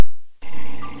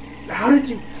How did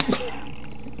you?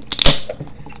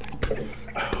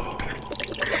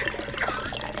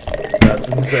 That's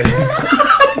insane.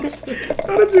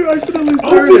 How did you accidentally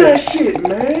start Open that shit,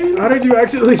 man. How did you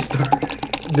accidentally start?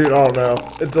 Dude, I don't know.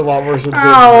 It's a lot worse than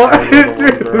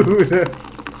Dude.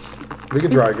 We can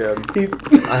try again.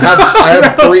 I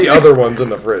have 3 other ones in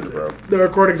the fridge, bro. The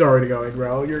recording's already going,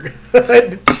 bro. You're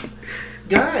good.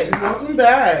 Guys, welcome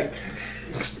back.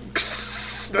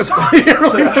 That's how you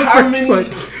really How many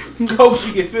coats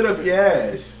you can fit up your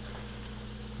ass?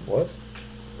 What?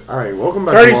 Alright, welcome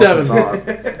back 37. to Lost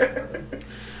in Talk.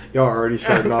 Y'all already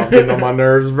starting off getting on my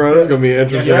nerves, bro. This is going to be an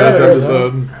interesting Yeah,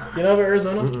 episode. You know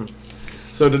Arizona? Mm-mm.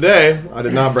 So today, I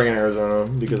did not bring in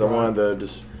Arizona because I wanted to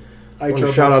just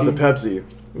shout out to Pepsi.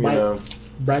 You know.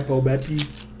 Bracco Pepsi.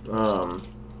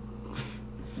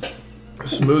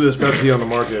 Smoothest Pepsi on the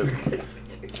market.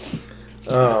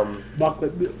 I'm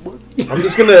I'm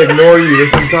just gonna ignore you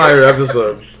this entire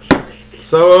episode.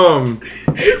 So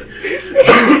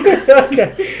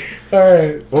okay.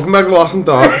 Alright. welcome back to Lost in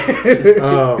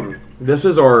Thought. This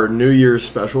is our New Year's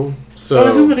special. So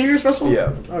this is the New Year's special?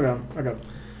 Yeah. Okay.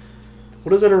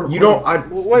 What is it? You don't.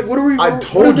 Wait, what are we? I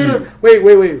told you. Wait.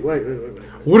 What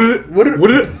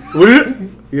did it?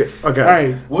 Yeah.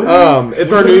 Okay. Alright.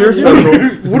 It's our New Year's special.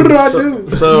 What did I do?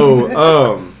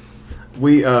 So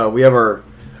we have our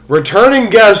returning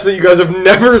guest that you guys have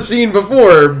never seen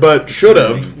before, but should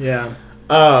have. Yeah.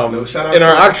 Shout out In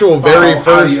our to actual very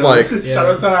first audio. Shout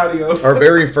out to audio. our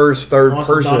very first third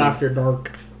Also person, Not after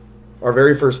dark. our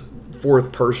very first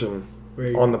fourth person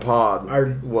Wait. on the pod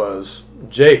Our- was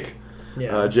Jake.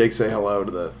 Yeah. Jake, say hello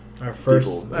to the Our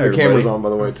first people. The camera's on, by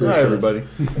the way, too. Hi, so- everybody.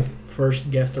 first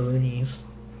guest of Loonies.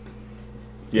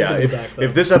 Yeah, We'll be back, though.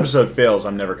 if this episode fails,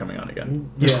 I'm never coming on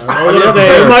again. Yeah. I was gonna That's say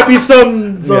fair. it might be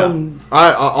some.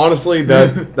 I honestly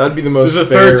that'd be the most. This is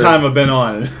the fair. third time I've been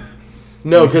on.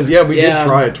 No, because we Yeah. did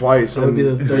try it twice. That would be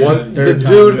and the third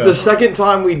time. dude, Yeah. the second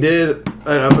time we did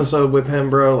an episode with him,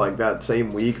 bro, like that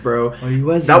same week, bro. Oh, you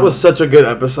was. That was such a good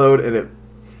episode, and it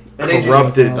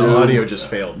corrupted, The dude. audio just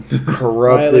failed.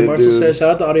 Corrupted, Like Marshall dude. said, shout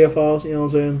out to Audio Files. You know what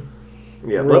I'm saying?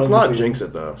 Yeah, We're let's all not good jinx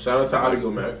it though. Shout out to Audio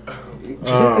Mac.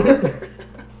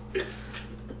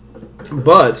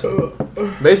 But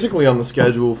basically, on the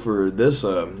schedule for this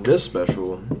this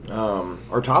special,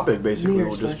 our topic basically New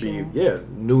will Year's just special. be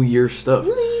New Year's stuff.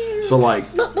 So like,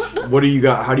 what do you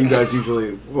got? How do you guys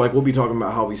usually like? We'll be talking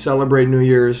about how we celebrate New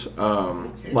Year's,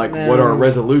 like what our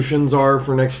resolutions are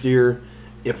for next year,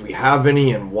 if we have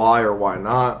any, and why or why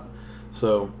not.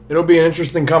 So it'll be an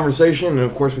interesting conversation, and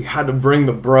of course, we had to bring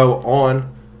the bro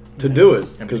on to do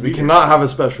it because we cannot have a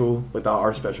special without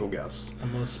our special guests. The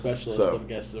most specialist So. of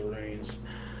guests of reigns.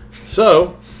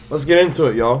 So let's get into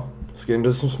it, y'all. Let's get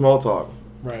into some small talk.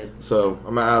 Right. So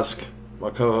I'm gonna ask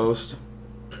my co-host,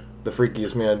 the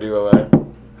freakiest man duo.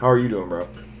 How are you doing, bro?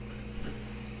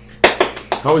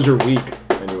 How was your week,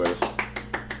 anyways?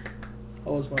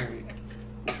 How was my week?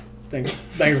 Thanks,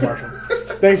 Marshall.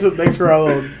 thanks for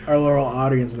our little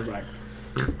audience in the back.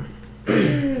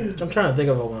 I'm trying to think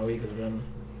of what my week has been.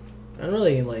 I don't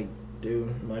really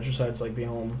do much besides be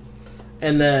home,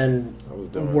 and then I was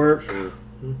doing work. For sure.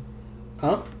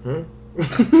 Huh?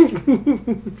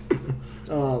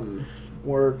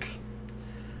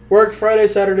 Work Friday,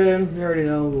 Saturday. You already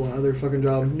know one other fucking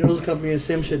job. Noodles company,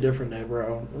 same shit, different day,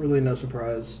 bro. Really no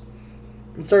surprise.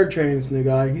 And started training this new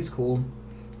guy. He's cool.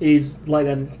 He's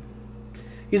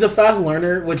he's a fast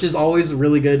learner, which is always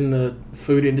really good in the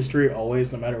food industry.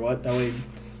 Always, no matter what. That way,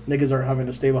 niggas aren't having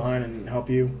to stay behind and help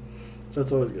you. So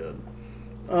that's always good.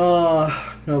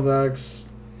 Novax.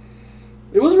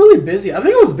 It was really busy. I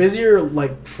think it was busier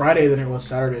Friday than it was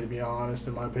Saturday, to be honest,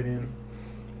 in my opinion.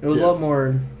 It was a lot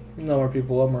more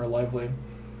people, a lot more lively.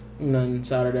 And then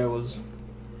Saturday was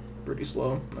pretty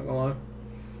slow, not gonna lie.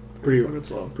 Pretty fucking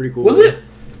slow. Pretty cool. Was it?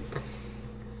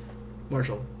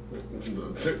 Marshall.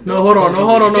 No, hold on.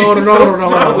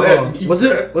 Was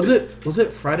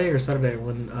it Friday or Saturday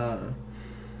when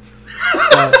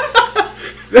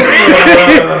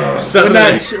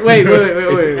wait.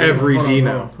 It's every Hold on, D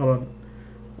now. Hold on.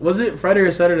 Was it Friday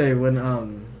or Saturday when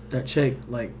that chick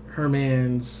her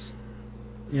man's,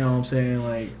 you know what I'm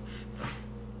saying,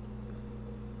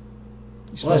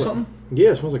 You smell something? Yeah,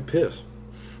 it smells like piss.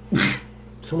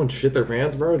 Someone shit their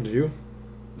pants, bro. Did you?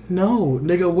 No,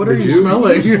 nigga, what are Did you you?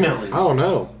 smelling? I don't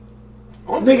know.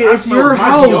 Nigga, it's your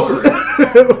house.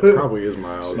 Probably is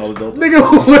my house. Smell the Delta? Nigga,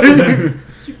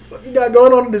 what you got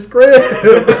going on in this crib?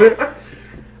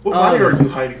 What body are you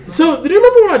hiding? So, do you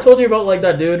remember when I told you about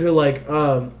that dude who other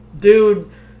dude?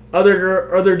 Oh,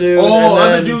 and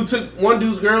other then, dude took one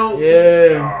dude's girl?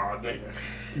 Yeah. Aw, nigga.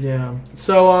 Yeah.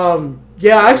 So,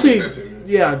 Yeah, actually, That too.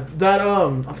 yeah, that I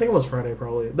think it was Friday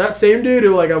probably. That same dude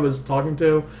who like I was talking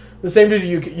to, the same dude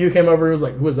you came over. He was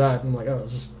like, "Who was that?" I'm like, "Oh,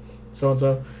 it's just so and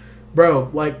so." Bro,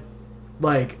 like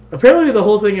apparently the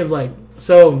whole thing is like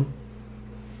so.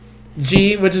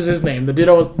 G, which is his name, the dude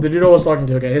I was talking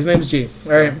to. Okay, his name's G.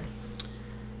 All right,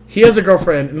 he has a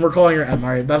girlfriend, and we're calling her M. All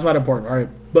right, that's not important. All right,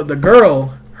 but the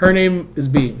girl, her name is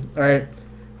B. All right,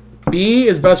 B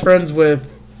is best friends with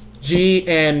G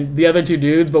and the other two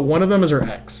dudes, but one of them is her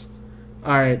ex.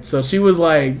 All right, so she was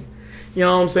like, you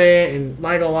know what I'm saying, and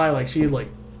not gonna lie, like she like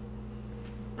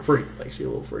freak, like she a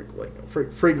little freak, like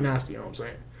freak nasty. You know what I'm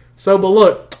saying? So, but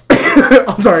look.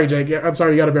 I'm sorry, Jake. Yeah, I'm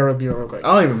sorry. You gotta bear with me real quick.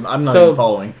 I'm not even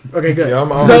following. Okay, good. Yeah,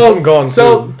 I'm gone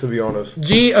too, to be honest.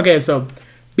 G. Okay, so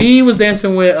B was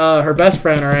dancing with her best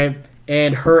friend, all right,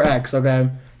 and her ex. Okay,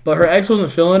 but her ex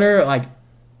wasn't feeling her like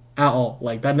at all.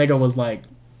 Like that nigga was like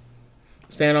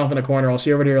standing off in the corner while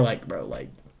she over there like, bro, like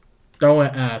throwing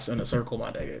ass in a circle,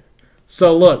 my nigga.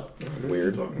 So look,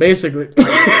 Weird. basically,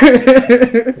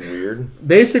 Weird.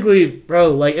 basically, bro,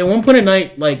 like at one point at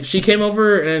night, like she came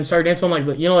over and started dancing on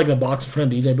like like the box in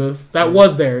front of DJ booth that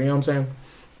was there. You know what I'm saying?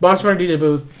 Box in front of DJ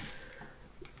booth.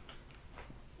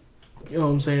 You know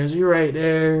what I'm saying? So you're right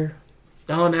there,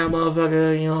 down that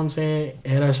motherfucker. You know what I'm saying?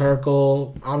 In a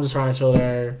circle. I'm just trying to chill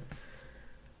there.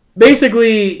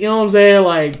 Basically, you know what I'm saying?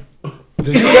 Like.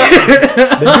 Did you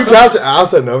catch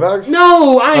ass at Novak's?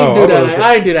 No, I ain't do that. Say.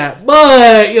 I ain't do that.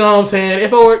 But, you know what I'm saying?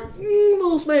 If I were a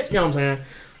little smidge, you know what I'm saying?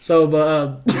 So,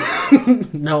 but,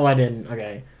 no, I didn't.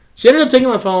 Okay. She ended up taking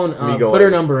my phone, put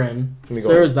her number in. So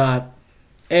there was that.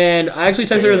 And I actually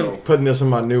texted her. Putting this in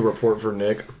my new report for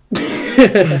Nick.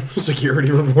 Security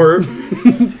report.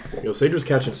 Yo, Sadra's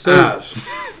catching ass.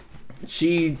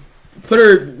 She put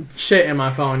her shit in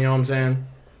my phone, you know what I'm saying?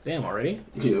 Damn, already?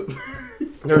 Yep.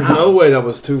 There's no way that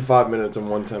was 2 5-minute and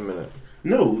 1 10-minute.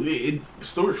 No, it's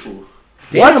storage full.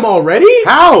 Damn, already?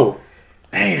 How?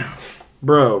 Damn.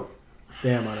 Bro.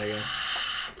 Damn, my nigga.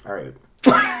 Alright.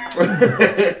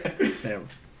 Damn.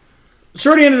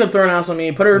 Shorty ended up throwing ass on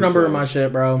me, put her number in my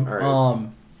shit, bro. Right.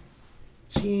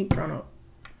 She ain't trying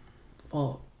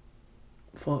to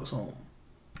fuck something.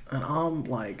 And I'm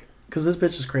like, cause this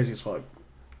bitch is crazy as fuck.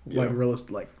 Yeah. Like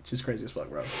realist, like she's crazy as fuck,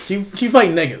 bro. She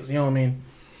fighting niggas, you know what I mean?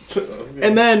 Okay.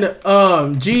 And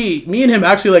then G, me and him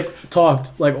actually like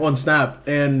talked like on Snap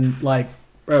and like,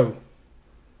 bro,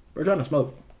 we're trying to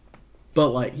smoke, but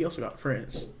like he also got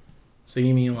friends. So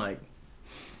you mean like?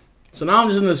 So now I'm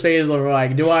just in this phase of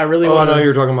like, do I really? Oh, want I know who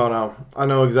you're talking about now. I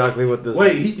know exactly what this.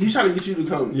 Wait, he's trying to get you to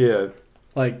come. Yeah.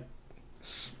 like?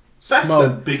 That's Smoke. the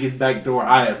biggest back door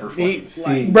I ever fucking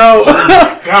seen. Bro,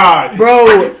 God,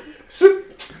 bro.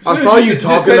 I saw you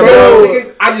talking said,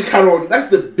 about. I just caught on. That's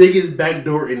the biggest back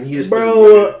door in history.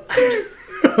 Bro.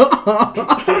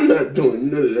 I'm not doing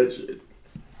none of that shit.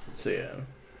 So yeah,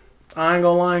 I ain't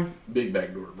gonna lie. Big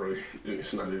back door, bro.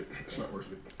 It's not it. It's not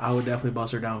worth it. I would definitely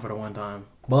bust her down for the one time.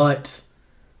 But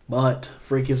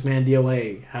Freakiest Man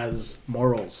DOA has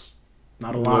morals.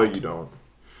 Not a lot. No, you don't.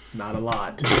 Not a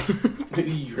lot.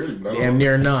 You heard it, bro. Damn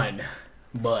near none.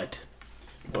 But.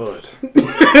 See,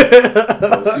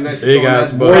 that shit Big on ass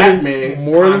that butt. Batman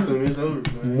More than- costume is over,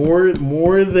 man.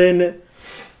 More than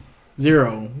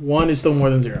 0. 1 is still more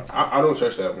than 0. I don't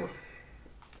trust that one.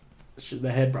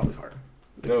 The head probably hard.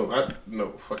 No,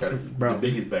 fuck out of here. Bro. The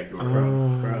biggest back door,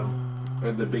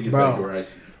 Bro. The biggest Bro. back door I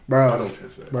see. Bro. I don't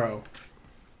trust that. Bro.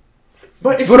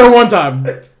 But it's Put her one time.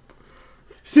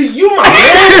 see, you my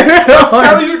man. I'm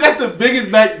telling you, that's the biggest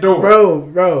back door.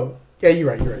 Bro. Yeah, you're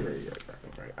right.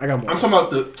 I got more. I'm talking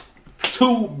about the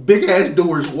 2 big ass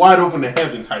doors wide open to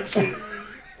heaven type shit.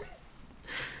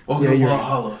 Oh, Yeah, yeah, you're you're right.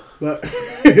 holla. But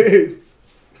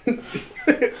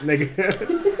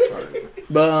nigga.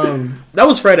 But that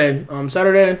was Friday.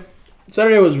 Saturday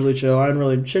was really chill. Shit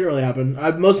didn't really happen.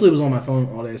 I mostly was on my phone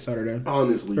all day Saturday.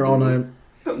 Honestly, Or all bro. night.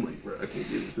 I'm like, bro, I can't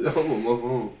get this. I'm on my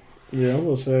phone. Yeah, I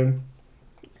will say.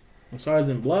 I'm sorry,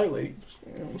 in black lady.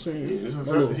 You know what I'm saying? Yeah,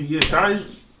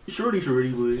 shorty, but You know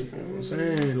what I'm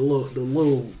saying?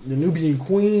 The Nubian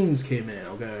queens came in,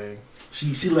 okay?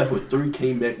 she left with 3,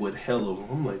 came back with hell of them.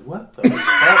 I'm like, what the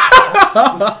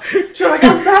fuck? She's like,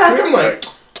 I'm back. I'm like,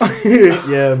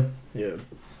 yeah.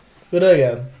 But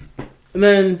yeah. And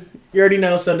then you already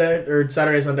know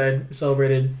Saturday, Sunday,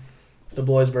 celebrated the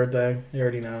boy's birthday. You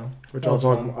already know. Which was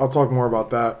fun. I'll talk more about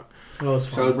that. That was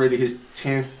fun. celebrated his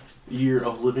 10th year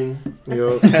of living.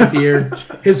 Yo. 10th year.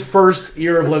 His first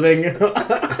year of living.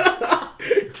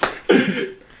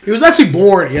 He was actually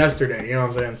born yesterday, you know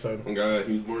what I'm saying? So Oh God,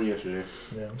 he was born yesterday.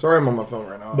 Sorry, I'm on my phone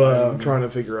right now. But, I'm trying to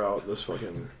figure out this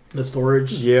fucking. the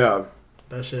storage, Yeah.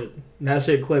 that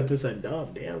shit clipped. It said, "Dumb,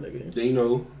 damn nigga."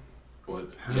 Then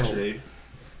What? Yesterday. I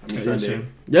mean, Yesterday. Sunday.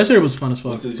 Yesterday was fun as fuck,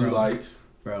 Went to Zoo bro. Lights.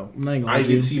 Bro, I'm not even gonna I lie ain't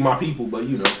to get you. to see my people, but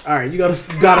you know. All right, you gotta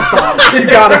stop. You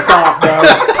gotta stop,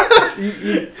 bro.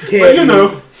 You can't. But you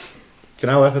know. Can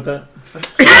I laugh at that?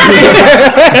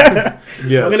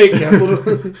 Yes. I'm gonna get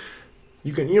canceled.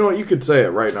 You can. You know what? You could say it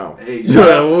right now. Hey, shout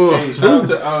out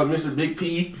to Mr. Big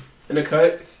P in the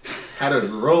cut. Had us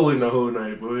rolling the whole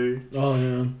night, boy.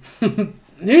 Oh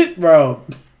yeah, bro.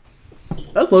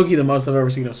 That's low key the most I've ever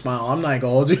seen him smile. I'm not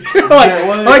gonna hold you.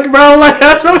 like, bro, like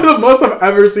that's probably the most I've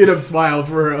ever seen him smile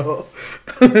for real.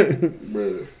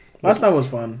 Bruh. Last night was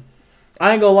fun.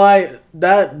 I ain't gonna lie,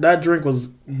 that drink was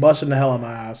busting the hell out of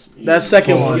my ass. That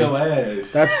second one, Your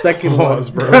ass. that second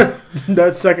Pause, one, bro.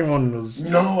 that second one was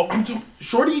No, I'm too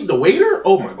Shorty, the waiter?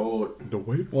 Oh my god. The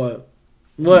wait. what?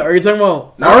 What are you talking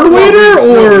about? Not Our waiter or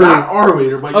no, not our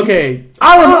waiter, but okay?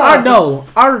 I know.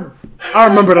 I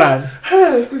remember that.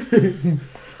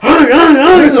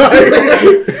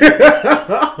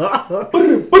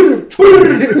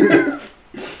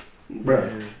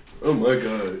 Bruh. Oh my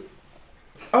god.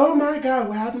 Oh my god,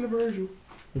 what happened to Virgil?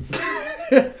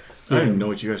 I don't even know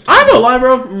what you guys. I ain't gonna lie,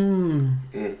 bro.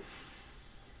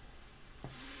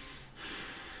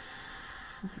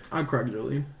 I cracked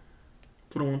Julie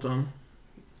for the one time.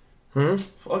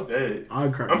 Fuck that. I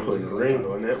cracked. I'm putting a ring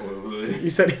on that one, boy. You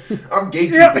said I'm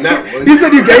gatekeeping that one. you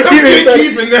said you gatekeeping. I'm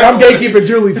gatekeeping that I'm one. gatekeeping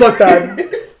Julie. Fuck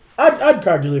that. I'd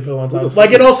crack Julie for the one time.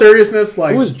 Like in all seriousness,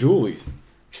 like Who is Julie?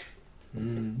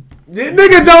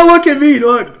 nigga, don't look at me.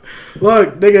 Look,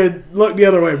 nigga, look the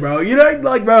other way, bro. You know,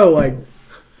 like, bro, like,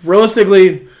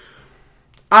 realistically,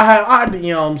 I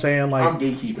you know what I'm saying, like, I'm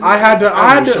gatekeeping. I had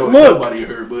to show look. Nobody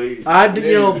heard, boy. I had to,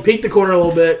 you know, peek the corner a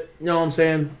little bit. You know what I'm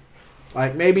saying?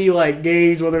 Like maybe like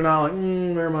gauge whether or not like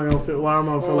where am I gonna feel? Why am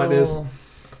I gonna feel like this?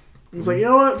 It's like, you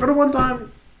know what? For the one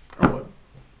time, or what?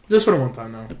 Just for the one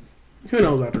time now. Who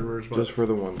knows afterwards? But Just for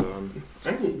the one time.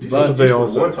 I mean, this That's is what they just all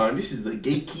for say. one time. This is the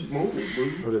gatekeep moment,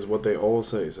 boy. That is what they all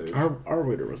say. our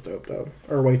waiter was dope though.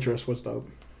 Our waitress was dope.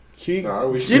 She Nah, I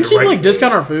wish didn't she she was like right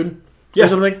discount there. our food Yeah. or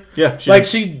something? Yeah, Like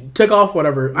she took off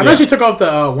whatever. I know Yeah. she took off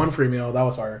the one free meal. That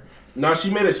was her. Nah, she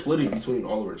made a splitting between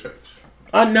all of her checks.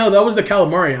 I know that was the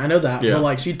calamari. I know that. Yeah. But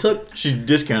like she took. she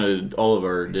discounted all of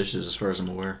our dishes as far as I'm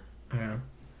aware. Yeah.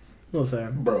 We'll say.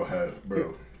 Bro. I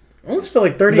only spent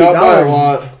like $38. Not by a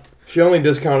lot. She only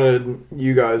discounted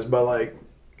you guys by like,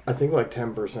 I think like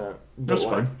 10%. That's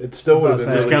like, fine. It still would have been.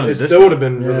 That's what I Really, said. it still would have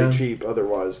been Yeah. really cheap.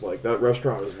 Otherwise, like that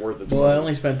restaurant is worth its Well, I money.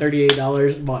 only spent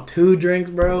 $38. Bought 2 drinks,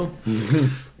 bro.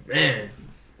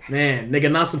 Man, nigga,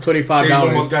 not some $25. Shay's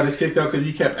almost got us kicked out because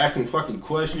he kept asking fucking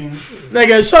questions.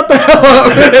 Nigga, shut the hell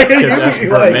up. Kept Nigga, asking you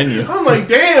for a like, menu. I'm like,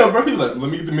 damn, bro. He was like,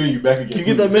 let me get the menu back again. Can you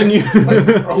get that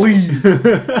please.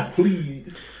 menu? Like,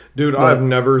 please. Dude, I've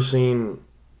never seen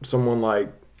someone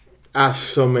like ask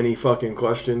so many fucking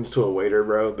questions to a waiter,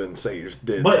 bro, than Sage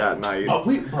did that night. But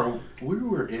we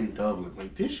were in Dublin.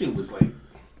 Like, this shit was like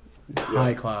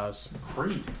high class.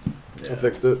 crazy. I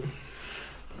fixed it.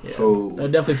 Yeah. So,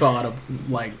 That definitely fell out of,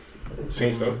 like,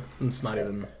 same stuff. it's not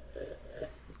even.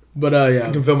 But, You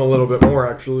yeah. can film a little bit more,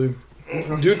 actually.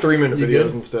 Do 3-minute You videos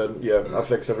good? instead. Yeah, I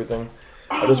fixed everything.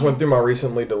 I just went through my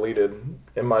recently deleted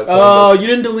in my phone. Oh, you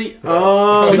didn't delete.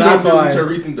 Oh, that's Your why.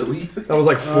 recent deletes. That was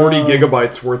like 40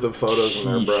 gigabytes worth of photos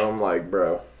in there, Sheesh. bro. I'm like,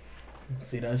 bro.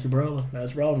 See, that's your problem.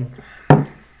 That's your problem.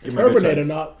 Give me a good Urbanate or side.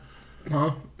 not.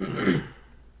 Huh?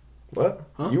 What?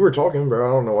 Huh? You were talking, bro.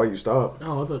 I don't know why you stopped.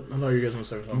 Oh, I thought you guys were going to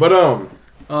say something. But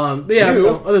But yeah, You-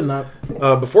 no, other than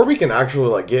that. before we can actually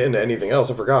like get into anything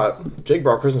else, I forgot. Jake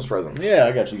brought Christmas presents Yeah,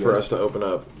 I got you for guys. us to open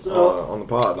up So- on the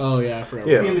pod. Oh, yeah, I forgot.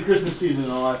 Yeah. In the Christmas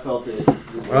season, all I felt it.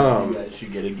 You guys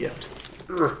should get a gift.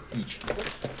 Each.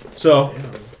 So,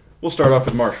 we'll start off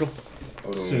with Marshall.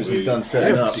 As soon as he's done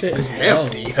setting up. Shit is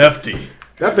Hefty. Hefty.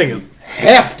 That thing is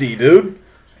hefty, dude.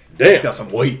 Damn. Got some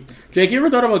weight. Jake, you ever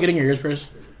thought about getting your ears pierced?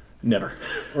 Never.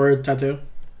 Or a tattoo?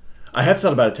 I have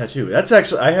thought about a tattoo. That's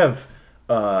actually, I have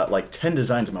like 10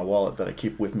 designs in my wallet that I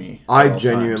keep with me. I at all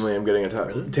genuinely times. am getting a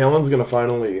tattoo. Talon's gonna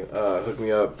finally hook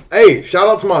me up. Hey, shout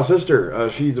out to my sister.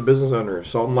 She's a business owner,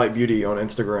 Salt and Light Beauty on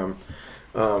Instagram.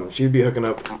 She'd be hooking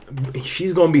up.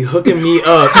 She's gonna be hooking me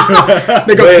up.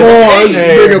 Nigga, pause.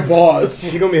 Hey. Nigga, pause.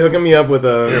 She's gonna be hooking me up with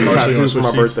Marshall, you tattoos for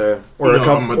wanna my switch birthday, or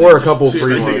No, I'm a gonna couple sit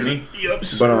free right ones. there. Yep.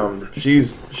 But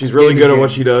she's really good at what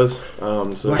she does.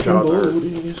 So shout out to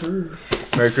her.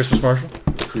 Merry Christmas, Marshall.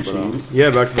 Yeah,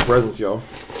 back to the presents, y'all.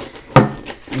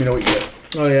 Let me know what you get.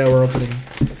 Oh, yeah, we're opening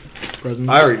presents.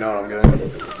 I already know what I'm getting.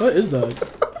 What is that?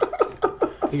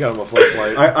 You got him a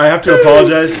flight. I have to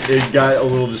apologize. It got a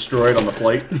little destroyed on the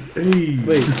flight.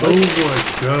 Wait, Oh my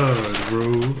god,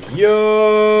 bro.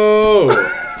 Yo!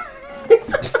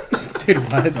 Dude,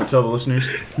 what? I'll tell the listeners.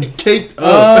 Caked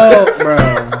up.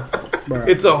 Oh, bro.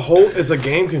 It's a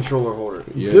game controller holder,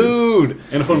 Yes. dude.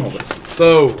 And a phone holder.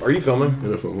 So, are you filming?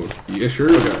 Yeah, sure.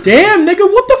 Okay. Damn,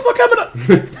 nigga, what the fuck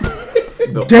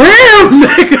happened No. Damn,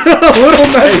 nigga, a little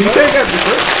Hey, messed you up.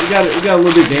 said we got a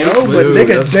little bit damn. No, but Dude,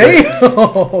 nigga, that's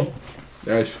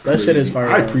damn. That shit is fire,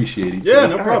 I though. appreciate it. Yeah,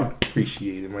 Jay. no problem. I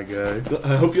appreciate it, my guy.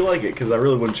 I hope you like it because I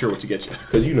really wasn't sure what to get you.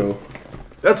 Because you know,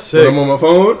 That's when sick. I'm on my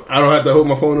phone, I don't have to hold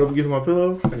my phone up against my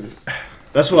pillow.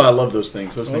 That's why I love those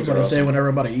things. Those I was things are gonna say awesome. whenever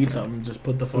I'm about to eat something, just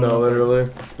put the phone. No, up. literally.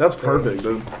 That's perfect,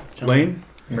 dude. Lane,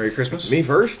 Merry Christmas. Me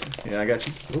first? Yeah, I got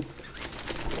you.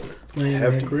 Merry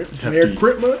hefty. Christmas. Hefty. Merry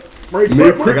Christmas. Merry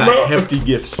I Christmas. got hefty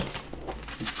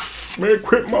gifts. Merry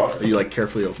Christmas. Are you like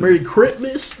carefully open? Merry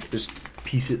Christmas. Just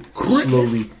piece it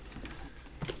slowly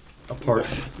apart.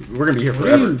 We're gonna be here What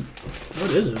forever.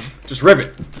 is it? Just rip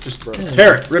it. Just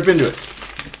tear it. Rip into it.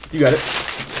 You got it.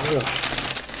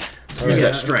 Use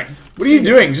that strength. What are you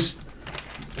doing? Just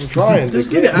I'm trying. This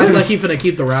to nigga get acts like he finna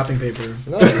keep the wrapping paper.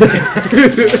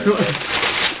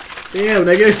 Damn,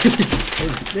 nigga.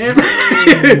 Damn.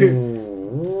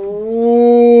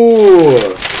 Ooh.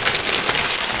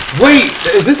 Wait,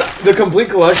 is this the complete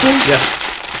collection? yeah.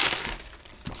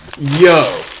 Yo.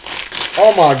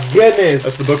 Oh my goodness.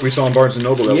 That's the book we saw in Barnes and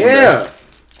Noble. That one Yeah.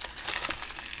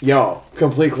 Yo,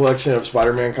 complete collection of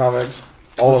Spider-Man comics,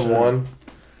 all in one,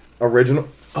 original.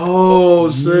 Oh,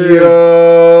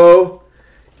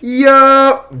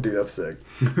 Yo, dude, that's sick.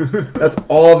 That's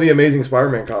all the Amazing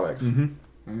Spider-Man comics.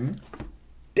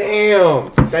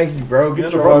 Damn, thank you, bro. Get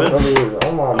Yeah, your no butt problem, over here.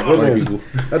 Oh my Merry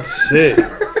goodness, that's sick,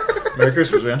 Merry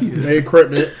Christmas, man. Merry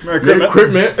Christmas. Merry Merry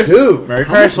Christmas. Christmas. dude. Merry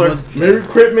Chrysler. Merry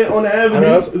Christmas on the I know avenue.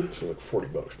 that's it's like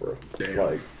 $40, bro. Damn.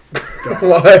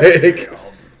 Like,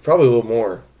 probably a little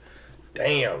more.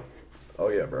 Damn. Oh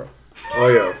yeah, bro. Oh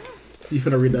yeah. You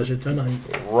finna read that shit tonight.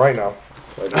 Right now.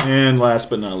 And last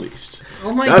but not least,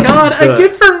 Oh my That's god, the- a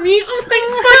gift for me? Oh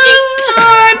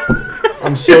my fucking god!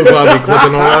 I'm so glad we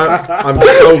clipping on that. I'm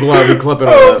so glad we clipping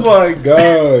on Oh that. my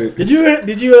god. Did you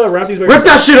wrap these by Rip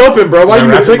that shit open, bro. Why Did I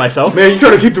you wrap it take- myself? Man, you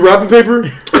trying to keep the wrapping paper?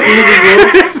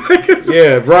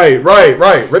 Yeah,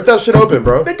 right. Rip that shit open,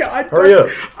 bro. Nigga, Hurry up.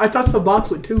 I touched the box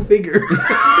with 2 fingers.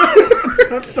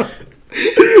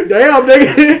 Damn,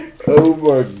 nigga. Oh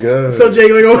my god. So,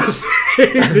 Jake, like I was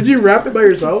saying, did you wrap it by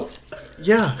yourself?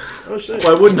 yeah. Oh, shit.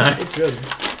 Why wouldn't I? That's good.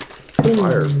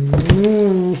 Fire.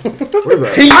 What is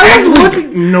that? He I was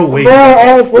actually no way. Bro,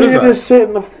 I was What is looking at that? this shit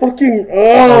in the fucking...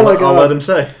 Oh, my I'll God. let him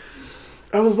say.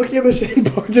 I was looking at this shit in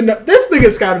Barnes and Noble. This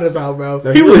nigga scouted us out, bro.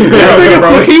 He was This nigga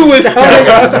bro. He was scouting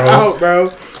us bro. out, bro.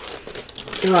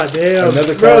 God damn.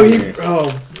 Another bro, card he... game.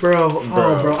 Oh, bro. Oh,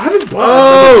 Bro. bro. I haven't bought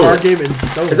Oh. a card game in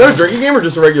so long. Is that a drinking game or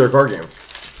just a regular card game?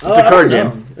 It's a card I don't know.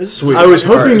 game. It's Sweet. I was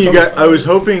hoping Alright, you guys. I was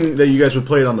hoping that you guys would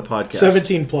play it on the podcast.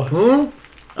 17 plus.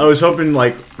 I was hoping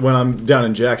like when I'm down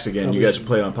in Jack's again, you guys would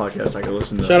play it on podcast. I could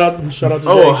listen to Shout out to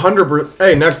Oh, Jake. 100%.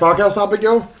 Hey, next podcast topic,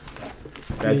 yo.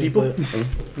 bad people.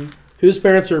 Whose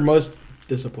parents are most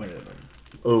disappointed in them?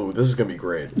 Oh, this is gonna be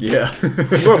great. Yeah. You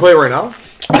want to play it right now?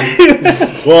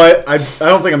 Well, I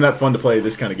don't think I'm that fun to play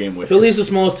this kind of game with. Who leaves the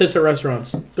smallest tips at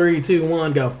restaurants? 3, 2,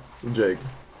 1, go. Jake.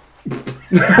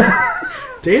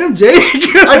 Damn, Jake.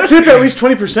 I tip at least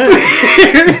 20%.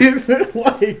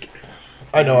 Like,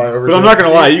 I know I over. But I'm not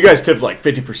gonna lie, you guys tipped like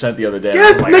 50% the other day.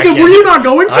 yes, I was like, nigga, were you not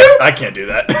going to? I can't do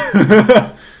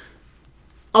that.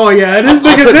 Oh yeah, this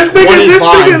I nigga, took this 25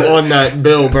 nigga. on that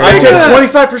bill, bro. I Yeah.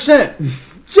 tipped 25%.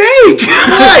 Jake,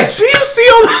 what? Do you see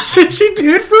all the shit she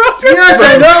did for us? Yes,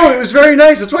 I yesterday? know. It was very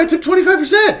nice. That's why I tipped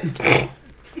 25%.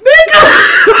 Nigga,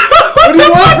 What do you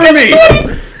want from me?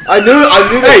 I knew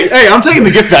that. Hey, I'm taking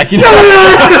the gift back. You know.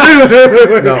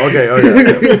 No, okay.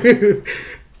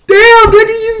 damn,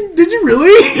 nigga, did you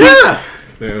really? Yeah.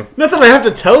 Damn. Not that I have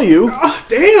to tell you. Oh,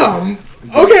 damn.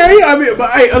 Okay, I mean,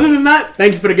 but hey, other than that,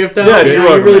 thank you for the gift. Though. Yes, Yeah, you're you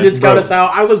welcome, really man. did scout Bro. us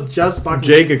out. I was just talking.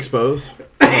 Jake exposed.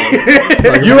 You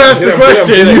asked the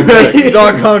question. You asked the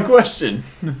doggone question.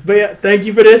 But yeah, thank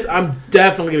you for this. I'm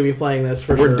definitely gonna be playing this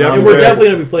for sure. definitely- And we're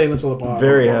definitely gonna be playing this with a pod.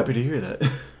 Very happy to hear that.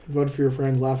 Vote for your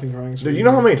friends, laughing, crying. Dude, you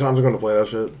know how many times I'm going to play that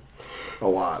shit? A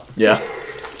lot. Yeah.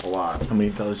 A lot. How many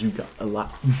fellas you got? A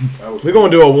lot. We're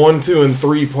going to do a 1, 2, and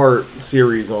 3 part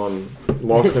series on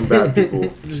Lost and Bad People.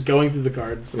 Just going through the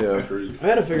cards. Yeah. I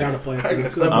had to figure out how to play it.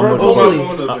 Because I'm I'm Hold my probably,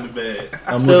 phone up in the bed.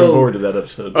 I'm So- looking forward to that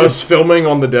episode. Us filming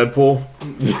on the Deadpool.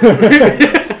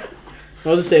 I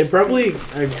was just saying, probably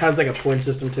it has like a point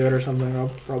system to it or something. I'll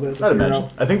probably have to I'd figure it imagine.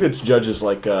 out. I think that's judges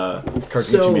like cartoon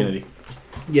So- community.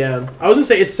 Yeah, I was gonna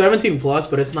say it's 17 plus,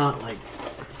 but it's not like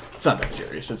It's not that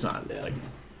serious. It's not like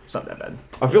It's not that bad.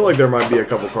 I feel like there might be a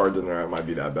couple cards in there that might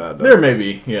be that bad. Though. There may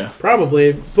be, yeah.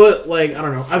 Probably, but like I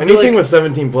don't know. I feel Anything like with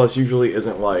 17 plus usually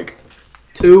isn't like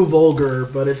too vulgar,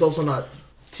 but it's also not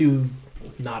too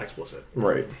not explicit.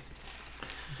 right.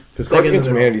 Because Like Cards in the Against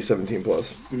middle. Humanity 17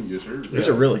 plus. Yes, sir. Is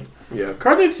it really? Yeah.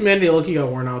 Cards Against Humanity low-key got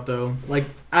worn out though. Like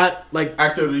at like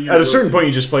Actor of the year. At a certain point,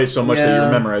 you just play it so much that Yeah.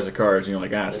 you memorize the cards, and you're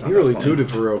like, it's not He really that funny. tooted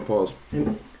for real. Pause.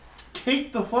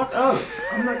 Cake the fuck up.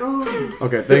 I'm like, oh.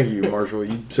 Okay, thank you, Marshall.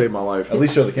 You saved my life. At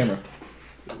least show the camera.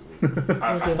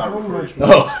 I stopped recording.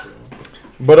 Oh.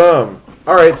 But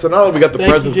all right. So now that we got the Thank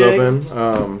you, presents Jake.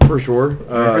 open, for sure.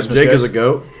 Merry Christmas, Jake guys. is a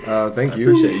goat. Thank you.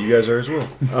 Appreciate it. You guys are as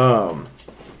well.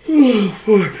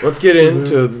 Let's get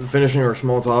into finishing our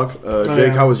small talk. Jake, yeah.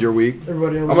 how was your week?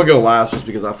 everybody else. I'm gonna go last just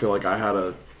because I feel like I had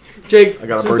a. Jake, I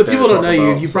got a since the birthday people to don't talk know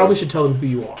you, about, you so- probably should tell them who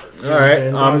you are. All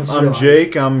right, I'm realize.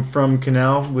 Jake. I'm from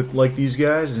Canal with like these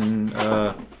guys, and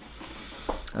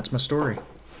that's my story.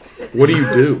 What do you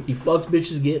do? He fucks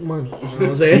bitches, get money. You know what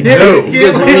I'm saying? No,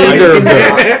 Get money. Neither of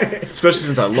those. especially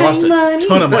since I lost a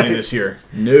ton of money this year.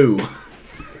 No,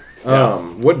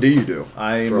 What do you do?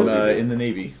 I'm For other people. in the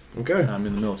Navy. Okay. I'm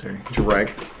in the military. What's your rank?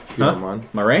 If you Huh? don't mind.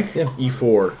 My rank? Yeah.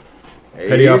 E4, Hey.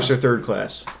 Petty Officer, 3rd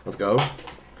class. Let's go.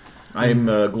 I am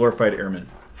a glorified airman.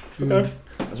 Okay.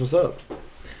 That's what's up.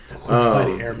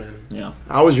 Fighting airman. Yeah,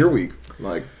 How was your week?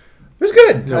 Like, it was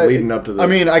good. leading up to this. I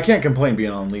mean, I can't complain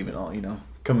being on leave and all. You know,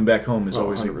 coming back home is Oh,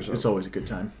 always 100%. it's always a good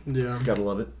time. Yeah. Gotta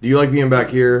love it. do you like being back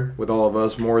here with all of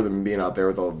us more than being out there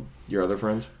with all your other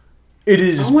friends? It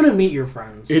is. I want to meet your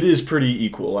friends. It is pretty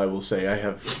equal, I will say.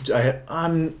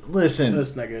 Listen.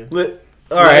 This nigga.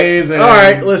 All right. Amazing. All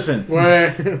right. Listen.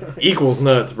 What? Equals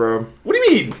nuts, bro. What do you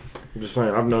mean? I'm just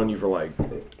saying. I've known you for like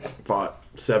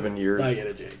 7 years. I get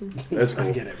it, Jake. That's cool.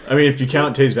 I get it. I mean, if you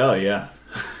count Taze Valley, yeah.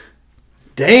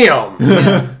 Damn.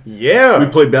 Yeah. We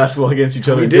played basketball against each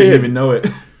other We and didn't did. even know it.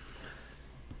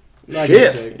 I get Shit.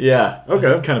 it, Jake. Yeah.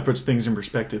 Okay. Kind of puts things in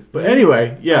perspective. But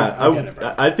anyway, yeah. I get it,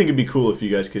 bro. I think it'd be cool if you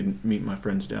guys could meet my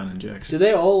friends down in Jax. Do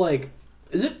they all like?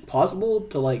 Is it possible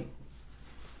to like,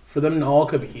 for them to all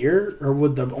come here, or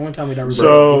would the only time we'd ever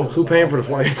So- Who paying for the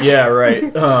flights? Yeah,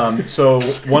 right. So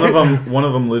one of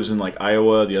them lives in like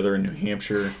Iowa, the other in New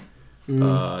Hampshire. They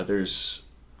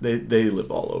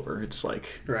live all over. It's like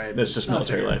Right. that's just Oh,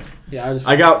 military fair. life. Yeah,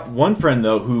 I got one friend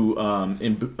though who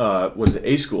in was it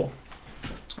A school.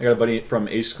 I got a buddy from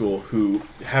A school who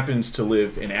happens to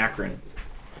live in Akron.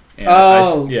 And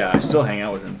Oh. I still hang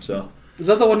out with him. So Is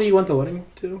that the one you went the wedding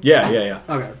to? yeah.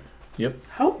 Okay. Yep.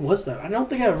 How was that? I don't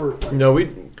think I ever. Like, No,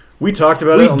 We talked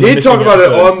about we it. On the did missing talk about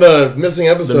episode. it on the missing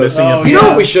episode. The missing Oh, episode. You know yeah.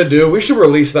 what we should do? We should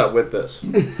release that with this.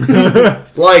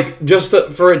 Like, just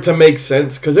for it to make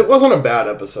sense, because it wasn't a bad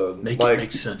episode. Make like, it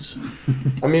make sense.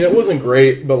 I mean, it wasn't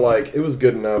great, but like, it was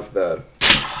good enough that.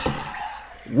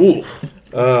 Woo. see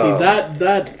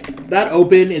that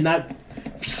open and that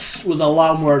was a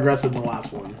lot more aggressive than the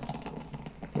last one.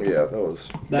 Yeah, that was.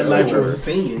 That yeah, nitro, was-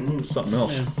 Singing. Something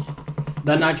else. Yeah.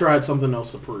 that nitro had something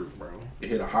else to prove, bro. It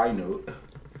hit a high note.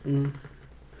 Mm.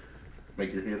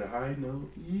 Make her hit a high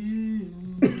note.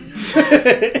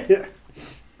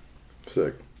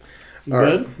 Sick. You All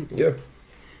good? Yeah.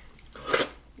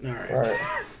 All right. All right.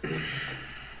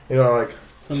 You know, like.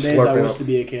 Some days I slurping wish up. to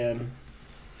be a can.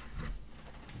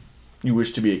 You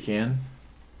wish to be a can?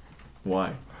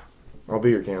 Why? I'll be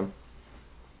your can.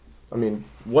 I mean,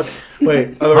 What?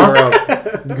 wait, other way around.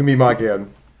 You can be my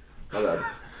can. My bad.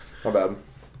 My bad.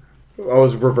 I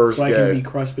was reverse So I gay. can be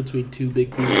crushed between two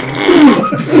big people.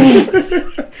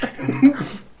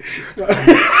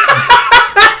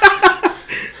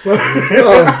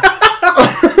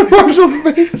 Marshall's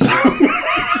face.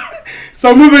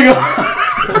 So moving on.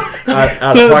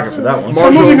 Out of pocket for that one.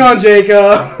 So moving on, Jake.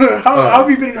 How have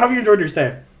you been? How have you enjoyed your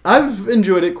stay? I've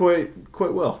enjoyed it quite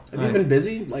well. Have you been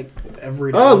busy like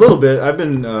every day? A little bit. I've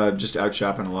been just out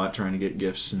shopping a lot, trying to get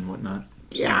gifts and whatnot.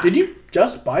 Yeah. Did you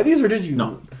just buy these or did you?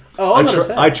 No. Oh, I was gonna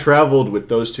say. I traveled with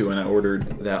those two and I ordered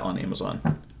that on Amazon.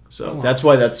 So Oh, wow. that's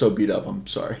why that's so beat up. I'm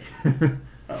sorry.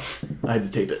 I had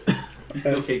to tape it. He's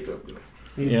still caked up, though.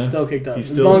 He's Yeah. still kicked up. He's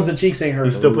As still- long as the cheeks ain't hurt.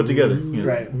 He's still put together. you know.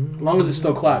 Right. As long as it's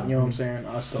still clapping, you know what I'm saying?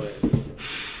 I'll still hit.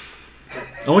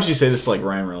 I want you to say this like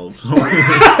Ryan Reynolds. He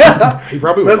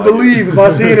probably would Let's like it. believe if I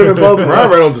see it in a bubble.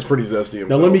 Ryan Reynolds is pretty zesty himself.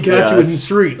 Now let me catch Yeah, you in the that's-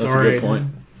 streets, That's all a right? good point.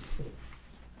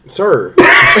 Sir.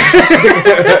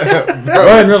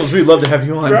 Ryan Reynolds, we'd love to have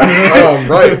you on.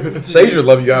 Right. Sage would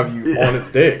love you have you on its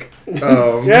dick. Yeah.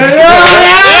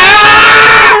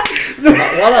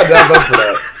 Why not dive up for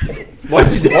that? Why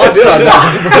did I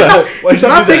dive for that? He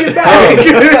said, I'll take it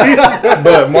back.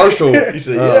 But Marshall, He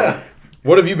said, yeah.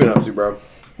 what have you been up to, bro?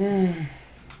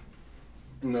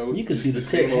 No, You can just see the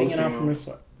same tip old, hanging out same from old. his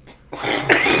sweat. Why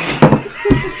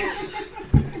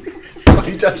are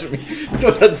you touching me?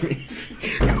 Don't touch me.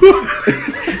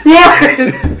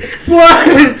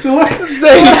 What?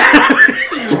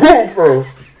 So, bro.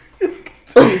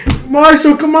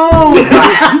 Marshall, come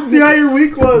on! See how your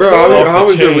week was, Bro, how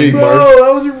was your week, Bro, Marsh?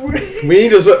 how was your week?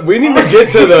 We need to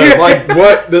get to the like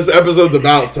what this episode's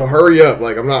about. So hurry up.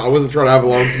 Like I wasn't trying to have a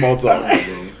long small talk.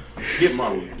 Get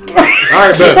my week, bro. All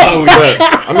right, bet.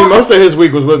 I mean, most of his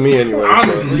week was with me anyway.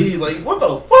 Honestly, like, what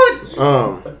the fuck?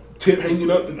 So. Tip hanging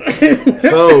up.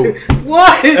 So.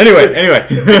 What? Anyway.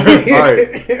 All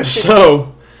right.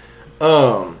 So,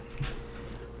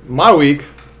 my week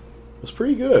was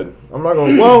pretty good. I'm not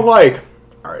going. Well, like,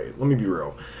 all right. Let me be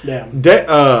real. Damn.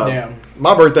 Damn.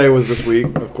 My birthday was this week,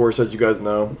 of course, as you guys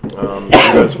know. If you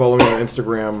guys follow me on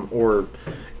Instagram or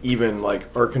even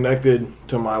like are connected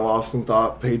to my Lost in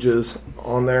Thought pages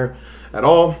on there at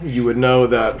all, you would know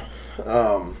that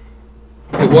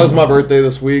it was my birthday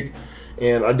this week,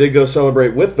 and I did go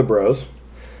celebrate with the bros.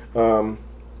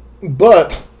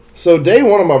 But so day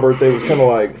one of my birthday was kind of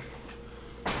like,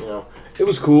 you know, it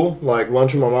was cool. Like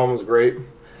lunch with my mom was great.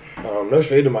 No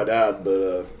shade to my dad,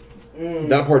 but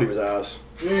that party was ass.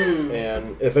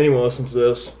 And if anyone listens to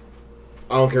this,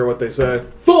 I don't care what they say.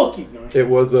 Fuck you. No.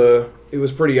 It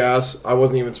was pretty ass. I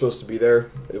wasn't even supposed to be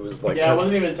there. It was like Yeah, it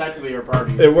wasn't even technically your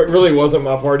party. It really wasn't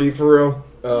my party for real.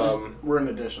 We're an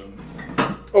addition.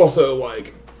 Also,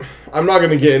 like, I'm not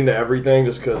gonna get into everything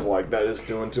just because like that is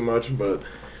doing too much. But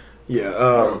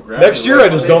yeah, next year I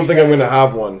just don't think I'm gonna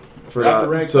have one for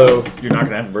that. So you're not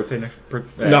gonna have a birthday next?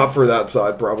 Not for that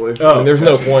side probably. Oh, I mean, there's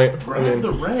no point. Grab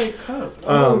the red cup.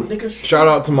 Shout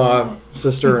out to my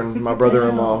sister and my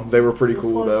brother-in-law. They were pretty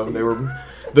cool though. They were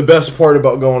the best part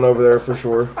about going over there for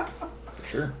sure.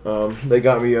 Sure. They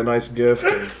got me a nice gift.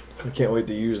 And I can't wait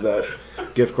to use that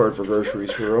gift card for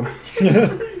groceries for them.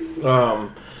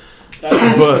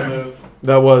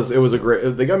 But it was a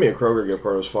great. They got me a Kroger gift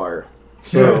card. It was fire.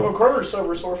 So Kroger's so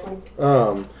resourceful.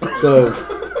 so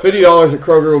 $50 at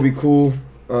Kroger will be cool.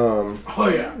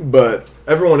 Oh yeah. But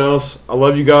everyone else, I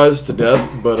love you guys to death.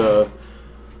 But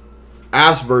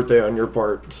ass birthday on your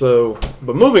part. So,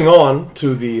 but moving on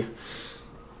to the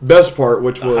best part,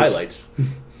 which was highlights.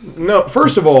 No,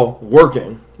 first of all,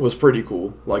 working was pretty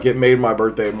cool. Like, it made my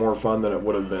birthday more fun than it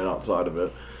would have been outside of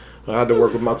it. I had to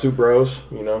work with my two bros,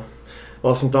 you know.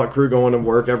 Lost and Thought crew going to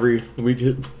work every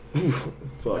weekend.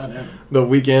 The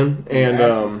weekend. And,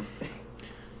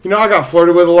 you know, I got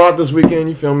flirted with a lot this weekend,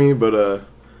 you feel me? But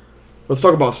let's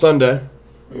talk about Sunday,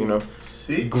 you know.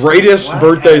 Greatest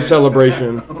birthday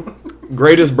celebration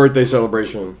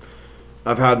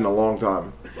I've had in a long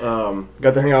time.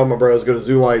 Got to hang out with my bros, go to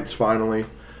Zoo Lights finally.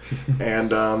 And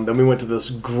then we went to this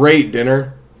great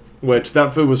dinner, which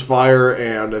that food was fire.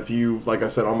 And if you, like I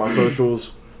said, on my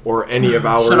socials or any of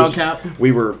ours, Shout out Cap.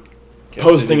 We were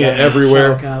posting it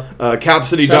everywhere. Shout out Cap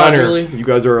City Shout out Diner, Julie. you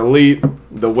guys are elite.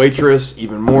 The waitress,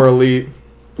 even more elite.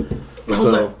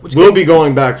 So Which we'll cake? be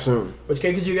going back soon. Which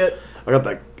cake did you get? I got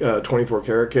that 24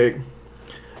 karat cake.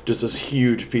 Just this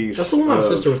huge piece That's the one my of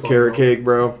sister was talking carrot about. cake,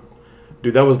 bro.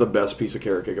 Dude, that was the best piece of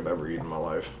carrot cake I've ever eaten in my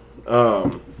life.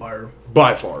 Fire.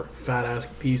 By far. Fat ass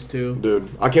piece too. Dude,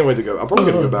 I can't wait to go. I'm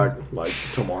probably going to go back, like,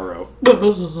 tomorrow.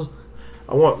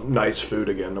 I want nice food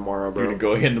again tomorrow, bro. You're gonna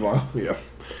go again tomorrow? Yeah.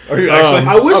 Are you actually?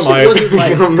 I wish might. it wasn't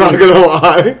like. I'm not going to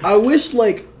lie. I wish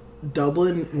like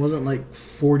Dublin wasn't like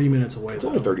 40 minutes away. It's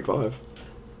only 35.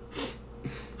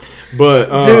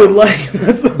 But Dude, like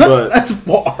that's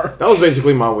far. That was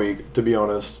basically my week, to be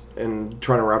honest, and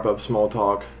trying to wrap up small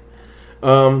talk.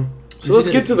 So let's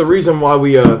get to the reason why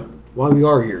we are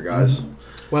here, guys.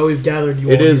 Why we've gathered you.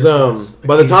 It all is here for this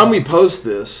by the time occasion. we post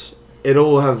this,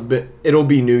 it'll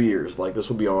be New Year's. Like this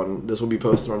will be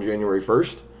posted on January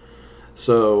 1st.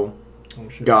 So,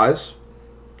 guys,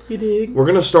 You dig? we're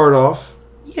gonna start off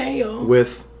Yeah.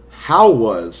 with how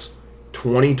was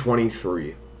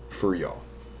 2023 for y'all.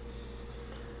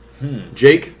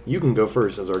 Jake, you can go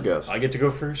first as our guest. I get to go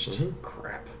 1st?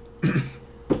 Crap.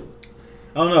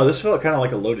 Oh no, this felt kind of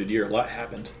like a loaded year. A lot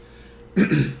happened.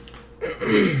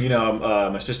 You know,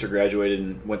 my sister graduated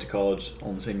and went to college all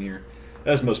in the same year,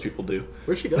 as most people do.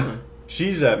 Where's she going?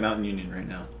 She's at Mountain Union right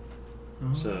now.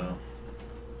 So,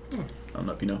 I don't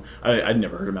know if you know. I'd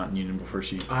never heard of Mountain Union before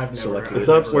she I've never. selected It's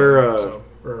it. up where or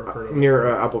heard of it. near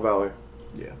Apple Valley.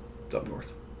 Yeah, it's up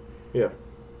north. Yeah,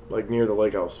 like near the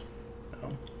lake house.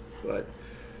 But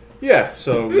yeah,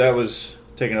 so that was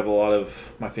taking up a lot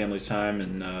of my family's time.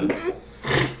 And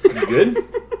you good?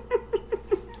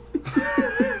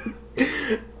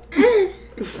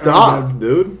 Stop,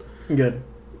 dude. Good.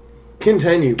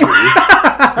 Continue, please.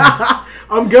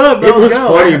 I'm good, bro. It was Go.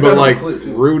 funny, but That's like a clip,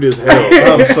 too. rude as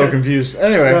hell. I'm so confused.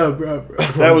 Anyway, Bro.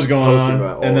 that was going Posting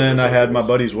about all on, and then of I this had my afterwards.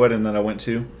 buddy's wedding that I went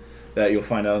to. That you'll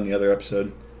find out in the other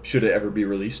episode, should it ever be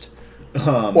released.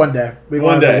 One day. We go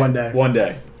One have it day. one day. One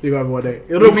day. We go have it one day.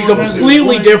 It'll be gonna have it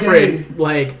completely one different.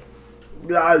 Like,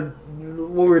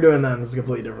 what we're doing then is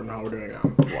completely different than how we're doing it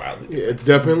now. Wildly. Yeah, it's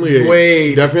definitely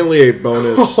Wait. a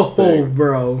bonus Oh, thing.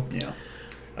 bro. Yeah.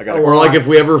 I got Or like if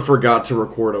we ever forgot to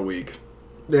record a week,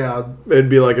 Yeah. it'd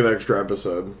be like an extra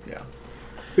episode. Yeah.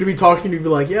 We'd be talking, you'd be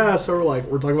like, yeah, so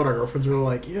we're talking about our girlfriends, we're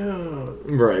like, yeah.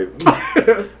 Right.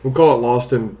 We'll call it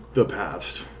Lost in the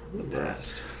Past. The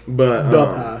best. But The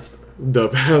past. The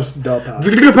past. The past.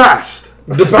 The past.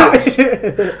 The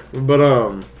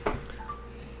past.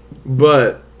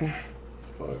 But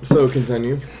so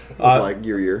continue. With, like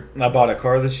your year. I bought a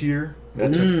car this year.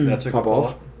 That took Pop a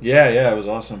off? Yeah, it was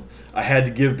awesome. I had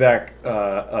to give back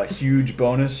a huge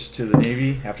bonus to the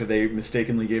Navy after they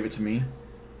mistakenly gave it to me.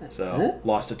 So,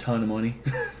 lost a ton of money.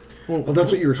 Oh,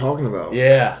 that's what you were talking about.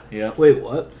 Yeah. Wait,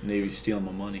 what? Navy's stealing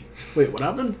my money. Wait, what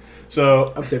happened?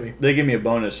 So, Update me. they gave me a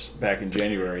bonus back in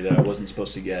January that I wasn't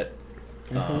supposed to get.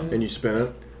 And you spent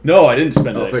it. No, I didn't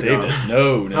spend it. Oh, I thank saved God. it.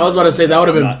 No. I was about to say, that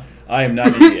would've been- I am not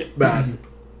an idiot. Bad.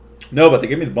 No, but they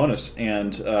gave me the bonus,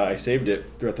 and I saved it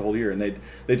throughout the whole year. And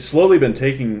they'd slowly been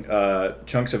taking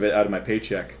chunks of it out of my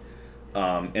paycheck,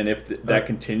 and if that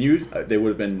continued, it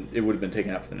would have been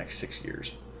taken out for the next 6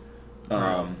 years.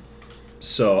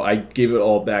 So I gave it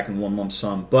all back in one lump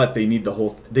sum, but they need the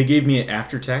whole. They gave me it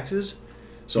after taxes,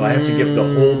 so I have to give the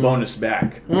whole bonus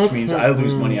back, which means I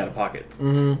lose money out of pocket.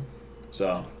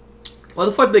 So Why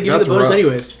the fuck they give you That's the bonus rough.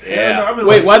 anyways? yeah. I've been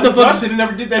Wait, like, why the fuck- Y'all should have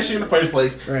never did that shit in the first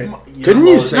place. Right. Couldn't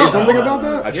you say No, something no, about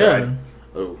no, no. that? I tried. Yeah.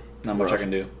 Oh, Not much I rough. can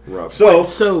do. Rough. So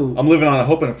So, I'm living on a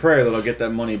hope and a prayer that I'll get that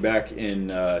money back in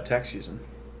tax season.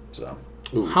 So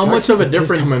Ooh, how tax much of a season is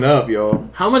difference- coming up, y'all?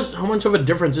 how much of a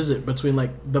difference is it between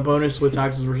like the bonus with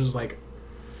taxes versus like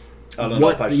I don't know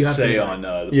What if I you should have to say do? on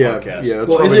the Yeah, podcast. yeah,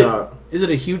 it's well, is probably it not. is it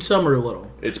a huge sum or a little?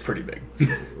 It's pretty big.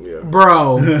 Yeah,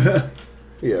 Bro,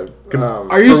 yeah.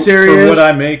 are you For serious? what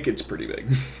I make, it's pretty big.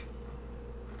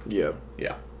 Yeah.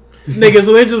 Yeah, Nigga,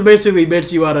 so they just basically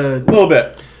bitch you out of a little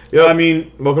bit. Yeah, I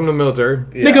mean, welcome to the military.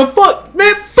 yeah. Nigga, fuck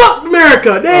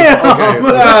America, damn. Okay, I'm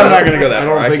not gonna go that I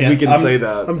far. don't think we can I'm- say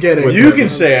that. I'm kidding. with You You them. can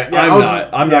say it. Yeah, I'm I was- not.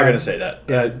 I'm yeah. not gonna say that.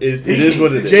 Yeah. It is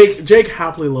what it is. Jake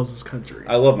happily loves his country.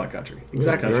 I love my country.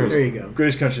 Exactly. This country There is you go. the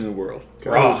greatest country in the world.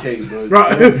 Okay, bro.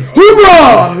 Right.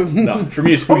 Hoorah! No, for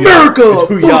me it's Hoo-yah. America! It's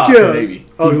Hoo-yah Fuck for yeah. Navy.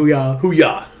 Oh, hoo-yah.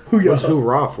 Hoo-yah. What's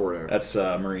hoorah for there? That's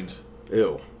Marines.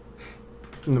 Ew.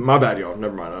 My bad, y'all.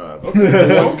 Never mind.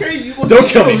 Okay, you Don't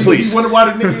kill me, please. You wonder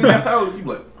why the nigga in that house? You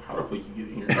like, how the fuck you get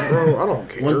in here? Bro, I don't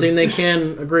care. One thing they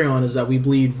can agree on is that we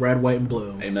bleed red, white, and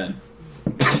blue. Amen.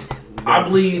 I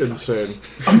bleed Insane.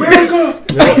 America.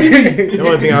 The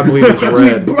only thing I believe is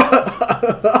red.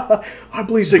 I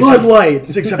bleed Six- Bud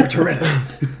Light. Except for Tourette's.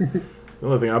 The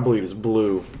only thing I believe is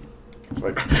blue. It's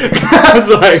like,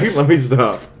 it's like, let me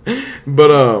stop.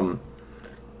 But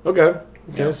okay.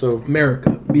 Okay, so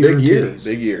America. Big year.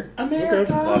 Big year.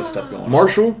 America. A lot of stuff going on.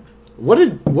 Marshall,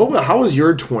 how was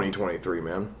your 2023,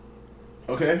 man?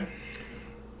 Okay.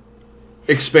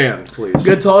 Expand, please.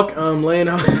 Good talk. Laying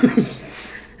out.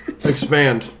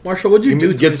 Expand. Marshall, what'd you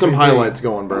do? Get some 2023? highlights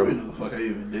going, I bro. don't know what the fuck I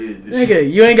even did this year.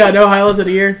 Nigga, you ain't got no highlights of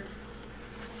the year?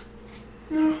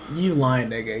 No. You lying,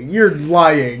 nigga. You're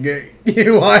lying.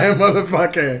 You lying,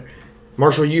 motherfucker.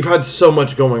 Marshall, you've had so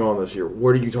much going on this year. What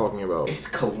are you talking about? It's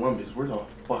Columbus. Where the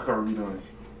fuck are we doing?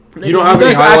 You don't have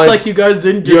any guys act highlights? like you guys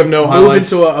didn't You just have no move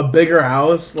highlights? into a bigger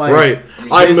house. Like, Right. mean,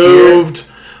 I this moved.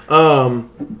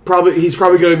 He's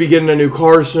probably going to be getting a new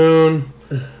car soon.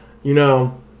 You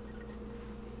know,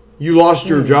 you lost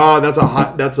your job.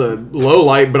 That's a low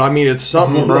light, but I mean it's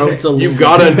something, bro. It's a You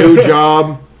got a new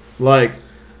job. Like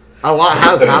a lot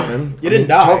has happened. You didn't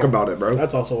die. Talk about it, bro.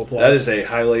 That's also a plus. That is a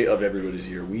highlight of everybody's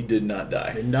year. We did not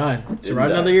die. Didn't die. Didn't Survived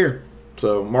die. another year.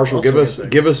 So Marshall, Also a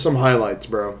good give us some highlights,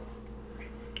 bro.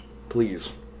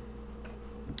 Please.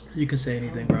 You can say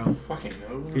anything, bro. Fucking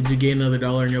no. Did you gain another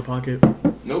 $1 in your pocket?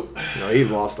 Nope. No, he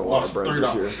lost a lot Lost of bread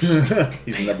this year. $3.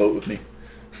 He's in that boat with me.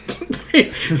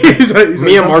 he's like,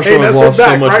 Me and Marshall have lost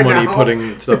so much right money now.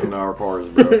 putting stuff into our cars,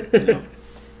 bro.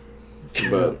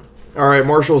 But all right,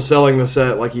 Marshall's selling the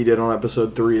set like he did on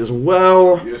episode 3 as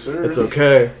well. Yes, sir. It's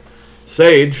okay.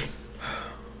 Sage,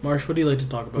 Marsh, what do you like to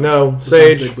talk about? No, Besides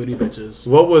Sage. Big booty bitches.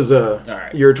 what was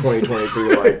right. your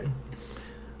 2023 like?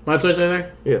 My Twitch, I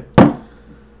think? Yeah,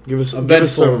 give us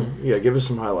Eventful.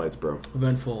 some highlights, bro,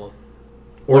 Eventful.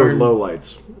 or Learn- low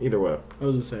lights, either way. What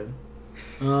was it saying?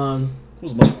 What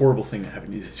was the most horrible thing that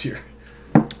happened to you this year?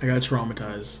 I got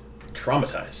traumatized.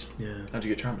 Traumatized. Yeah. How'd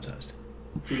you get traumatized?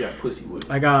 You got pussy with.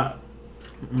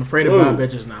 I'm afraid of bad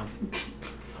bitches now.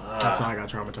 That's how I got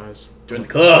traumatized. Join the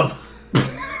club.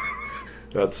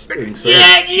 That's insane.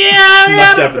 I'm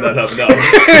not tapping that up, no.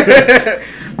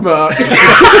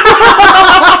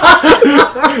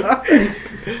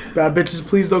 Bad bitches,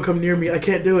 please don't come near me. I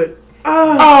can't do it.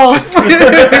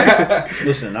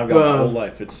 Listen, I've got my whole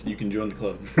life. You can join the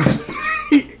club.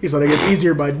 He said I get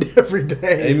easier by every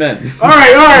day. Amen. All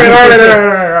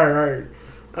right.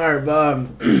 But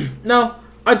no,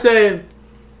 I'd say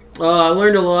I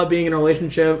learned a lot being in a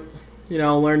relationship.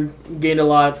 Gained a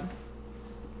lot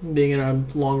being in a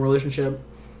long relationship.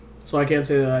 So I can't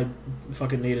say that I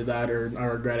fucking needed that or I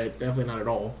regret it. Definitely not at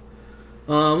all.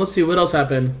 Let's see what else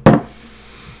happened.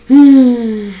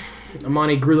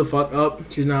 Amani grew the fuck up.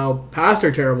 She's now past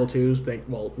her terrible twos.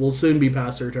 Will soon be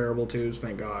past her terrible twos.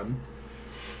 Thank God.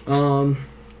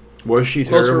 Was she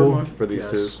terrible for these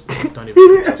two? Don't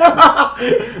even get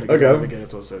it. Okay. Get it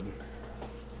twisted.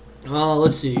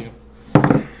 Let's see.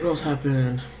 What else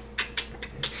happened?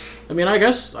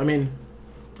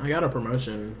 I got a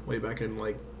promotion way back in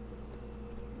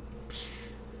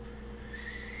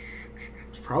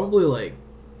it's probably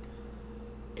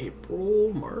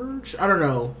April, March. I don't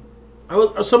know. I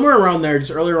was somewhere around there,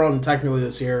 just earlier on, technically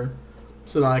this year,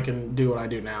 so that I can do what I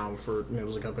do now for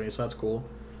Noodles and Company. So that's cool.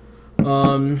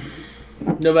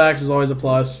 Novax is always a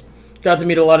plus. Got to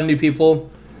meet a lot of new people.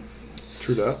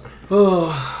 True that.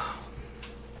 Oh,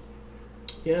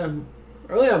 yeah.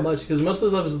 I really have much because most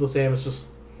of the stuff is the same. It's just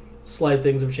slight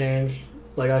things have changed,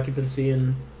 like occupancy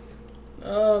and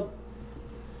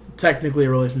technically a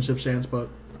relationship stance. But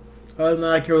other than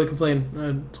that, I can't really complain.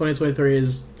 2023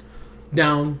 is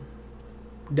down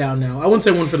now. I wouldn't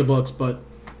say one for the books, but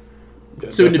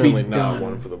soon to be not done.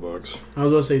 One for the books. I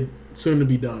was going to say soon to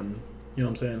be done. You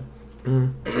know what I'm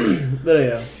saying? But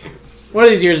yeah, one of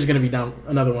these years is going to be down.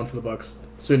 Another one for the Bucks.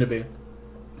 Soon to be.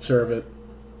 Sure of it.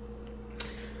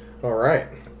 All right.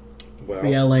 Well,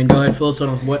 Yeah, Lane, go ahead. Fill us in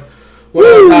on what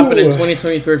happened in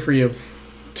 2023 for you.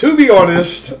 To be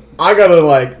honest, I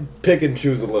gotta pick and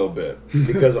choose a little bit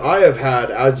because I have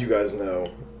had, as you guys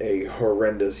know, a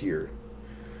horrendous year.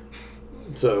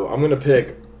 So I'm gonna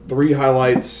pick 3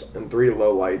 highlights and 3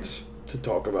 lowlights to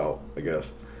talk about, I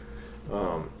guess.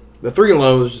 The 3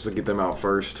 lows, just to get them out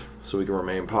first, so we can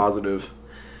remain positive.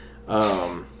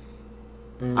 I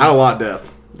had a lot of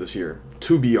death this year,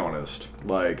 to be honest.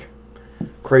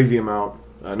 Crazy amount.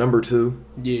 Number 2.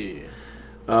 Yeah.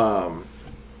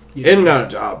 In and out of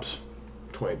jobs,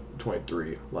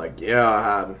 2023. I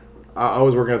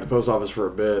was working at the post office for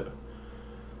a bit,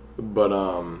 but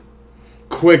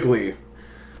quickly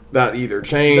that either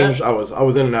changed. I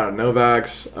was in and out of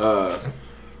Novax.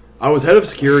 I was head of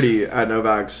security at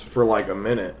Novax for a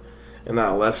minute, and then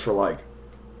I left for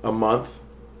a month,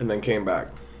 and then came back,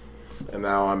 and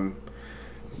now I'm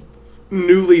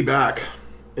newly back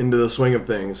into the swing of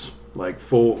things.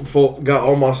 Full got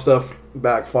all my stuff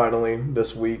back finally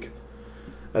this week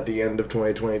at the end of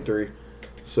 2023.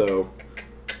 So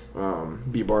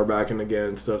B-bar back in again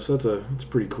and stuff. So it's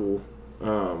pretty cool.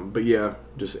 But yeah,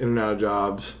 just in and out of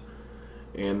jobs.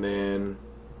 And then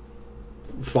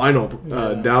final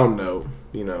down note,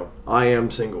 I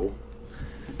am single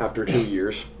after 2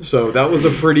 years. So that was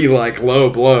a pretty low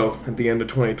blow at the end of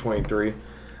 2023.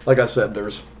 Like I said,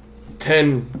 there's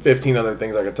 10, 15 other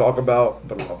things I could talk about,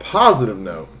 but on a positive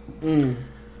note,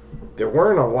 there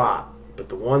weren't a lot, but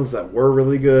the ones that were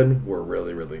really good were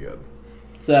really, really good.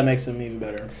 So that makes them even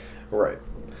better. Right.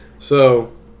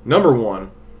 So, number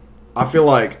 1, I feel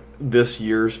like this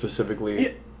year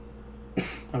specifically,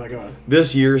 Oh my God.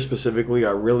 this year specifically,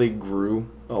 I really grew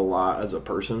a lot as a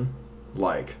person,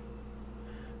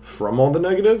 from all the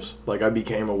negatives. I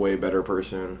became a way better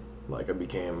person. I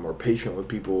became more patient with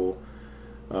people.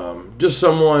 Just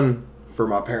someone for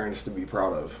my parents to be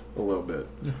proud of a little bit.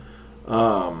 Yeah.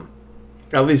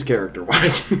 At least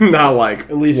character-wise. Not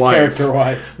At least life.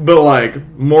 character-wise. But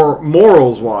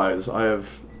morals-wise, I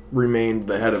have remained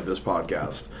the head of this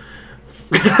podcast.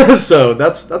 So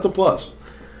that's a plus.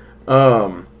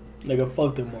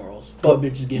 Fuck the morals. Fuck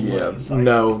bitches getting money. Sorry.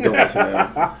 No, don't listen to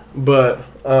him. But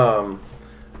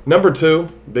number 2,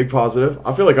 big positive.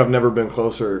 I feel like I've never been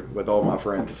closer with all my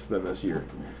friends than this year.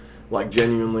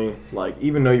 Genuinely,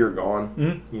 even though you're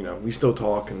gone, we still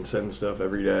talk and send stuff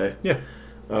every day. Yeah.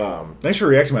 Thanks for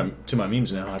reacting to my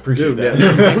memes now. I appreciate that.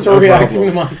 Yeah. Thanks for reacting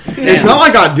to mine. It's not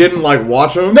like I didn't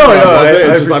watch them. No,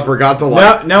 it's just I forgot to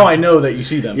Now I know that you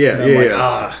see them. Yeah,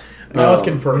 yeah. Now it's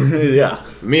confirmed. Yeah.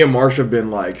 Me and Marsh have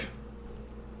been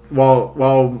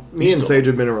while me and Sage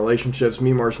have been in relationships,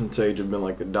 me, Marsh, and Sage have been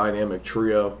the dynamic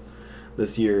trio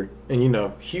this year. And, you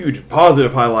know, huge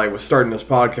positive highlight was starting this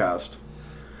podcast.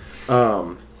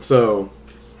 So,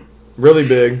 really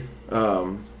big.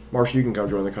 Marshall, you can come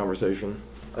join the conversation.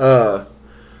 But,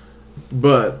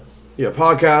 yeah,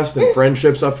 podcast and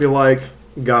friendships, I feel like,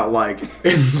 got, like,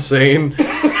 insane.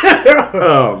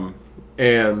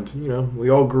 And, you know, we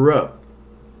all grew up.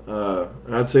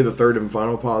 I'd say the third and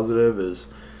final positive is,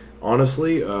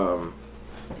 honestly,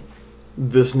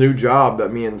 this new job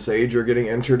that me and Sage are getting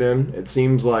entered in. It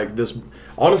seems like this...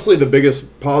 Honestly, the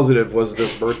biggest positive was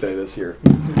this birthday this year.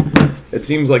 It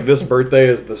seems like this birthday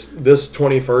is this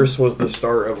 21st was the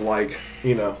start of, like,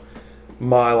 you know,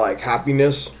 my, like,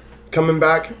 happiness coming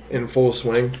back in full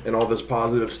swing, and all this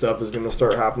positive stuff is going to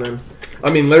start happening.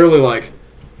 I mean, literally, like,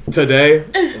 today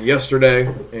and yesterday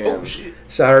and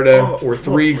Saturday were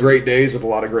 3 great days with a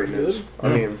lot of great news. I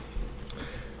mean,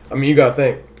 you got to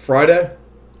think. Friday,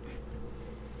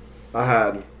 I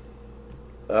had...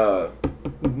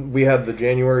 we had the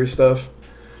January stuff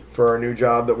for our new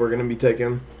job that we're going to be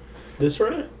taking. This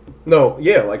Friday? No,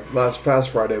 yeah, like past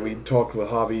Friday, we talked with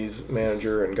Javi's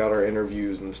manager and got our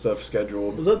interviews and stuff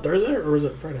scheduled. Was that Thursday or was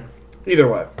it Friday? Either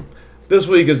way. This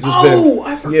week has just been... Oh,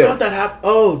 I forgot that happened.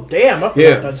 Oh, damn, I forgot that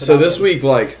Yeah, shit so this happened. week,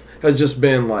 like, has just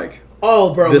been, like...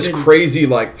 Oh, bro. This crazy,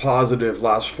 like, positive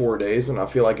last 4 days, and I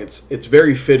feel like it's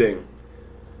very fitting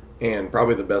and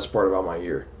probably the best part about my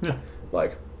year. Yeah.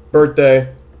 Like,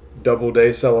 birthday, double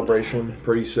day celebration,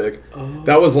 pretty sick. Oh.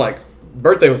 That was, like...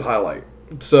 Birthday was a highlight.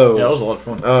 So... Yeah, that was a lot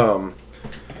of fun.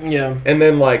 Yeah. And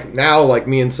then, like, now, like,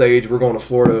 me and Sage, we're going to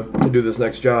Florida to do this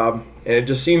next job. And it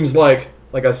just seems like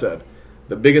I said,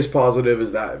 the biggest positive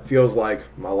is that it feels like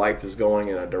my life is going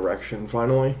in a direction,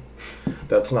 finally,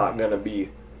 that's not going to be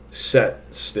set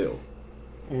still.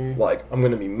 Like, I'm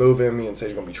going to be moving. Me and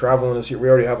Sage are going to be traveling this year. We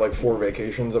already have, like, 4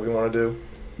 vacations that we want to do.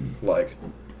 Like,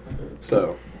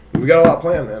 so, we got a lot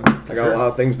planned, man. I got a lot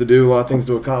of things to do, a lot of things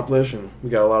to accomplish, and we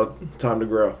got a lot of time to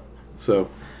grow. So,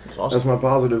 That's awesome. that's my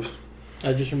positives.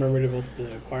 I just remembered about the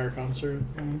choir concert.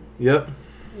 Yep.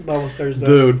 That was Thursday.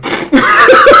 Dude.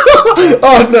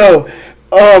 Oh, no.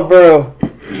 Oh, bro.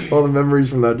 All the memories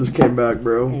from that just came back,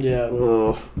 bro. Yeah.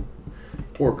 Oh,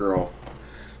 poor girl.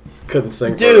 Couldn't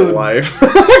sing for her Dude. life.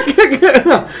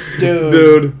 Dude.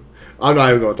 Dude. I'm not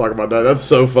even going to talk about that. That's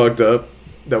so fucked up.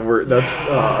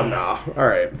 Oh, no. All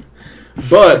right. The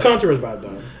But concert was bad,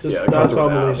 though. Just, Yeah, the that's concert all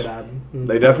was I believe ass. it had.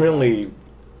 they definitely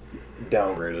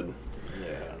downgraded.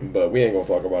 Yeah. But we ain't going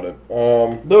to talk about it.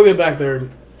 They'll get back there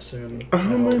soon.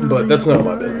 But that's not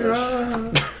my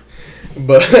business.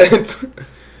 But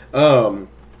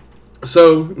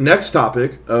so next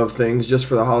topic of things just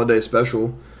for the holiday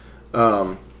special.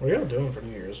 What are y'all doing for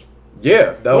New Year's?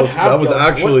 Yeah, that was y'all-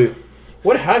 actually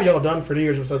What have y'all done for New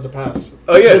Year's besides the past?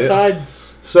 Oh, yeah,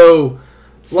 Besides so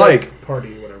like sex,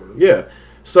 party, whatever. yeah.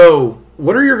 So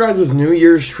what are your guys' New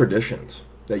Year's traditions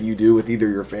that you do with either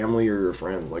your family or your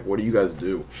friends? Like, what do you guys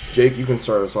do? Jake, you can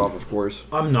start us off, of course.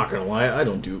 I'm not gonna lie, I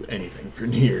don't do anything for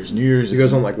New Year's. New Year's. You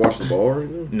guys don't like watch the ball or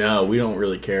anything? No, we don't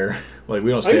really care. Like,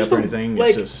 we don't stay just up or don't, anything.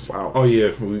 like- It's just Wow. Oh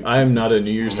yeah, I am not a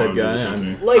New Year's type I'm not guy. a New Year's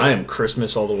I'm type. Like- I am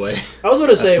Christmas all the way. I was going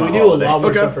to say, That's we my do holiday. a lot more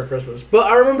Okay. stuff for Christmas. But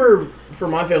I remember for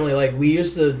my family, like, we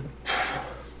used to...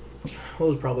 It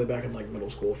was probably back in, like, middle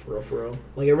school, for real.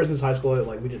 Like, ever since high school,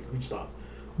 like, we'd stop.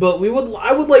 But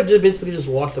I would, like, just basically just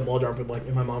watch the ball drop in, like,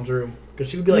 in my mom's room. Because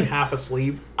she would be, like, half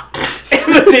asleep.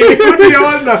 And the TV would be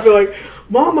on, and I'd be like,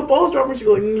 Mom, the ball's dropping. She'd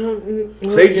be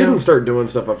like, Sage didn't start doing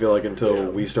stuff, I feel like,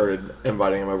 until we started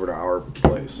inviting him over to our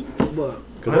place.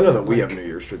 Because I know that we have New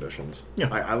Year's traditions.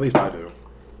 Yeah. At least I do.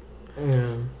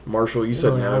 Yeah. Marshall, you said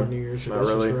Really no. have New Year's Not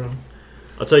traditions really. for real.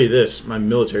 I'll tell you this: my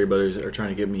military buddies are trying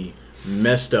to get me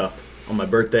messed up on my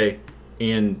birthday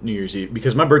and New Year's Eve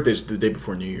because my birthday's the day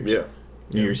before New Year's. Yeah.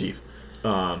 New Year's Eve.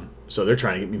 So they're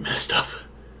trying to get me messed up.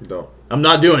 Don't. I'm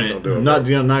not doing it. Don't do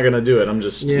it, I'm not gonna do it. I'm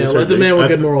just Yeah, let the man with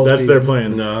good morals That's be. their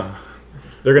plan. Nah.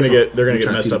 They're gonna get trying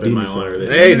to messed see up in my demons honor. out They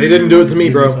there. Hey, they didn't do it to me,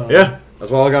 bro. Yeah,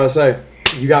 That's all I gotta say.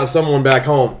 You got someone back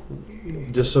home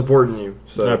just supporting you.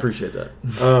 So I appreciate that.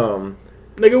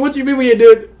 Nigga, what you mean when you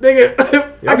do it? Nigga,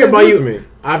 I Y'all can buy didn't do it you... to me.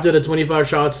 After the 25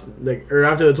 shots, or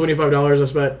after the $25 I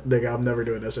spent, nigga, I'm never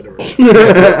doing that shit ever.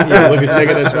 Yeah, look at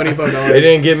Nigga, the $25. They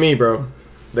didn't get me, bro.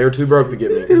 They were too broke to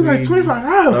get me. was like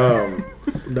 $25.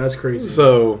 That's crazy.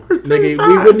 So Nigga,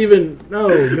 we wouldn't even know,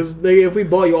 because if we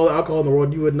bought you all the alcohol in the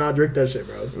world, you would not drink that shit,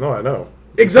 bro. no, I know.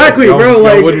 Exactly, Y'all, bro.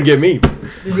 Like, y'all wouldn't get me.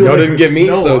 Y'all didn't get me,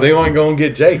 no, so they ain't gonna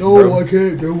get Jake. no, bro. I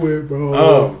can't do it,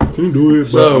 bro. Can do it,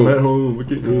 So- but I'm at home. We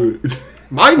can't do it.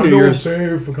 My I New know I'm Year's.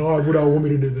 safe. God would I want me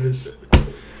to do this?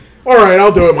 All right,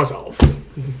 I'll do it myself.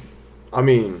 I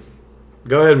mean,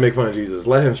 Go ahead and make fun of Jesus.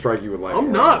 Let him strike you with lightning.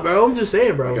 I'm not, bro. I'm just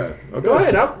saying, bro. Okay. Go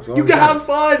ahead. You can have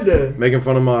fun. Making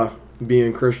fun of my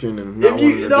being Christian and not If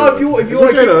you want to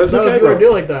want to do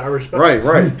it like that, I respect it.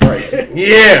 Right.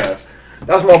 Yeah.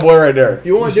 That's my boy right there. If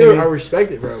you want to do it, I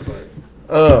respect it, bro. But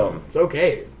it's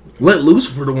okay. Let loose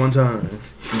for the one time.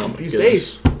 If you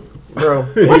safe, Bro.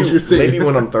 Maybe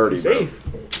when I'm 30. safe.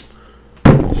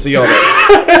 Bro. See y'all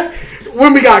later.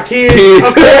 When we got kids.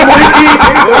 A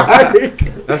family.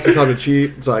 That's the time to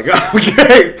cheat. It's like,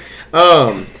 okay.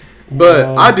 But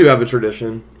I do have a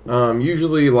tradition.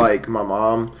 Usually, like, my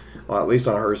mom, well, at least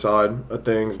on her side of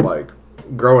things, like,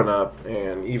 growing up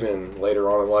and even later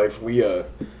on in life,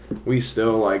 we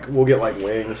still, like, we'll get, like,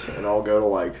 wings and I'll go to,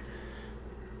 like,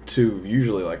 to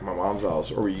usually, like, my mom's house,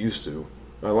 or we used to.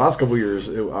 The last couple years,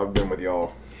 I've been with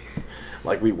y'all.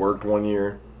 Like, we worked one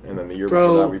year, and then the year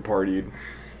before that, we partied.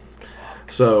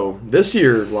 So this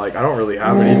year, like, I don't really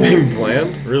have anything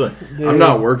planned. Really? Dude. I'm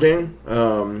not working,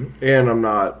 and I'm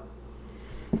not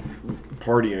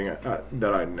partying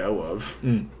that I know of.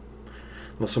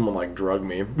 Unless someone, like, drugged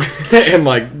me and,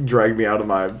 like, dragged me out of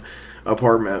my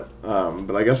apartment.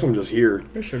 But I guess I'm just here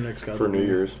for New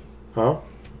Year's. Huh?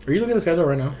 Are you looking at the schedule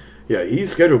right now? Yeah,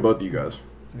 he's scheduled both of you guys.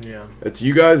 Yeah. It's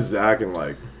you guys, Zach, and,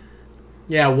 like...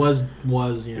 Yeah, was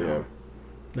you know. Yeah.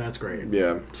 That's great.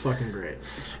 Yeah. It's fucking great.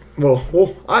 Well,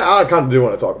 I kind of do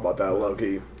want to talk about that low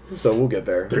key, so we'll get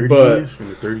there. 30th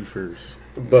and the 31st.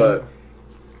 But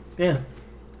Yeah.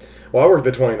 well, I work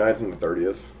the 29th and the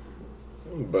 30th,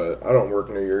 but I don't work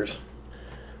New Year's.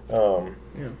 Yeah.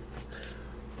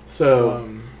 So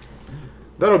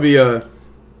that'll be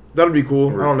cool.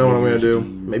 I don't know what I'm gonna do.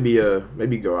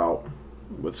 Maybe go out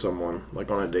with someone, like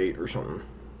on a date or something.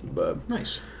 But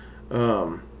Nice.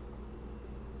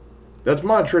 That's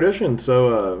my tradition.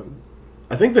 So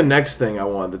I think the next thing I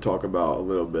wanted to talk about a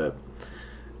little bit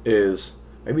is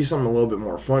maybe something a little bit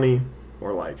more funny,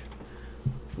 or like,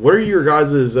 what are your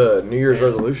guys' New Year's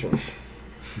resolutions?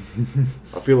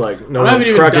 I feel like no one's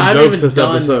cracking jokes this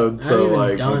episode, so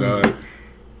like,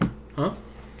 Huh?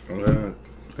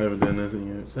 I haven't done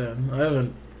nothing yet. So,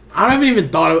 I haven't even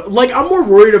thought of, like, I'm more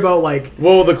worried about, like,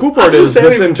 well, the cool part is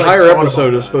this entire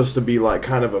episode is supposed to be like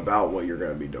kind of about what you're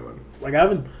going to be doing. like, I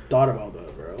haven't thought about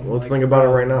that, bro. Well, let's think about it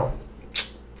right now.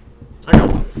 I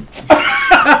got one.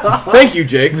 Thank you,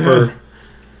 Jake, for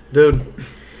dude.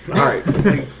 All right,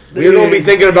 we're going to be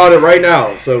thinking about it right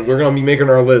now, so we're going to be making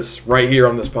our lists right here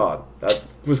on this pod. That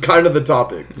was kind of the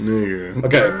topic. Nigga.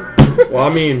 Okay. Well,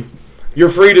 I mean, you're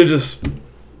free to just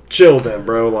chill then,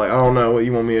 bro. Like, I don't know what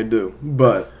you want me to do,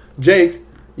 but Jake,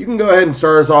 you can go ahead and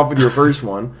start us off with your first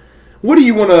one. What do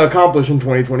you want to accomplish in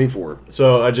 2024?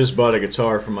 So I just bought a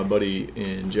guitar from my buddy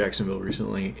in Jacksonville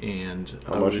recently, and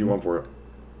How much do you want for it?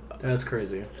 That's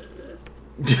crazy.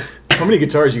 How many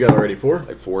guitars you got already? 4?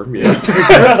 Like 4? Yeah.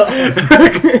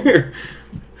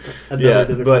 Yeah,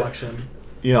 Did a but- collection.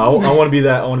 You know, I want to be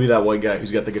that. I want to be that white guy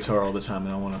who's got the guitar all the time,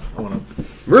 and I want to.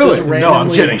 Really? Just No, I'm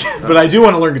randomly- kidding. But I do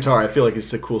want to learn guitar. I feel like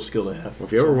it's a cool skill to have. Well,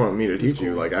 if you ever want me to teach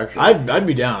you, like, actually, I'd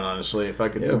be down, honestly, if I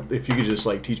could. Yeah. If you could just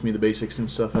like teach me the basics and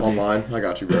stuff. I'd be- online, I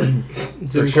got you, bro.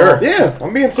 For sure. Yeah,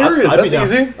 I'm being serious. I'd be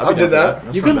That's down. easy. I'd I be did down for that.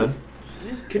 That's You not can- bad.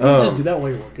 Can you just do that while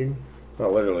you're working?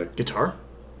 Not literally. Guitar?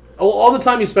 Oh, all the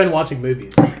time you spend watching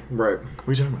movies. Right. What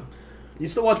are you talking about? You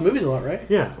still watch movies a lot, right?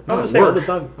 Yeah, I was not just at saying all work. the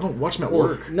time. I don't watch them at Well,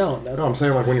 work. no, that's No, I'm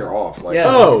saying like when you're off. Like, Yeah.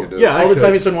 Oh, you do. yeah. all the could.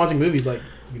 time you spend watching movies, like.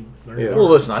 You learn Yeah. guitar. Well,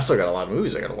 listen, I still got a lot of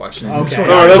movies I got to watch. Okay. Oh,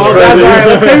 that's all crazy. right,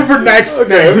 let's save it for next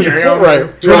year. You know?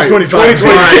 Right. 2025.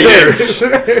 2026.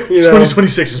 You know?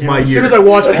 2026 is my As year. soon as I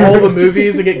watch all the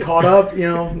movies and get caught up, you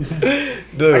know,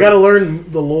 Dude. I gotta learn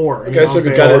the lore. Okay, you know so what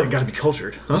I'm guitar- saying? Gotta be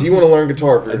cultured. Huh? So you want to learn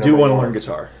guitar for I your do number want to one. learn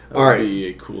guitar. That All would right. be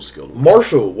a cool skill to learn.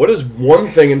 Marshall, what is one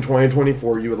thing in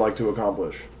 2024 you would like to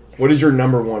accomplish? What is your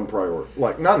number one priority?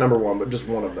 Like, not number one, but just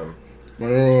one of them. My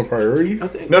number one priority? I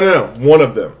think. No. One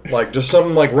of them. Like, just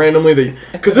something like randomly that...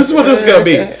 Because this is what this is going to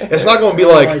be. It's not going to be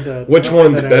I like, like that. which I like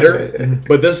one's that better.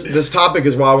 But this topic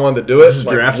is why I wanted to do it. This is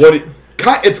like, draft?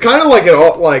 It's kind of like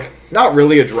like, not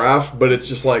really a draft, but it's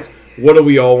just like, what do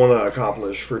we all want to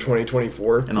accomplish for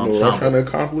 2024? An What am I ensemble. trying to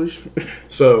accomplish?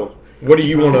 So, what do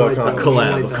you want to like that. accomplish? I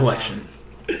Collab, like a that collection.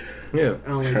 Yeah. I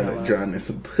don't like Trying that to loud. drown in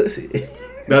some pussy.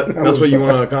 That's what you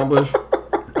want to accomplish?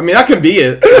 I mean, that can be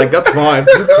it. Like, that's fine.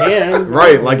 Can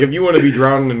Right, like if you want to be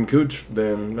drowning in cooch,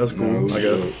 then that's cool, No, I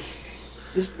guess.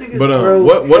 Just think But bro,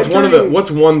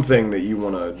 what's one thing that you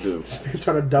want to do? He's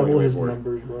trying to double his 2024.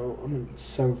 numbers, bro. I'm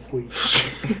so fleet.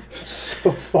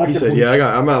 So fucking. He said, "Yeah,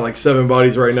 I'm at like 7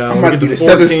 bodies right now. I'm I'm about to get be to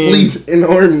the 7th 14." fleet in the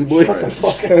army, boy. Shut the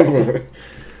fuck up.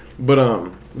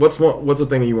 But what's the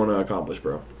thing you want to accomplish,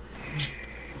 bro?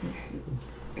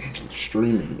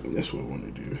 Streaming. That's what I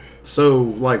want to do. So,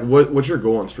 like, what's your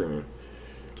goal on streaming?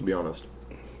 To be honest,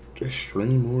 Just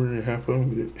stream more and have fun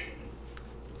with it.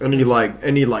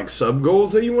 any sub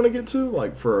goals that you want to get to,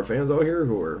 like for our fans out here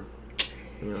who are,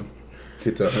 you know,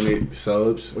 Get to 100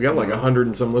 subs. we got like 100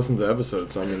 and some listens to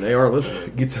episodes. So I mean, they are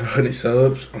listening. Get to 100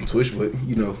 subs on Twitch, but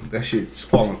you know that shit's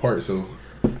falling apart. So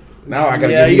now I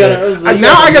gotta Yeah,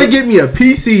 I gotta get me a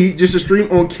PC just to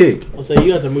stream on Kick. I'll say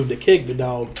you have to move to Kick, but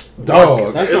dog.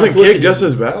 Dog, That's Isn't not Twitch Kick just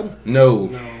anymore. as bad? no.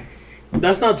 No,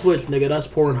 that's not Twitch, nigga. That's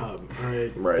Pornhub. All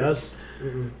right. Right. That's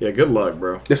Yeah, good luck,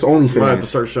 bro. That's You might have to OnlyFans.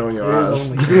 start showing your It ass is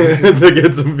OnlyFans. to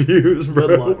get some views, good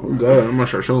bro. luck. Oh God, I'm gonna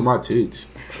start showing my tits.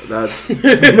 That's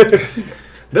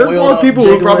there are Oil more up, people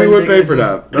who probably jiggling, would pay for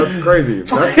just- that. That's crazy.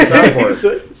 That's the sad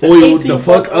part. Oil 18 the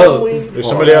plus fuck up. only. There's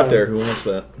somebody out there who wants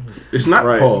that. It's not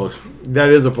Right. pause. That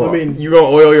is a pause. I mean- you gonna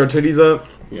oil your titties up?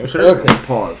 Yeah, sure. Okay,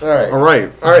 pause. All right. All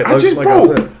right. I just like bro.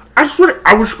 I said. I swear,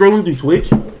 I was scrolling through Twitch.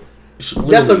 That's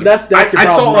your I problem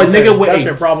saw a right there. nigga with That's a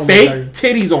your problem fake right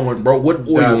titties on, bro. What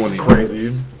oil That's on it?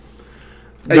 crazy.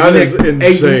 Hey, That is nigga,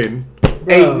 insane.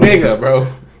 Hey, Bro. nigga, bro.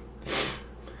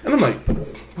 And I'm like,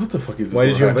 what the fuck is this? Why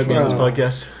did you invite me on this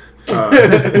podcast?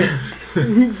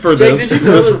 For Jake, this, did you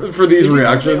know for these Did you know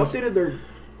reactions. They updated their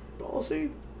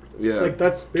policy. Yeah. Like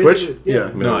that's Twitch? basically-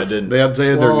 Yeah. No, I didn't. They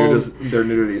updated Well- their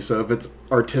nudity, so if it's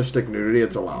artistic nudity,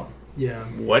 it's allowed. Yeah.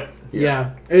 What?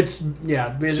 Yeah. It's So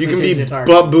basically you can changed be the entire-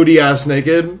 butt booty ass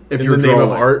naked if In you're the name of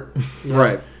drawing. art? Yeah.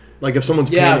 Right. Like if someone's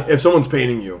Yeah.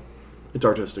 painting you, it's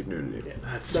artistic nudity.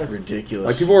 That's That's- ridiculous.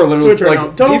 Like people are literally Twitch right now.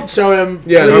 like Don't show him.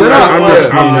 Yeah, Please we're not- don't I'm watch not-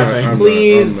 it. I'm not-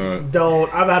 Please I'm not.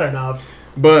 don't. I've had enough.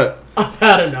 but I've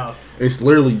had enough. It's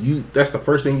literally you. That's the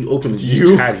first thing you open is You?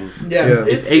 you chatting. Yeah. Yeah.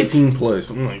 It's 18 plus.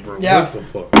 I'm like, bro, Yeah. what the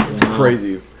fuck? it's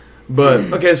crazy. But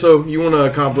okay, so you want to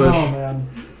accomplish. Oh man.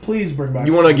 Please bring back.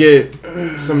 You want to get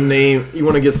some name. You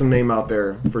want to get some name out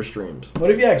there for streams.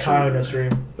 What if you had Kyle in a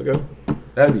stream? Okay.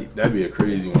 That'd be a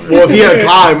crazy one. Well, if he had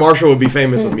Kai, Marshall would be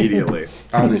famous immediately.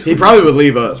 Honestly, He probably would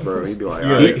leave us, bro. He'd be like,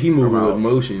 all right, he moving I'm with out.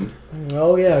 motion.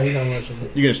 Oh yeah, he's on motion.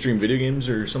 You gonna stream video games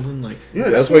or something like? Yeah,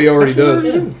 That's what he already does.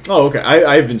 Oh, okay.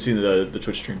 I haven't seen the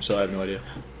Twitch stream, so I have no idea.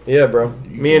 Yeah, bro.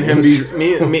 Me and him,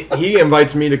 he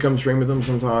invites me to come stream with him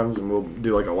sometimes, and we'll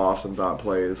do like a Lost and Thought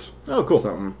plays. Oh, cool.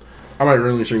 Something. I might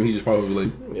really stream. He just probably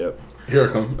like, Yep. here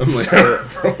I come. I'm like, There.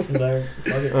 Fuck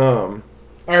it. All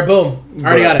right, boom.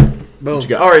 Already got it. Boom. What you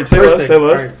got? All right, say First less, thing. say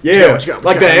less. All right. Yeah, What you got?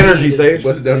 like What the you got? energy stage.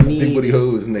 bust down Need- big booty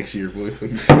hoes next year, boy.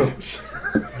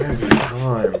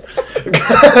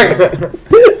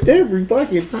 Every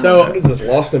fucking time. So- what is this?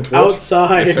 Lost in Twitch?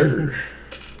 Outside. Yes, sir.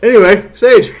 Anyway,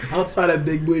 Sage. Outside of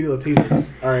big booty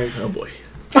Latinas. All right. Oh boy.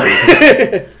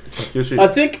 Your shit. I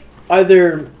think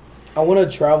either I want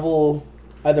to travel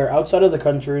either outside of the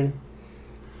country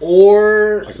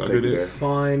or Suck it in.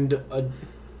 find a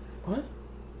what?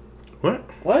 What?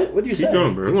 What? What'd you Keep say? going,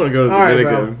 You bro. want to go to All right,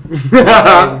 Dominican?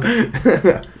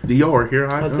 DR, here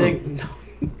I I come. think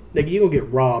like you gonna get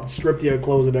robbed, stripped your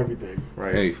clothes and everything.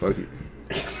 Right. Hey, fuck it.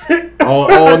 All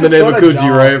in the Just name want of a Coochie,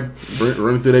 job. right?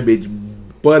 Run through that bitch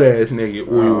butt ass nigga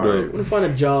oiled Alright. I'm gonna find a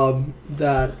job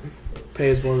that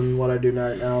pays more than what I do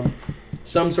right now.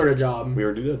 Some sort of job. We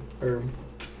already did. Or,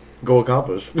 Goal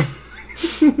accomplished.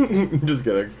 Just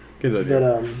kidding. Good but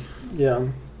idea. yeah.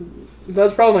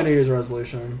 That's probably my New Year's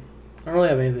resolution. I don't really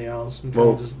have anything else. I'm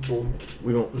Well, just bull.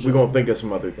 We gonna think of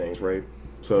some other things, right?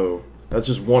 So that's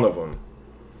just one of them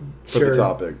for Sure. the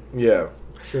topic. Yeah.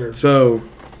 Sure. So,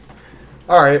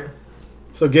 all right.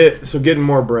 So getting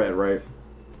more bread, right?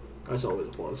 That's always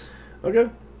a plus. Okay.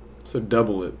 So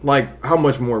double it. Like how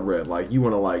much more bread? Like you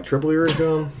want to like triple your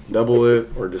income, double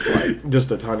it, or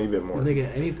just a tiny bit more?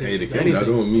 Nigga, anything. Hey, the is camera not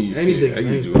anything. on me. Anything. I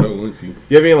can do what I want to.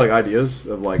 You have any like ideas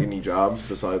of like any jobs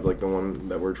besides like the one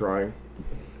that we're trying?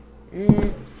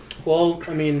 Well,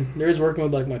 I mean, there's working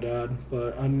with like my dad,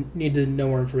 but I need to know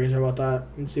more information about that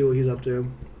and see what he's up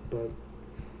to. But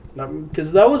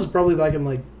because that was probably back in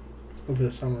like over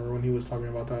the summer when he was talking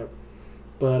about that.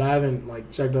 But I haven't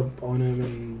like checked up on him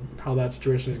and how that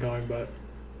situation is going. But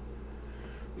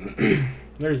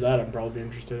there's that I'm probably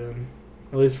interested in,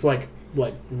 at least for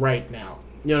like right now.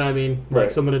 You know what I mean? Like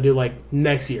Right. something to do like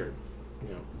next year.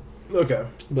 You know. Okay.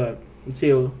 But let's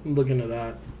see. Look into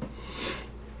that.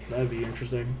 That'd be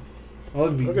interesting. I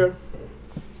would be. Okay.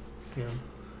 Yeah.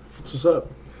 That's what's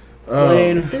up.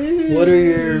 Blaine, what are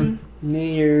your New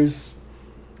Year's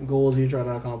goals you trying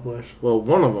to accomplish? Well,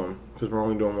 one of them, because we're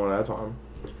only doing one at a time,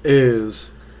 is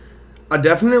I'm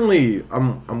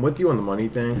with you on the money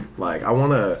thing. Like I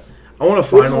wanna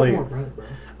finally.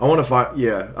 I want to find.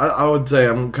 Yeah, I would say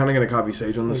I'm kind of gonna copy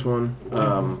Sage on this one.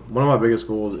 One of my biggest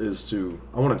goals is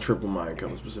I want to triple my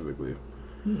income specifically.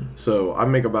 So I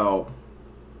make about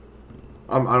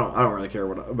I don't really care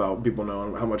about people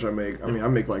knowing how much I make. I mean, I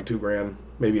make like $2,000,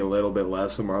 maybe a little bit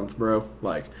less a month, bro.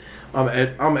 Like,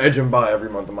 I'm edging by every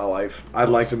month of my life. I'd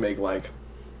like to make like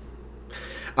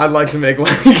I'd like to make like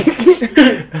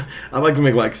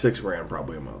 $6,000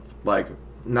 probably a month. Like,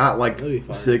 not like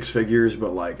 6 figures,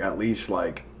 but like at least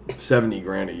like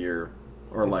 $70,000 a year,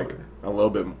 or like a little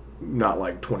bit, not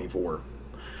like 24.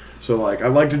 So like,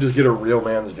 I'd like to just get a real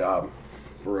man's job,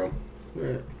 for real.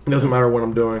 Right. It doesn't matter what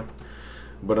I'm doing,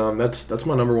 but that's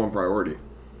my number one priority,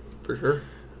 For sure.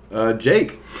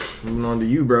 Jake, moving on to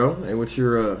you, bro. Hey, what's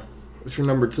your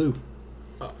number 2,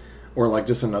 or like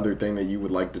just another thing that you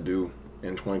would like to do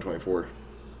in 2024?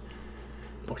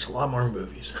 Watch a lot more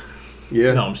movies.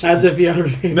 Yeah. No, I'm saying. As if you ever.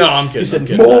 No, I'm kidding. I'm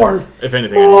kidding. More. If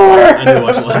anything, I need to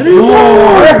watch less.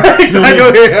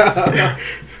 Exactly.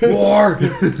 War.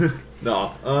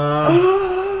 No.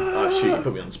 Shoot, you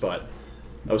put me on the spot.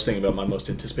 I was thinking about my most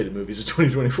anticipated movies of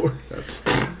 2024. That's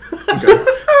Okay.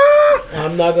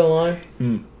 I'm not gonna lie. I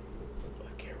can't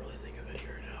really think of it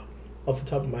here now. Off the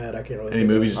top of my head, I can't really. Any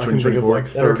think movies I of can think of 2024 like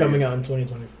that are 30. coming out in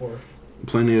 2024?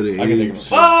 Planet of the I can think of Apes.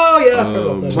 Oh yeah, I forgot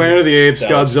about that. Planet of the Apes,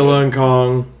 That was Godzilla and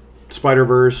Kong,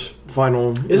 Spider-Verse,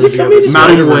 final. Is it coming to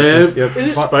Madam Spider-Verse? Web? Yep. Is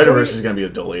it Spider-Verse is going to be a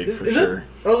delayed for Is sure. it?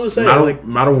 I was gonna say like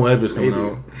Madam Web is coming Maybe.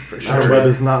 out. For Madam sure. Web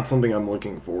is not something I'm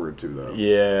looking forward to, though.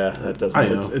 Yeah, that doesn't. I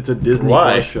know. It's a Disney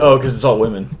Why? Plus show. Oh, because it's all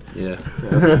women. Yeah.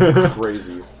 That's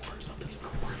crazy.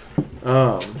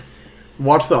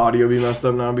 Watch the audio be messed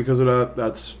up now because of that.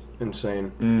 That's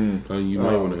insane. So you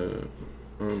might want to.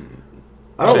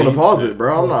 I don't want to pause it,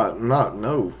 bro. I'm not.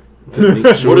 No. We'll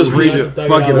just read it.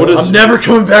 Fuck it. We'll just- I'm never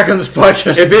coming back on this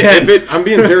podcast. If it, I'm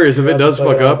being serious. If it does Fuck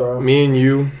fuck it out, up, bro. me and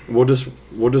you, we'll just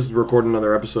record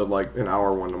another episode, like an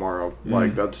hour one tomorrow.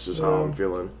 Like, that's just how I'm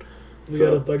feeling. we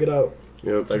gotta thug it out.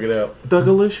 Yep. Thug it out. Thug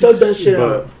that shit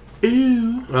But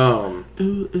out.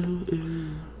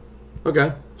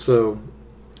 okay. So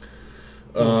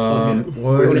We're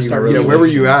Where gonna start. yeah, where were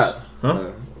you at?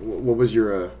 Huh? What was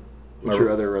your what's your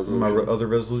other resolution? My other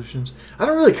resolutions? I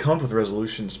don't really come up with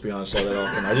resolutions, to be honest, all that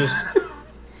often. I just...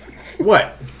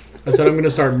 What? I said I'm gonna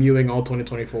start mewing all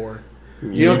 2024. Do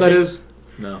you know what that is?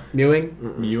 No. Mewing?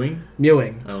 Mewing?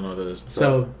 Mewing. I don't know what that is.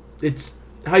 So it's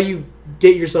how you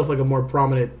get yourself like a more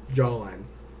prominent jawline.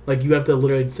 Like you have to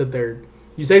literally sit there.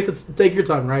 You take your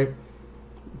time, right?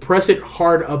 Press it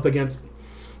hard up against.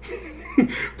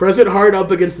 Press it hard up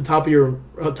against the top of your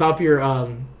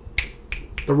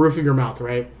the roof of your mouth,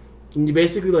 right? And you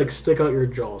basically like stick out your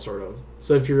jaw, sort of.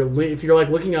 So if you're like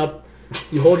looking up,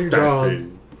 you hold your jaw,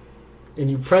 and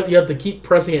you press. You have to keep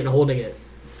pressing it and holding it,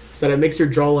 so that it makes your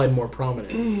jawline more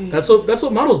prominent. That's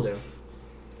what models do.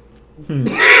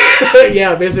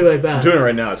 Yeah, basically like that. I'm doing it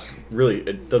right now.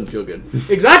 It doesn't feel good.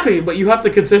 Exactly, but you have to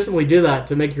consistently do that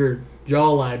to make your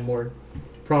jawline more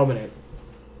prominent.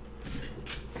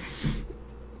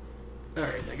 All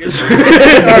right, I guess. As soon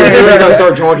as I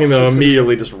start talking, though,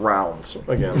 immediately just rounds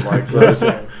again. Like, so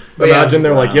But yeah. imagine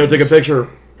they're like, "Yo, take a picture."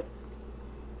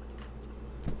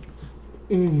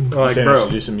 Like, Saying I bro,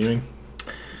 should do some mewing?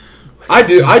 I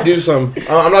do some.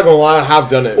 I'm not gonna lie, I have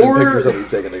done it. Or- in pictures that we've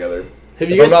taken together. Have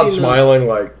you If I'm guys not seen those- smiling,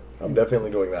 like I'm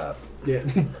definitely doing that. Yeah.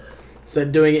 So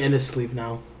doing it in his sleep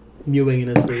now. Mewing in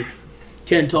his sleep.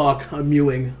 Can't talk. I'm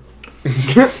mewing.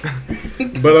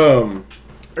 But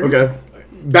okay.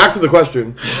 Back to the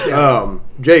question.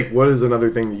 Jake, what is another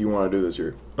thing that you want to do this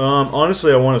year?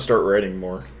 Honestly, I want to start writing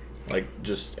more. Like,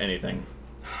 just anything.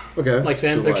 Okay. Like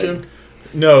fan So, fiction?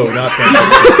 No, not fantasy.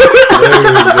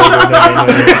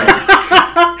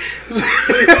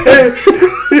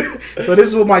 So this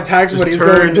is what my tax money is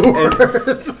going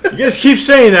towards. You guys keep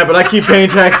saying that, but I keep paying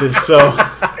taxes, so...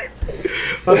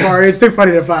 I'm sorry, it's too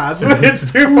funny to pass.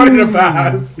 It's too funny to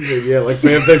pass. Yeah, like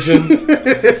fan fictions. Oh,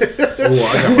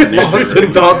 I got my lost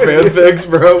in thought fanfics,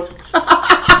 bro.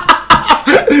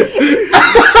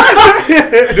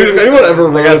 Dude, if anyone ever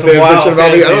wrote a fan fiction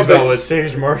about me, I don't think... what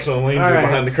Sage Marshall and Lane do Alright.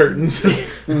 behind the curtains.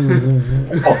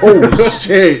 Oh,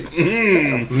 shit.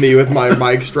 Me with my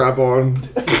mic strap on.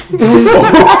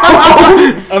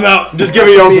 I'm out. Just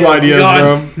giving y'all some ideas,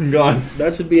 bro. I'm gone.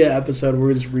 That should be an episode where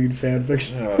we just read fan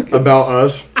fiction. About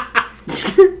us.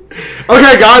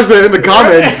 Okay, guys, in the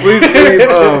comments, please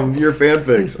leave your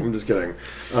fanfics. I'm just kidding.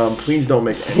 Please don't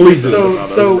make any about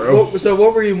us, bro. So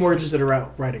what were you more interested in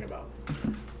writing about?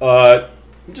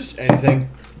 Just anything.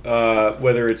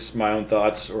 Whether it's my own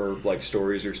thoughts or like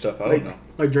stories or stuff, I don't know.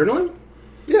 Like journaling?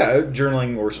 Yeah,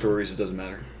 journaling or stories, it doesn't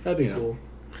matter. That'd be cool.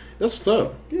 That's what's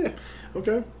up. Yeah.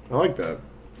 Okay, I like that.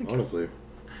 Honestly,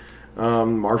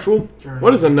 Marshall,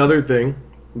 what is another thing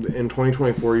in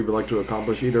 2024 you would like to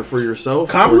accomplish either for yourself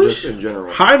or Accomplish? just in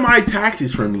general? Hide my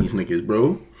taxes from these niggas,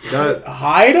 bro. That,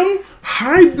 Hide them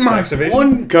Hide my Tax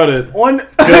evasion? cut it. on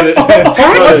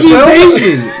tax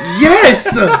evasion.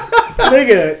 Yes.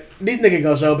 nigga. These niggas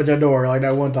gonna show up at your door like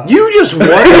that one time. You just want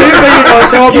These niggas gonna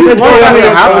show up at your door want that like to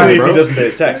that happen, one Only time. if he doesn't pay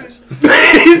his taxes.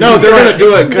 No, they're gonna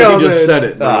do it You know because what you I'm just saying? said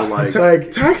it, bro. Ah. Like, It's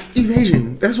like Tax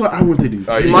evasion. That's what I want to do.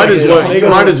 you might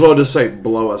as well just say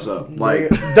blow us up. Like,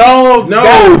 don't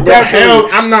No, the definitely. hell,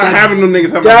 I'm not having them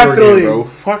niggas have my door Definitely. again, bro.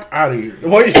 Fuck out of here.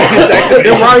 Why are you saying tax then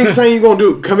evasion? why are you saying you're gonna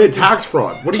do commit tax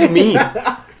fraud? What do you mean?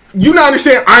 You not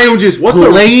understand? I am just What's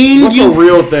playing a you.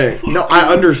 real thing? No,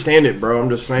 I understand it, bro. I'm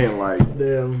just saying, like,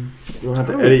 Damn. you don't have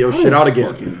to edit your shit out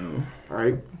again. Fucking hell. All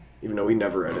right? Even though we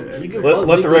never edit anything.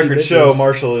 Let the record show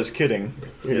Marshall is kidding.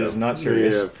 He is not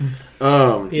serious.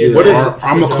 Yeah. He is What is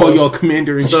I'm gonna call y'all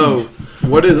commander in so? chief.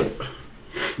 What is,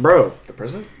 bro? The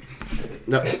president?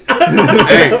 No. I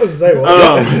Hey. was saying,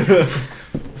 what?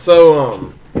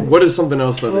 What is something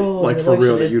else that, like, for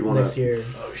real that you'd want next to? year.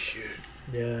 Oh shit.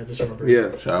 Yeah, just remember.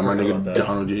 Yeah, Shout out my Forgot nigga about that.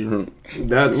 Donald J. Trump.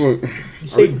 that's You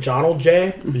say Donald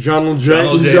J? Donald J.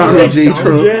 Donald J. You Donald say J.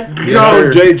 Trump.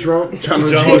 Donald J. Trump.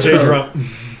 Donald J. Trump.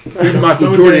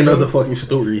 Michael Jordan of the fucking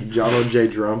story. Donald J.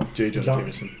 Trump. J. Jonah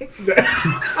Jameson.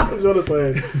 That's what I'm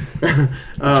saying.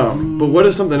 But what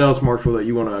is something else, Marshall, that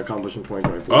you want to accomplish in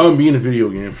 2024? Be in a video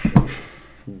game.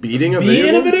 Beating a Be video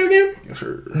in a game? video game? Yes,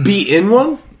 sir. Be in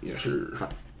one? Yes, sir.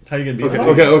 How you gonna be?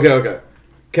 Okay.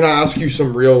 Can I ask you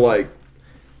some real, like,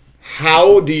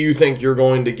 how do you think you're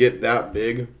going to get that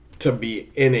big to be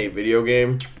in a video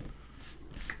game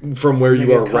from where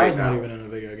you are Kyle's right not now? even in a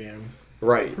video game.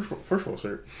 Right. First of all,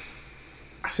 sir,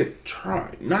 I said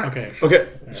try, not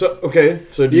Okay. So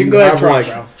do You you, can go ahead have and try, like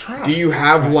bro. try. do you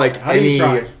have like How do any you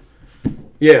try?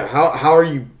 Yeah, how do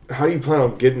you plan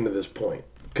on getting to this point?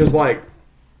 Cuz like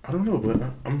I don't know, but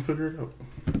I'm gonna figure it out.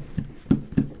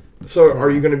 so are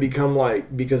you going to become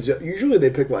like, because usually they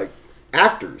pick like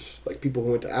actors, like people who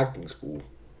went to acting school.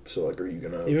 So like are you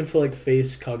going to Even for like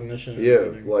face cognition. and Yeah,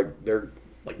 everything. like they're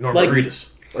Like Norman Like-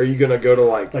 Reedus. are you going to go to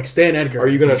like Stan Edgar. are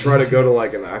you going to try to go to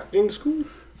like an acting school?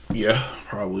 Yeah,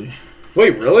 probably.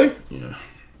 Wait, really? Yeah.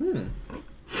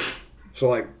 So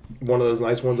like one of those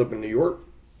nice ones up in New York?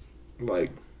 Like,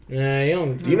 Yeah, you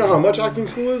don't. do you know how much acting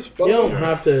school is? by You the way? don't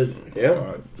have to.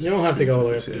 Yeah. You don't have to go all the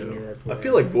way up to Yeah. New York. I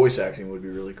feel like voice acting would be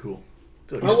really cool.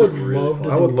 I, feel I like would it's really love fun.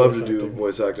 to I would do love voice to do acting.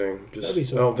 voice acting. Just That'd be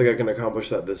so I don't fun. think I can accomplish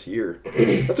that this year.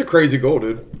 That's a crazy goal,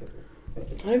 dude.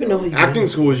 I don't even know how you Acting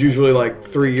school is usually like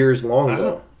 3 years long, I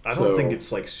though. don't So, think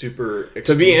it's like super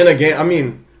to be in a game. I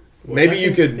mean, Voice maybe you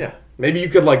acting? could. Yeah. Maybe you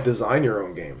could like design your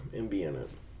own game and be in it.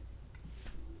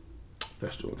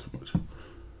 That's doing too much.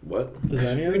 What?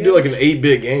 Design your You own can do like an game?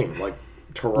 8-bit game, like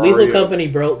Terraria. Lethal Company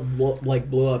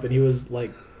blew up, and he was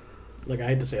like I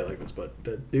hate to say it like this, but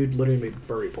the dude literally made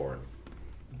furry porn.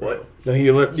 What? No, the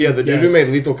dude who Yes. made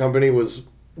Lethal Company was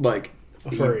like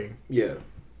A furry. Yeah,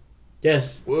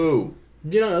 Yes. Whoa.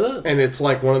 Did you not know that? and it's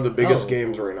like one of the biggest Oh.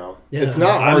 games right now. Yeah. It's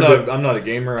not I'm hard. I'm not a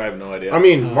gamer. I have no idea. I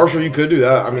mean, Oh, Marshall, you could do that.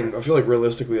 that's I mean, I feel like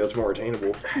realistically, that's more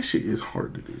attainable. That shit is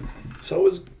hard to do. So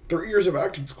is 3 years of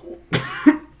acting school.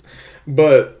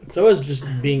 But So is just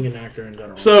being an actor in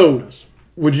general. So- I guess.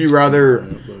 would you rather?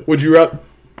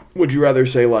 Would you rather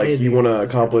say like Anything you want to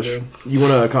is hard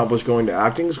to accomplish going to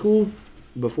acting school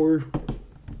before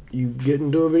you get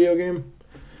into a video game?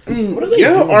 What are they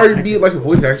Yeah, doing? or be like a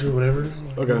voice actor or whatever.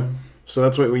 Okay, so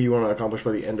that's what you want to accomplish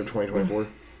by the end of 2024.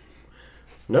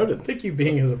 Noted. I think you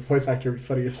being as a voice actor would be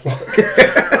funny as fuck.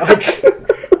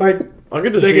 like I'll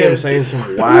get to see him saying some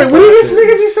Wait, whack. what did this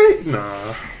nigga just say?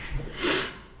 Nah.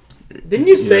 didn't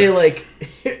you say like,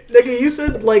 nigga? You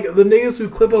said like the niggas who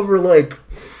clip over like.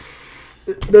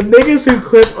 The niggas who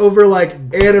clip over like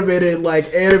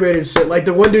animated shit, like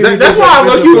the one dude. who That's did, why I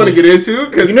like, look you want to get into,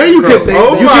 because You know you can Say-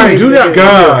 Oh you my can do that from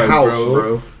God, your house, bro.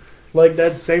 bro. like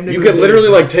that same. Nigga You who could did literally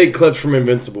it. like take clips from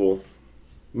Invincible,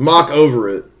 mock over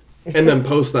it, and then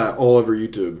post that all over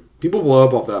YouTube. People blow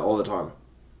up off that all the time.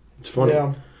 It's funny.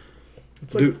 Yeah.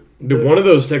 It's like Dude, one of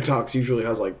those TikToks usually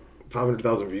has like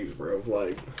 500,000 views, bro.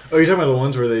 Like, oh, you're talking about the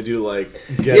ones where they do like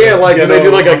yeah, like when they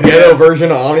do like a ghetto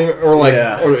version of Omni or like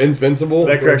Yeah. or Invincible.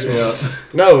 That cracks me up.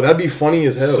 No, that'd be funny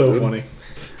as hell. So dude. funny.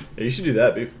 Yeah, you should do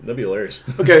that. That'd be hilarious.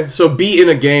 Okay, so be in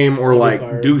a game or be like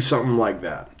fired. do something like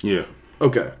that. Yeah.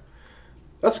 Okay,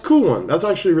 that's a cool one. That's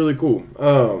actually really cool.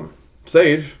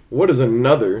 Sage, what is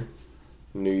another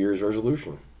New Year's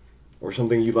resolution or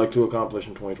something you'd like to accomplish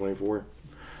in 2024?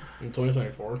 in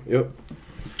 2024. Yep.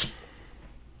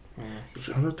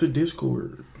 Shout out to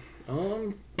Discord.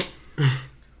 Um,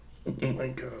 Oh my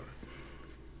God.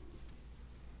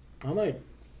 I might.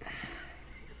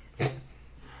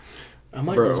 I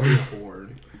might Bro. just be a whore.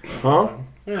 Huh?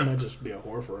 Yeah, I might just be a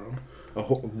whore for him.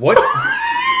 What?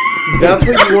 That's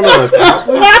what you want to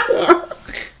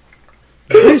accomplish?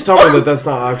 Please tell me that that's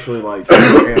not actually like.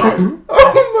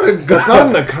 Oh my god! That's not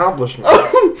an accomplishment.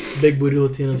 Big booty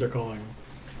Latinas are calling.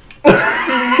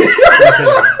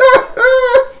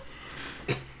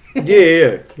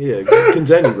 Yeah.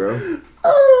 Continue, bro.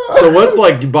 So what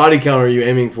like body count are you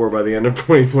aiming for by the end of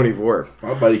 2024?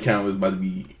 My body count is about to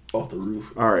be off the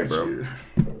roof. All right, this bro. year.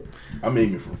 I'm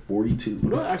aiming for 42.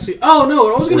 What actually? Oh no!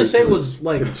 What I was gonna say 42 was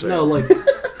like insane. no, like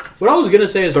what I was gonna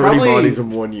say is 30 probably bodies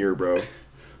in 1 year, bro. what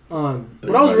I was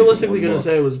bodies realistically in 1 gonna month.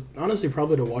 say was honestly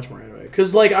probably to watch more anime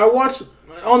because like I watched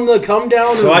on the come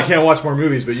down. So I can't watch more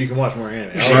movies, but you can watch more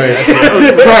anime. Right.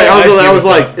 I was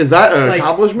like, is that an Like-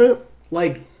 accomplishment?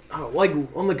 like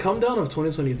on the come down of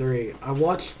 2023, I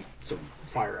watched some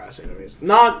fire ass animes.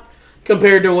 Not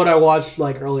compared to what I watched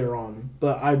like earlier on,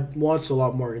 but I watched a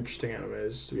lot more interesting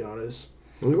animes to be honest.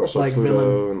 We watched like like Pluto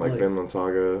Vinland- and like like- Vinland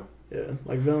Saga. Yeah,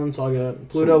 like Vinland Saga,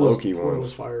 Pluto Loki Pluto ones.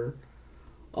 was fire.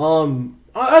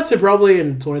 I'd say probably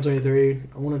in 2023,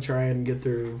 I want to try and get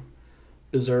through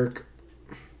Berserk.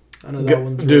 I know that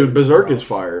one's Dude, really Berserk rough. is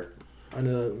fire. I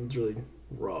know that one's really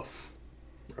rough,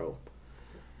 bro.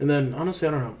 And then honestly,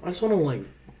 I don't know. I just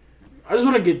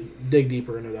want to dig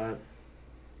deeper into that.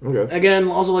 Okay. Again,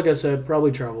 also like I said,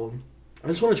 probably travel. I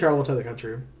just want to travel outside the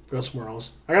country, go somewhere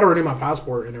else. I gotta renew my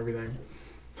passport and everything.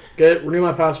 Renew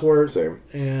my passport Same.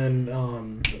 and I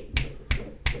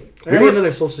gotta get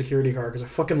another social security card because I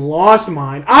fucking lost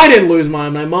mine. I didn't lose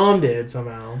mine. My mom did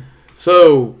somehow.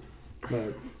 So,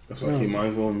 But That's why he might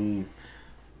as well me.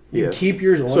 you yeah. keep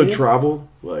yours on So you. travel,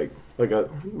 like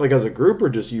as a group or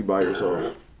just you by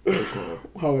yourself? Personally?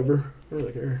 However, I don't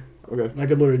really care. Okay. I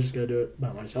could literally just go do it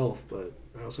by myself, but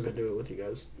I also could do it with you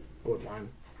guys. I wouldn't mind.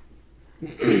 All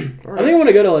I right. think I want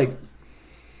to go to like.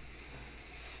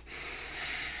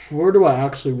 Where do I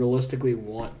actually realistically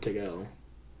want to go?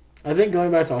 I think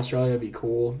going back to Australia would be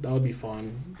cool. That would be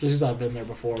fun. Just because I've been there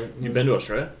before. You've been to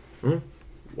Australia? Mhm.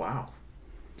 Wow.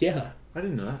 Yeah. I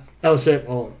didn't know that. Oh shit.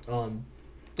 Well,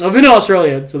 I've been to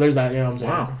Australia, so there's that. You know what I'm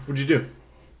saying? Wow. What'd you do?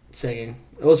 Singing.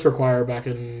 It was for choir back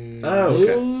in Oh,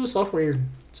 okay. sophomore year.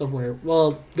 Sophomore year.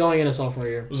 Well, going into sophomore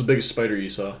year. What was the biggest spider you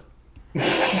saw?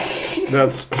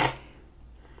 That's.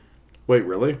 Wait,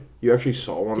 really? You actually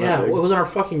saw one? Yeah, that it big? was in our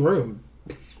fucking room.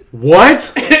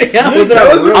 What? Yeah, it was in our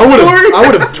room. I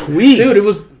would have tweaked. Dude, it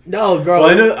was no, girl. Well,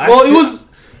 I know- Well, it was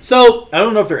so. I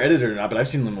don't know if they're edited or not, but I've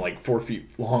seen them like 4 feet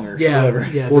long or Yeah, whatever.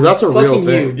 yeah. Well, that's a real fucking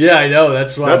thing. huge. Yeah, I know.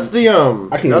 That's why. That's the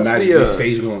I can that's imagine the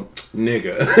Sage going,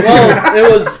 nigga. Well,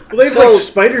 it was. Well, they have so, like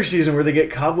spider season where they get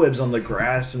cobwebs on the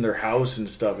grass in their house and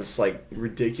stuff. It's like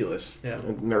ridiculous. yeah.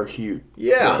 and they're huge.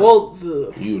 Yeah. Well,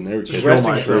 the You never just catch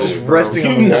resting, myself, just bro. resting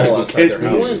on You the wall never outside catch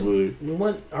their me. house. we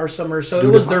went our summer, so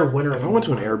Dude, it was if their I- winter. If I went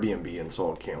to an Airbnb and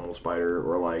saw a camel spider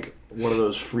or like one of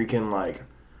those freaking like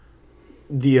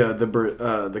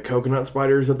the coconut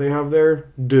spiders that they have there,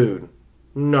 dude,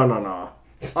 no,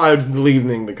 I'd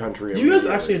leaving the country. Do you guys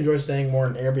immediately. actually enjoy staying more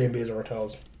in Airbnbs or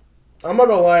hotels? I'm not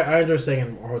gonna lie, I enjoy staying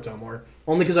in a hotel more.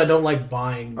 Only because I don't like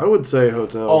buying I would say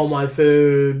hotel. all my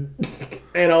food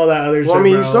and all that other shit. Well, I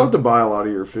mean, you bro. still have to buy a lot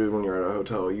of your food when you're at a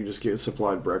hotel. You just get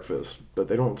supplied breakfast, but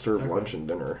they don't serve lunch and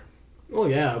dinner. Well,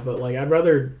 yeah, but like I'd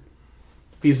rather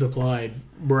be supplied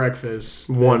breakfast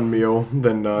One meal than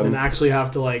than none. actually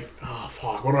have to like, oh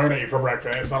fuck, what do I gonna eat for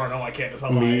breakfast? I don't know, I can't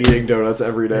decide. Me eating donuts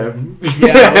every day.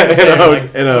 Yeah, I was just saying,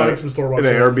 like, in buying some store-bought an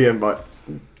shit. Airbnb.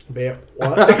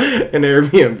 What? An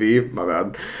Airbnb. My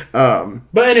bad.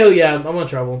 But anyway, yeah, I'm gonna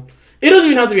travel. It doesn't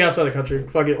even have to be outside the country.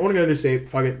 Fuck it, I want to go to state.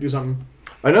 Fuck it, do something.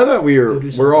 I know that Go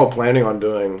do we're all something. planning on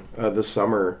doing this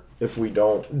summer. If we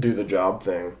don't do the job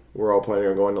thing, we're all planning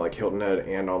on going to like Hilton Head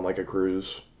and on like a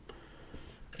cruise.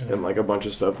 And like a bunch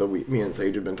of stuff that me and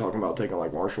Sage have been talking about taking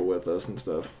like Marshall with us and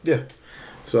stuff. Yeah.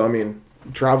 So I mean,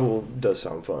 travel does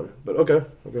sound fun, but okay.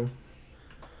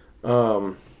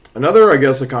 Another I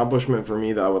guess accomplishment for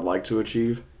me that I would like to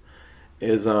achieve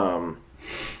is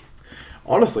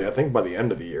honestly, I think by the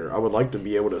end of the year, I would like to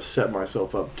be able to set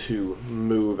myself up to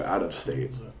move out of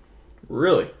state.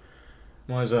 Really?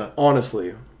 Why is that?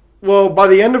 Honestly, well, by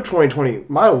the end of 2020,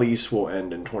 my lease will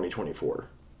end in 2024,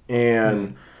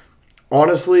 and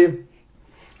honestly.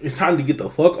 It's time to get the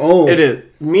fuck on. It is.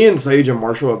 Me and Sage and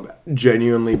Marshall have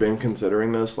genuinely been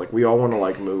considering this. Like, we all want to,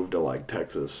 like, move to, like,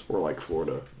 Texas or, like,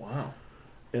 Florida. Wow.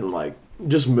 And, like,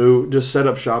 just set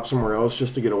up shop somewhere else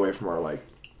just to get away from our, like,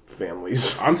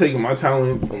 families I'm taking my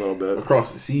talent a little bit.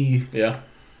 across the sea. Yeah.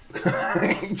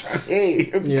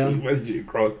 Hey, I'm Yeah. taking my shit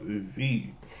across the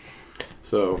sea.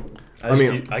 So,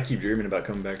 I keep dreaming about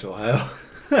coming back to Ohio.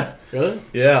 Really?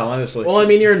 Yeah, honestly. Well, I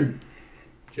mean, you're in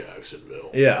Jacksonville.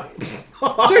 Yeah.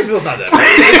 Jacksonville's not that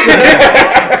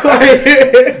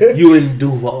bad. You in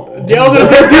Duval. Yeah, I was gonna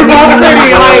say Duval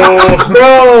City, like,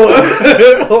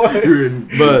 bro. You're in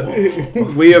But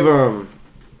we have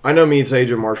I know me and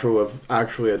Sage and Marshall have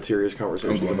actually had serious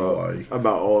conversations I'm gonna lie.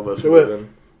 about all of us Do it.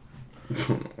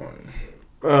 moving.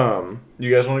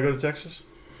 You guys want to go to Texas?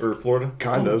 Or Florida?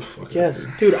 Kind of. Yes,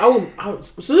 dude. I would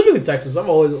specifically Texas. I'm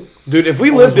always. Dude, if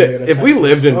we Always lived wanna in, go to if we Texas.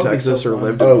 lived in That would be Texas so or fun.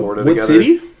 lived in Florida what together,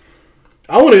 city?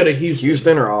 I want to go to Houston.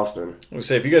 Houston or Austin. I would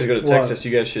say if you guys go to What? Texas,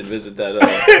 you guys should visit that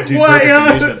Dude What, Perfect yeah?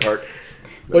 amusement park.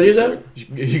 What you said?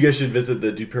 You guys should visit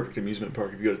the Dude Perfect amusement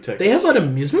park if you go to Texas. They have an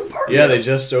amusement park. Yeah, they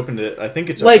just opened it. I think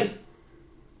it's like, open.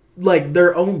 like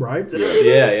their own rides. And everything?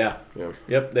 Yeah. Yeah.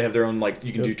 Yep, they have their own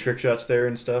you can do trick shots there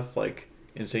and stuff, like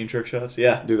insane trick shots.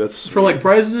 Yeah, Dude, that's For like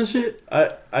prizes and shit.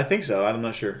 I think so. I'm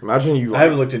not sure. Imagine you. I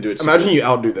haven't looked into it. Imagine you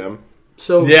outdo them.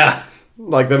 So Yeah,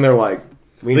 Like then they're like,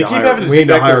 we they need keep to hire, having to we take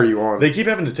need to back hire their, you on. They keep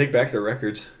having to take back their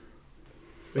records.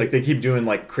 Like they keep doing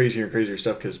like crazier and crazier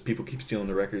stuff because people keep stealing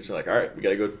the records. They're like, all right, we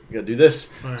gotta do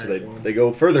this. All So right, they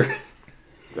go further.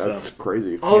 That's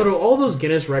crazy. all those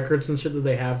Guinness records and shit that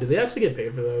they have, do they actually get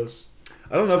paid for those?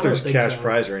 I don't know if I don't there's think cash so.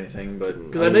 prize or anything, but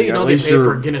Because I bet you at don't get least paid for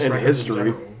you're Guinness in records history. in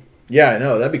general. yeah, I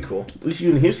know that'd be cool. At least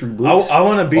you in history I, books. I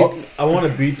want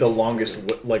to beat the longest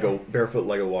barefoot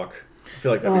Lego walk. I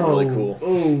feel like that'd be really cool.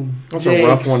 Oh, That's Jake. a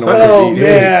rough one to Oh beat.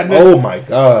 man, Oh my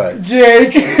god.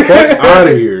 Jake. Fuck out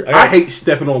of here. I got- I hate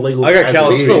stepping on Legos. I got as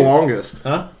callous it What's the is. longest?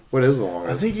 Huh? What is the I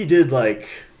longest? think he did like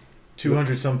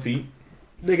 200 some feet.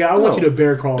 Nigga, I want you to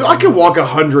bear crawl. Dude, I could walk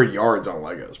 100 yards on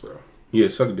Legos, bro. Yeah,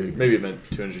 suck a dick. Maybe it meant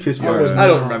 200. Kiss I my would ass. I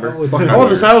don't not. remember. I would Fuck not. I want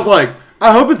to say, I was like,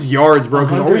 I hope it's yards, bro,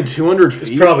 because only 100? 200 feet.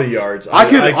 It's probably yards. I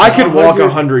could walk 100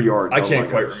 100 yards. I on can't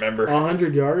quite Legos. remember.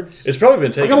 100 yards. It's probably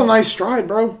been I taken. got a nice stride,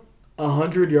 bro.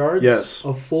 100 yards. Yes.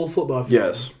 A full football field.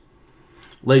 Yes.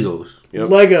 Legos. Yep.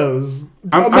 Legos.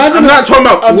 I'm not talking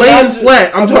about laying imagine-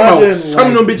 flat. I'm talking imagine, about some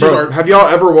of them like- bitches Bro, are. have y'all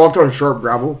ever walked on sharp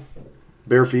gravel?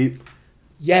 Bare feet?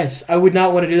 Yes, I would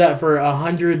not want to do that for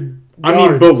 100 yards. I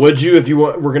mean, but would you if you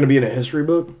were going to be in a history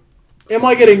book? Am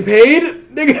I getting paid?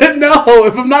 Nigga, no.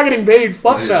 If I'm not getting paid,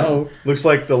 fuck no. Looks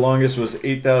like the longest was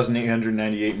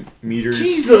 8,898 meters.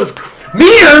 Jesus Christ.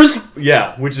 Meters?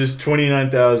 Yeah, which is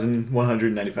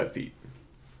 29,195 feet.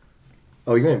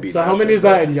 Oh, you're going to be. So how many is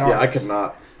that in yards? Yeah, I could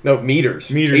not. No, meters.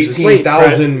 Meters is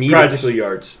 18,000 meters. Practically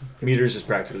yards. Meters is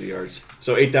practically yards.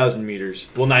 So 8,000 meters.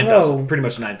 Well, 9,000. Bro. Pretty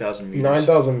much 9,000 meters.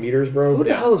 9,000 meters, bro. Who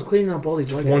the hell is cleaning up all these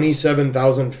Legos?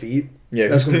 27,000 feet. Yeah,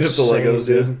 That's clean up the insane, Legos,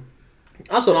 dude. yeah.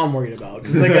 That's what I'm worried about.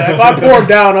 Because if I pour them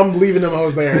down, I'm leaving them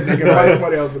hoes there. Nigga, find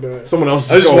somebody else to do it. Someone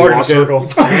else I is just going walk to in a walk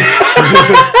it. circle.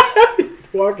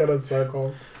 Walk in a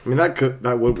circle. I mean,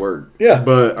 that would work. Yeah,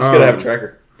 But just gotta have a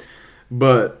tracker.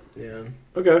 But Yeah.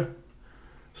 okay.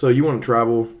 So you want to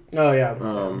travel? Oh, yeah.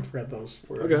 I forgot those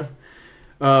words. Okay.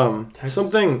 Texas.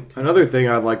 Another thing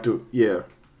I'd like to,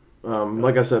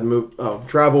 like I said,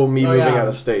 travel. Moving yeah. out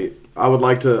of state. I would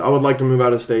like to move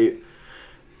out of state.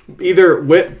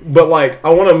 But like I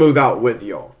want to move out with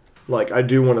y'all. Like I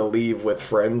do want to leave with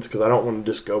friends because I don't want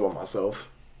to just go by myself.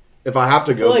 If I have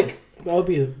to I feel go, like that would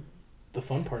be the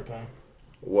fun part, though.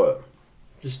 what?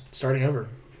 Just starting over.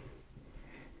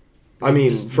 I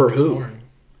mean, Just for who? exploring.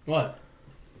 What?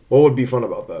 What would be fun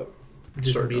about that?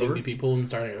 Just Starting meeting over? new people and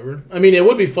starting over. I mean, it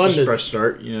would be fun Just to. fresh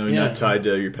start. You know, you're Yeah. not tied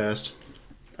to your past.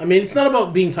 I mean, it's not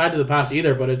about being tied to the past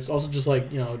either, but it's also just like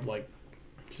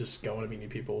just going to meet new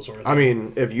people, sort of. I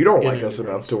mean, if you don't Getting like us new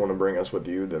enough friends. to want to bring us with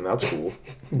you, then that's cool.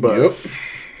 But Yep.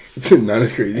 Not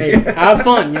as crazy. hey, have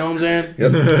fun. You know what I'm saying?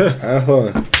 Yep. Have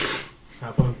fun.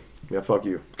 Have fun. yeah, fuck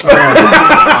you.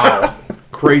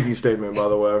 Crazy statement, by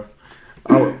the way.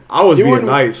 I was You being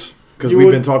wouldn't- nice because you we've been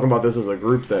wouldn't- talking about this as a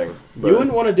group thing. But You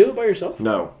wouldn't want to do it by yourself?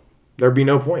 no, there'd be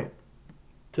no point.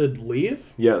 To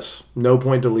leave? Yes, no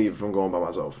point to leave from going by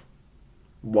myself.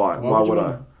 Why? Why would would you I?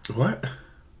 want- What?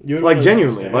 You would Like wanna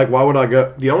genuinely, stay. like why would I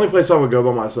go? The only place I would go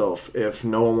by myself if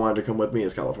no one wanted to come with me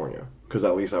is California, because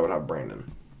at least I would have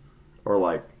Brandon, or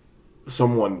like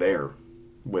someone there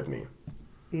with me,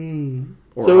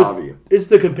 or So Javi. it's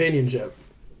the companionship.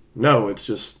 No, it's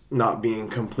just not being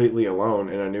completely alone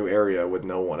in a new area with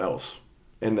no one else.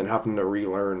 And then having to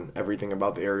relearn everything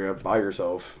about the area by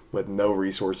yourself with no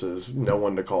resources, no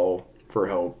one to call for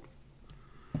help.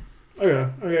 Okay,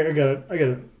 I get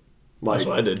it. Like That's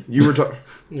what I did. You were talking.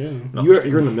 Yeah.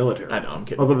 You're in the military. I know, I'm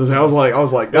kidding. I was about to say, I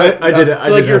was like, I did it. So I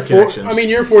like did you're have connections. I mean,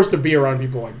 you're forced to be around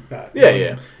people like that. yeah,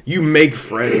 yeah. You make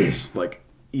friends like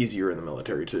easier in the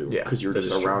military too, Yeah, because you're that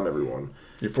just is true. around everyone.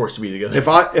 You're forced to be together.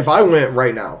 If I went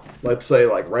right now, let's say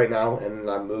like right now, and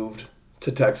I moved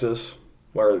to Texas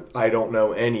where I don't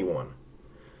know anyone.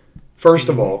 First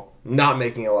of all, not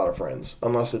making a lot of friends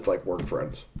unless it's like work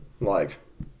friends. Like,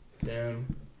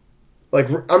 Damn. like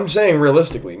I'm saying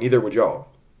realistically, neither would y'all.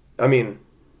 I mean,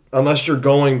 unless you're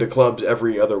going to clubs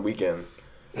every other weekend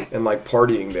and like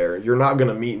partying there, you're not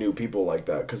gonna meet new people like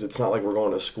that because it's not like we're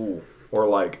going to school or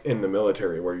like in the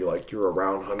military where you're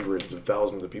around hundreds of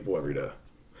thousands of people every day.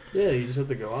 Yeah, you just have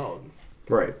to go out.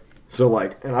 Right. So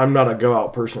like, and I'm not a go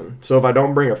out person. So if I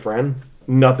don't bring a friend,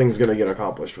 nothing's gonna get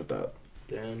accomplished with that.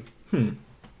 Damn.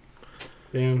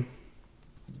 Damn.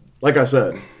 Like I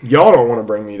said, y'all don't want to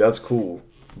bring me. That's cool,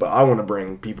 but I want to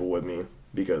bring people with me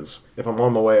because if I'm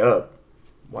on my way up,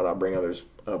 why not bring others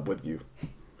up with you?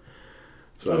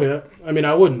 So Oh, yeah. I mean,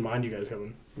 I wouldn't mind you guys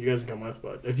coming. You guys can come with,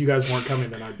 but if you guys weren't coming,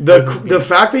 then I'd... the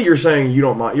fact that you're saying you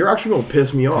don't mind, you're actually gonna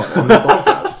piss me off on this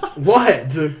podcast.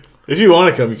 What? If you want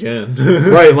to come, you can.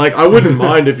 Right? Like I wouldn't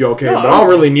mind if y'all came, No, but I don't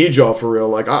really need y'all for real.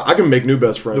 Like I can make new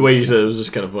best friends. The way you said it was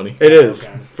just kind of funny. it is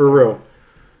Okay. for real.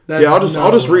 That's Yeah, I'll just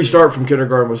not what I restart from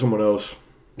kindergarten with someone else.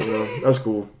 You know, that's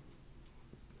cool.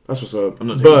 That's what's up. I'm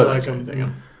not taking But like- sides or anything.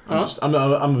 I'm Huh? just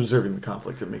I'm observing the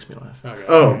conflict. It makes me laugh.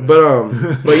 Okay.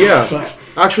 but yeah. But-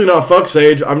 Actually, no. Fuck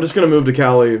Sage. I'm just gonna move to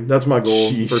Cali. That's my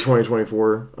goal Sheesh. for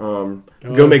 2024. Go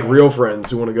okay. make real friends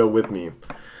who want to go with me.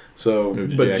 So,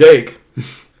 Move to but Jax. Jake,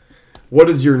 what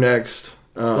is your next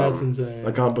That's insane.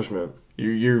 accomplishment?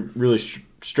 You're really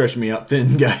stretching me out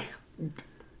thin, guy.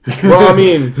 Well, I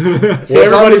mean, See, what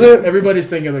time is it? everybody's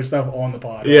thinking their stuff on the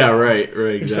pod. Yeah, right,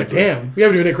 You're just like, exactly. damn, we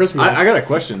haven't even hit Christmas. I got a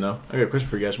question though. I got a question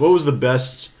for you guys. What was the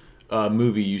best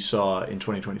movie you saw in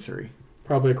 2023?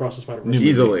 Probably Across the Spider-Verse. New-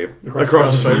 Easily Across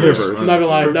across the the Spider-Verse. I'm not gonna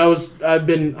lie, that was I've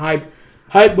been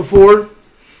hyped before.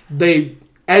 They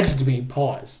edged me.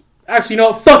 Pause. Actually,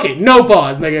 no, fuck it, no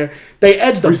pause, nigga. They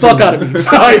edged the fuck out of me.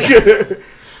 So, like,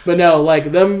 but no,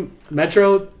 like them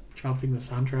Metro dropping the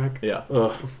soundtrack Yeah.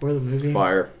 Ugh, before the movie.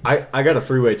 fire. I got a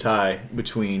three-way tie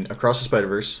between Across the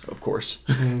Spider-Verse, of course,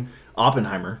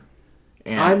 Oppenheimer,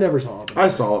 and I never saw it. I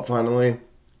saw it finally.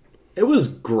 It was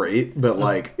great, but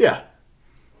like, yeah,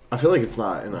 I feel like it's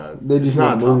not in a. They It's just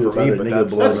not made a top movie for me, about a but nigga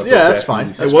that's blowing up yeah, a that's factory. fine.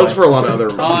 it That's was fine. for a lot of other.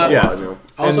 Yeah. I know.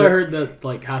 Also, And I heard that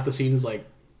like half the scenes like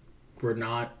were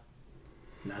not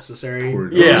necessary. Poor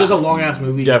It Yeah. was just a long ass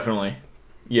movie. Definitely.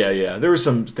 Yeah. There were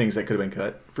some things that could have been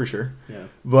cut for sure. Yeah.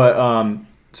 But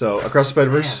so Across the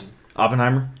Spider-Verse, Man.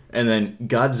 Oppenheimer, and then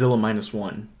Godzilla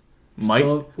 -1 might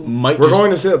Still- might We're just,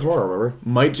 going to see that tomorrow. Remember?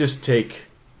 might just take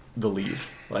the lead.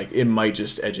 Like it might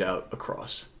just edge out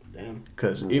Across Damn.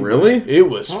 because Really? it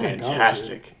was Oh my God,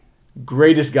 fantastic.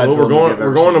 Greatest Godzilla Well, we're movie going. I've We're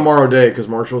ever going seen. tomorrow day because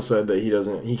Marshall said that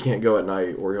he can't go at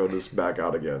night or he'll just back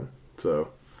out again. So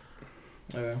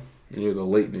Okay. Yeah, the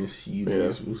lateness you Yeah.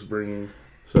 guys was bringing.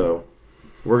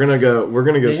 we're gonna go. We're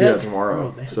gonna go They see had- that tomorrow.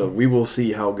 oh, they had- So we will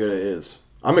see how good it is.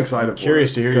 I'm excited. I'm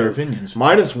curious for to it, hear your 'cause opinions.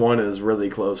 -1 is really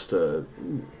close to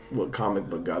what comic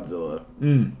book Godzilla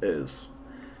is.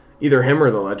 Either him or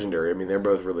the Legendary. I mean, they're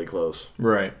both really close.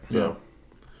 Right. So. Yeah.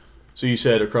 So you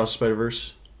said Across the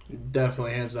Spider-Verse?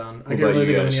 Definally, hands down. I What can't about really you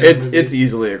think of guys? any other movie. It's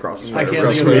easily across the I Spider-Verse. can't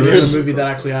think of for me, any dude. other movie that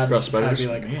actually had Across had me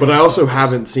Spider-Verse? like. But I also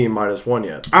haven't seen -1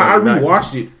 yet. So I that-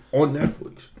 rewatched it on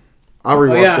Netflix. I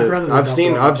rewatched Oh, yeah, I it. forgot that I've they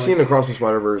seen dropped it on I've seen Netflix. Across the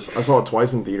Spider-Verse. I saw it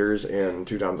twice in theaters and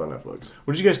 2 times on Netflix.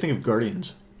 What did you guys think of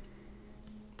Guardians?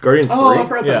 Guardians Oh, I 3,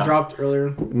 forgot Yeah. that dropped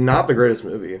earlier. not the greatest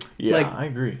movie. Yeah, Like- I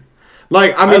agree.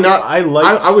 Like I mean, I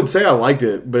liked- I would say I liked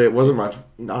it, but it wasn't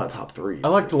not a top 3. I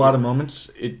liked a lot of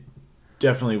moments. It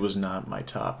definitely was not my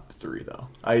top 3 though.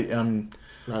 I'm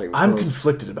Not even I'm close.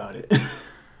 conflicted about it.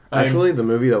 Actually, the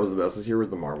movie that was the best this year was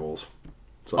The Marvels.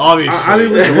 So, Obviously, I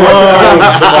didn't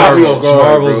Marvels.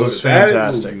 Marvels bro. was That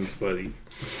fantastic. movie was funny.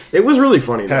 it was really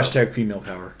funny. Though. Hashtag female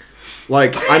power.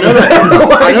 Like I know that everyone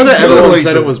Totally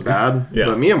said it did. was bad, Yeah.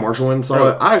 but me and Marshall went and saw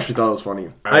it. I actually thought it was funny.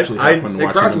 I actually I- had fun it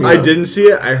watching cracked it. me I up. didn't see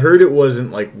it. I heard it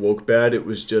wasn't like woke bad. It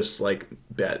was just like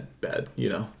bad. You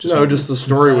know, Just the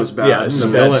story was bad. Yeah, it's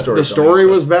And the a bad villain, story the story telling,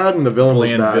 was bad, and the villain was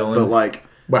Bland bad. villain. But like,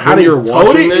 But how when they you're told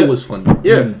watching it was funny.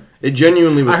 yeah, it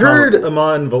genuinely was. I heard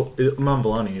comical. Iman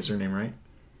Vellani is her name, right?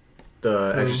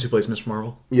 The actress who plays Miss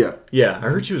Marvel. Yeah, Yeah, I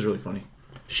heard she was really funny.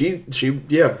 she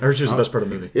yeah. I heard she was the best part of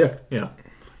the movie. Yeah, Yeah,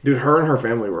 dude, her and her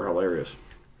family were hilarious.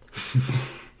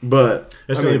 But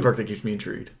that's I the only mean, part that keeps me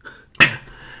intrigued.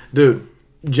 dude,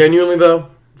 genuinely though,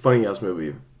 funny ass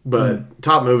movie. But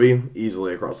top movie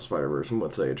easily Across the Spider-Verse and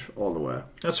with Sage all the way.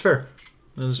 That's fair.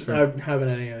 That is fair. I haven't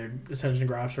had any other attention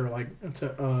graphs or like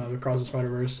Across the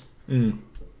Spider-Verse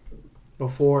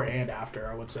before and after,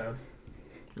 I would say.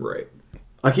 Right.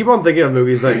 I keep on thinking of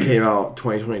movies that came out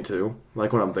 2022.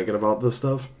 Like when I'm thinking about this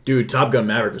stuff, Dude, Top Gun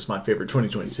Maverick was my favorite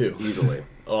 2022. easily.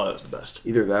 Oh, that's the best.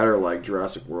 Either that or like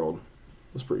Jurassic World.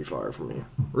 was pretty fire for me.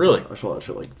 Really? I saw that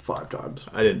shit like 5 times.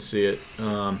 I didn't see it.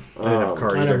 I didn't have a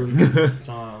car I either. never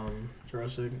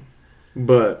Jurassic.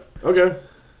 But okay,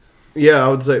 yeah, I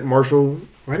would say Marshall.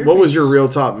 Rider What was Beats. your real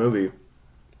top movie?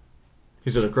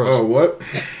 He's at a cross. Oh, what?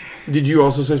 Did you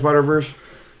also say Spider-Verse?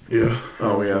 Yeah.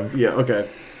 Oh yeah, okay.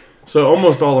 So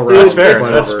almost all the That's rest. fair. of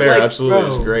That's Spider-Verse. fair. Absolutely, it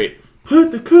bro. was great.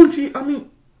 Put the coochie. I mean,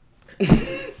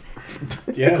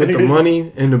 Yeah. Put the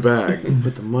money in the bag.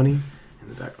 Put the money in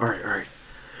the bag. All right.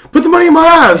 Put the money in my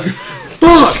ass.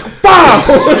 Fuck.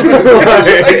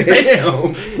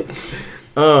 damn.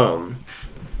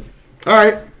 All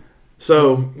right.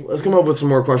 So let's come up with some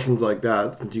more questions like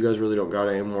that. Since you guys really don't got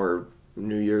any more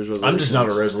New Year's resolutions. I'm just not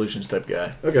a resolutions type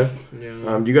guy. Okay.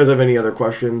 Yeah. Do you guys have any other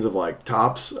questions of like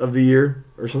tops of the year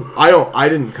or something? I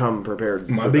didn't come prepared.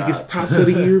 My for biggest that. tops of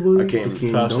the year, boy. I came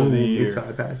tops of the year.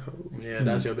 Yeah,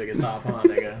 that's your biggest top, huh,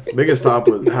 nigga? Biggest top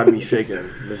had me shaking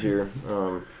this year.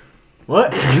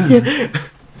 What?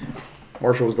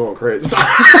 Marshall was going crazy.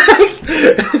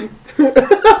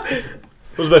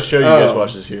 What was the best show you guys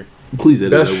watched this year? Please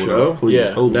edit Best that one show? out. Please.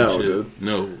 Yeah. Holy No, shit. dude.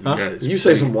 No. Huh? Guys, You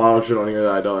say some wild shit on here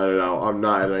that I don't edit out. I'm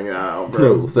not editing that out,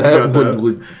 bro. No, that Got one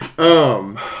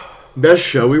would. Best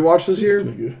show we watched this year,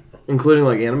 Nigga. including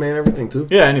like anime and everything too.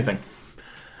 Yeah, anything.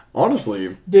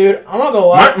 Honestly, Dude, I'm not gonna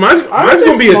lie. Mine's I going to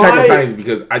think be Attack on my- Titans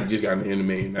because I just got an anime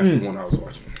and that's the one I was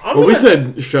watching. I'm well, we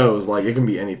gonna- said shows like it can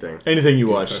be anything. Anything you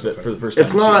watched that for the first time.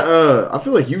 It's this not. year. I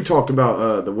feel like you talked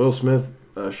about the Will Smith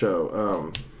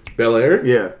show. Bel Air?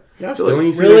 Yeah, Yeah, I feel still like-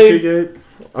 ain't seen Really? that shit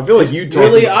yet. I feel like you talked.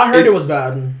 Really, I heard It's- it was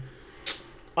bad.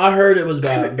 I heard it was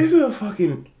bad. It's a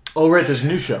fucking. Oh, right. There's a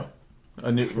new show.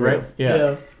 A new, right?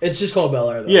 Yeah. It's just called Bel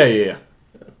Air, though. Yeah.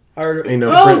 I heard. Ain't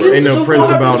no Oh, print, didn't ain't no Snowfall prints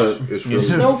happen? about it. It's really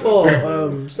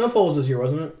Snowfall. Snowfall was this year,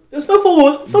 wasn't it? Snowfall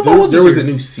was There this was a year.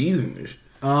 new season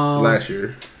last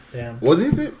year. Damn.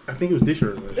 Wasn't it? I think it was this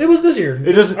year. Or last year. It was this year.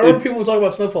 It doesn't- I remember people talking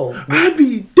about Snowfall. I'd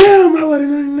be damn. I let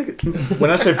another nigga. When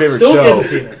I say favorite Still show, haven't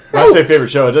seen it. when I say favorite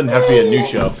show, it doesn't have to be a new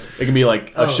show. It can be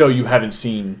like a show you haven't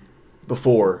seen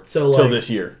before So, till like- this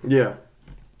year. Yeah,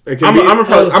 it can I'm be. gonna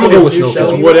so go with it's new Snowfall.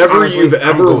 show. It's whatever Honestly, you've I'm gonna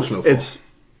ever. go with Snowfall. It's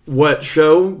what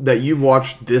show that you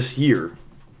watched this year.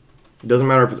 It doesn't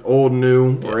matter if it's old,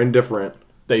 new, or indifferent.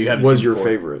 That you haven't Was seen your before.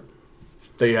 favorite?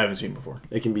 That you haven't seen before.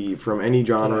 It can be from any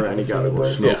genre, any seen category.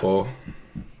 before. Snowfall.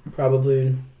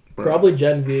 Probably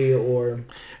Gen V or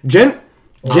Gen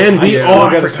Gen I V. still Oh,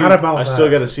 I gotta forgot see- about I that. still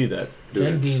got to see that.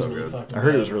 Gen V. it's is so really good. fucking I heard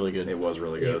it bad. was really good. It was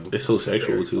really good. It's so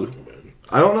sexual too.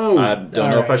 I don't know. I don't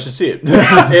know if I should see it.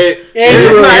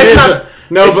 It's not.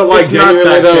 No, but like it's not genuinely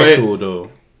that though. sexual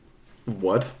though.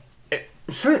 What?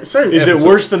 Certain Is it episodes-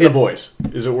 worse than The Boys?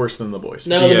 Is it worse than The Boys?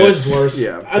 No, Yes. The Boys is worse.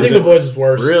 Yeah. I think The Boys is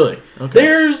worse. Really? Okay.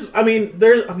 There's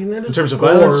In terms of gore.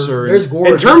 violence or- there's gore.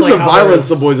 In just terms like of how violence,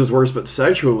 there's The Boys is worse, but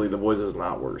sexually, The Boys is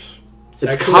not worse. It's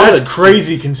sexual- college. That's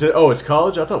crazy. It's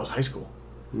college? I thought it was high school.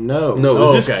 No, No,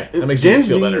 Oh, it's just, okay. That makes Gen me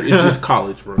feel V, better. It's just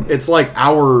college, bro. It's like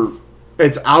our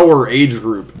age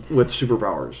group with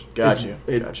superpowers. Got you.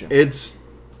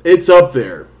 It's up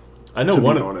there. I know to be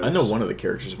one. honest. I know one of the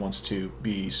characters wants to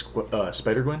be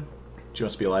Spider Gwen. She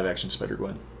wants to be a live action Spider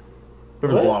Gwen.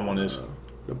 Whoever the blonde one is.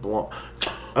 The blonde.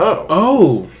 Oh,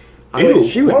 Oh, I mean, ew,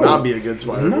 she would whoa. not be a good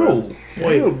Spider. No.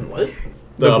 Wait, what?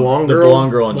 The blonde the girl?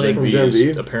 blonde girl on Like Gen from V Gen is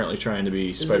V? apparently trying to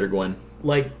be Spider Gwen.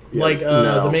 Like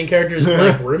no. the main character's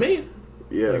like roommate?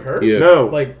 Yeah. Like her? Yeah. No.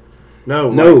 Like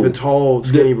no. No. Like the tall,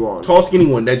 skinny blonde. Tall, skinny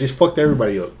one that just fucked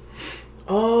everybody up.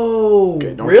 oh,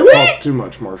 Okay, don't really? talk too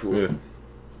much, Marshall. Yeah.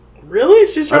 Really?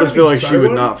 She's I trying just to be feel like she would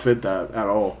Spider-Man? not fit that at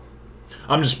all.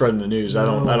 I'm just spreading the news. I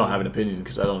don't have an opinion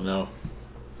because I don't know.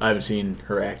 I haven't seen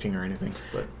her acting or anything.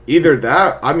 But Either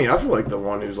that. I mean, I feel like the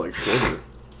one who's like shorter,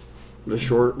 the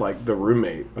short, like the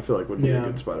roommate. I feel like would be a Yeah.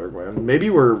 good Spider Gwen. Maybe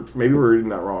we're reading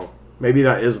that wrong. Maybe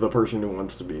that is the person who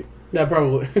wants to be. Yeah,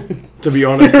 probably. To be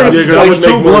honest, that, It's that would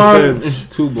too make more blonde. sense.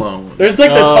 It's too blonde. There's like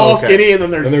the Oh, tall, okay. skinny, and then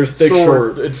there's And there's thick,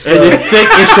 short. it's And it's thick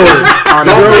and short.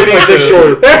 Tall, skinny, thick,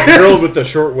 short. the girl with the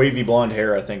short wavy blonde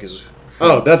hair. I think is.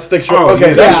 Oh, that's thick, short. Oh, okay,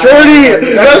 yeah. that's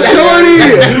shorty. That's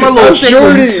shorty. That's my little thick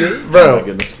shorty, Oh bro. my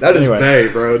goodness. That is Anyway.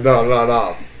 bae, bro.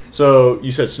 No. So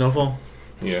you said Snowfall.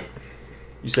 Yeah.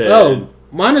 You said Oh,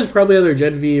 mine is probably either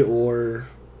Gen V or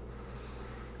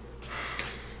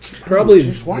probably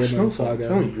Just watch Vinland Snowfall. I'm Saga.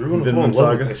 telling you, you're gonna fall Vinland in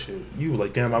love with Saga? that shit. You were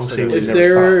like, damn, I was If saying it If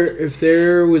never stopped.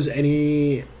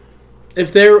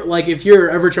 if you're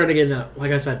ever trying to get into,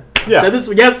 like I said, Yeah. I said this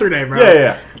yesterday, bro.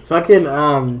 yeah.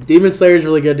 Fucking Demon Slayer is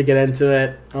really good to get into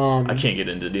it. I can't get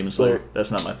into Demon Slayer.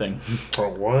 That's not my thing. For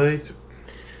what?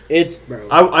 It's bro.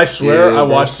 I swear Yeah, I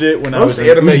bro. watched it when I Most was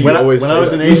in, anime, you when, always when say I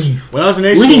was that. in A when I was in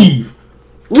A school. Leave.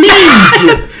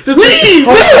 Just leave!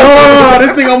 Oh,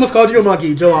 this thing almost called you a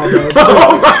monkey. Chill out, bro.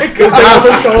 Oh my This thing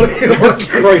almost called you a monkey. That's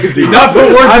crazy. Not put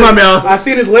words in my mouth. I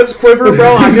seen his lips quiver,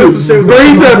 bro. I knew some shit was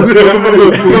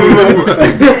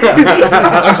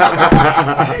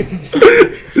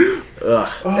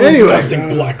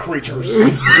Anyway, black creatures.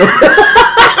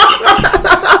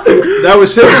 that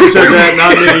was Sims who said that,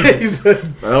 not me.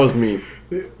 That was me.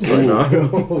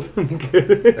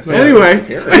 Anyway,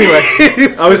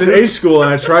 I was in A school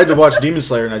and I tried to watch Demon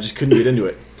Slayer and I just couldn't get into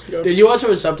it. Did you watch it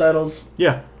with subtitles?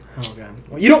 Yeah. Oh god.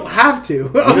 Well, you don't have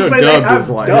to. I was know saying they dubbed have is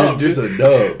like- dubbed. There's a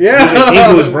dub. Yeah. There's an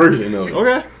English version of it.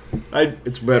 Okay.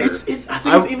 It's better. It's. I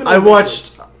think it's even. I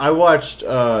watched Godzilla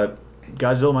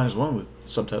 -1 with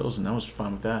subtitles and I was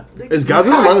fine with that. Is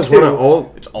Godzilla -1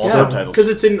 all? It's all subtitles. because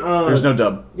it's in. There's no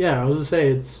dub. Yeah, I was gonna say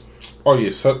it's. Oh yeah,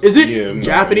 Is it yeah, no,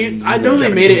 Japanese? I no, know they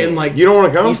Japanese. made it in like You don't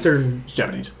want to come? Eastern. It's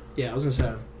Japanese. Yeah, I was gonna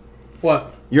say.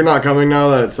 What? You're not coming now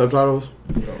that it's subtitles?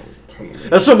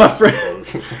 That's what my friend.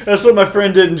 That's what my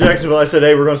friend did in Jacksonville. I said,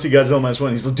 "Hey, we're going to see Godzilla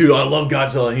 -1." He's like, "Dude, I love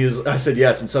Godzilla." And I said,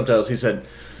 "Yeah, it's in subtitles." He said,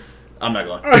 "I'm not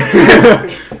going."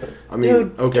 I mean,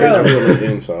 Dude, okay. Joe. It's on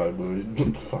the inside,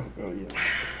 but fuck, oh,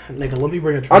 yeah. Nigga, let me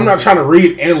bring a. I'm not trying to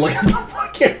read and look at the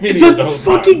fucking video. The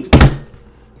fucking.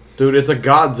 Dude, it's a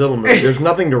Godzilla movie. There's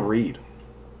nothing to read.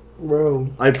 Bro.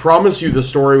 I promise you the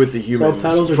story with the humans,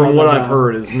 Subtitles are from not what that I've bad.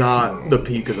 heard, is not the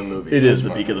peak of the movie. It is the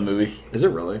peak of the movie. Is it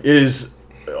really? It is.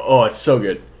 Oh, it's so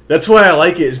good. That's why I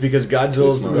like it. Is because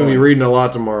Godzilla's the I'm going to be villain. reading a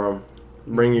lot tomorrow.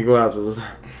 Bring your glasses.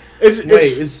 It's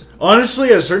Wait, is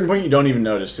honestly at a certain point you don't even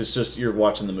notice. It's just you're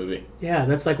watching the movie. yeah,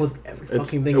 that's like with every It's,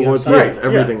 fucking thing well, you it's, have. yeah, it's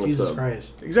everything with Jesus sub.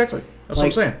 Christ, Exactly. That's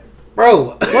Like- what I'm saying.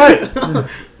 bro. What?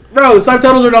 Bro,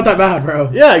 subtitles are not that bad, bro.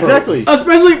 Yeah, exactly.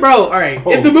 Especially, bro. All right,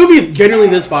 if the movie is genuinely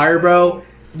this fire, bro,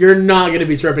 you're not gonna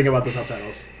be tripping about the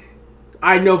subtitles.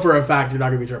 I know for a fact you're not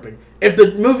gonna be tripping. If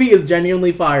the movie is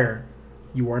genuinely fire,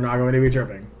 you are not going to be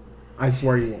tripping. I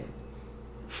swear you won't.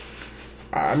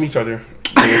 I meet y'all there.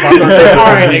 If I start there, All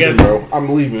right, I'm leaving, nigga. bro. I'm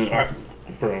leaving.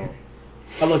 Bro.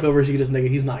 I look over, see this nigga.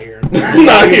 He's not here. I'm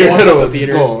not He here. walks up No, the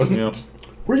theater. gone. Yep.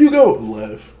 Where you go?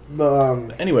 Left.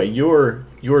 But, Anyway, your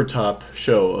top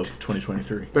show of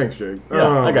 2023. Thanks, Jake.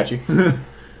 Yeah, I got you.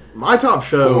 My top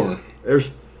show. Porn.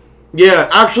 There's. Yeah,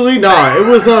 actually, nah. It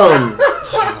was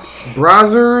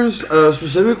browsers,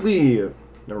 specifically.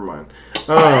 Never mind.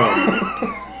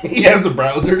 He has a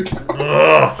browser.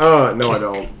 No, I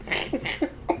don't.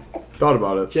 Thought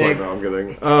about it. Jake. So, no, I'm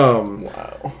kidding.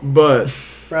 Wow. But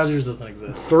browsers doesn't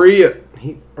exist. 3.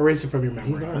 Erase it from your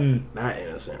He's memory. not that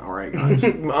innocent. All right, guys.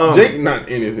 Jake not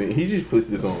innocent. He just puts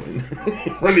this on.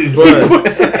 Run his But-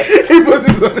 he puts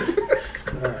this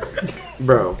on.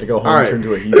 Bro. They go home All and right. turn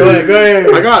into a Go heathen. ahead, go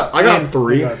ahead. I got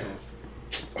 3. Go ahead.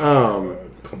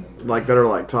 Come on. Like that are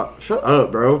like top. Shut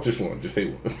up, bro. Just one. Just say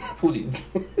one. Please.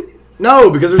 No,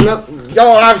 because there's not. Y'all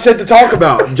don't have shit to talk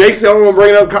about. Jake's the only one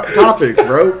bringing up topics,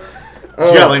 bro.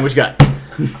 What you got, Lane? What you got?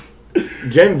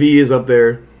 Gen V is up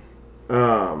there.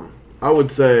 I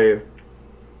would say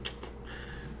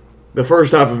the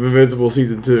first half of Invincible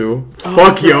season 2.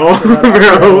 Fuck y'all,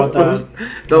 bro.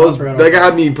 That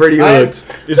got me pretty hooked.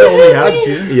 Is it only half the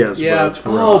season? Yes, bro. Yeah. It's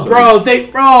 4 Oh,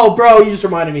 episodes. bro, you just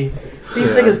reminded me. These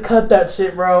Yeah. niggas cut that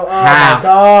shit, bro. Oh Half. my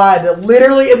god.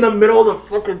 Literally in the middle of the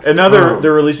fucking. And now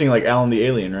they're releasing like Alan the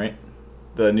Alien, right?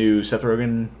 The new Seth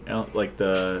Rogen, like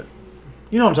the,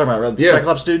 you know what I'm talking about, right? The Yeah.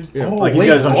 Cyclops dude. Yeah. Like he's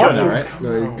got his own show now, right?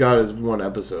 No, he got his 1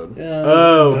 episode. Yeah,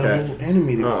 Oh, okay.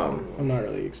 Animated. I'm not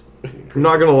really. I'm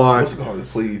not gonna lie. What's it called?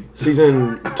 Please.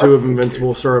 Season 2 of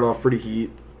Invincible started off pretty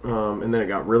heat, and then it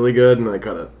got really good, and then they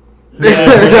cut it. Yeah.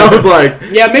 And I was like,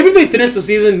 Yeah, maybe if they finish the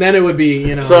season, then it would be,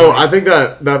 you know. so I think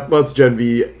that lets Gen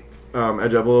V edge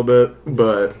up a little bit,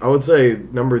 but I would say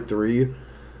number 3.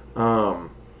 Man,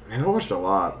 I watched a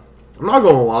lot. I'm not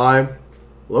gonna lie.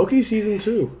 Loki season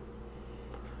 2.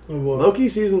 Loki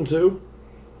season 2.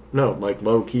 No, like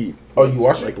low key, Oh, you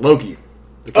watched like it? Loki.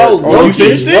 Oh, you Loki.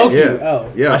 finished it? Loki. Yeah.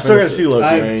 Oh. Yeah, I still gotta finished see it.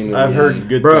 Loki. I- I've heard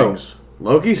good Bro, things.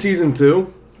 Loki season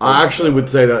 2. I actually would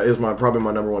say that is probably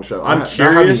my number 1 show. I'm That had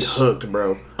me curious. hooked,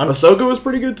 bro. Ahsoka was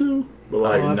pretty good too, but I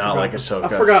like, did I not forgot. like Ahsoka. I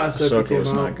forgot Ahsoka came was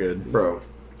out. not good. bro.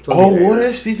 Oh, what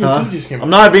if season 2 just came out? I'm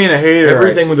not being a hater.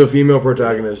 Everything with a female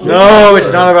protagonist. No,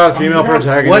 it's not about a female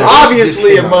protagonist. What?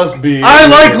 Obviously, it must be. I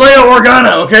like Leia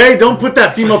Organa, okay? Don't put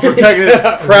that female protagonist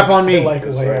crap on me. Like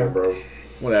Just saying, bro.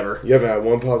 Whatever. You haven't had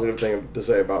one positive thing to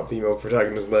say about female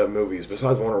protagonist-led movies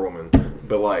besides Wonder Woman.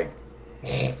 But like,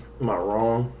 am I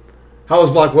wrong? How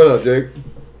was Black Widow, Jake?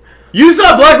 You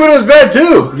thought Black Widow was bad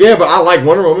too. Yeah, but I like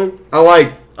Wonder Woman. I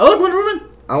like Wonder Woman.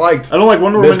 I liked. I don't like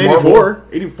Wonder Miss Woman Marvel. 84.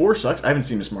 84 sucks. I haven't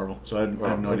seen Miss Marvel, so I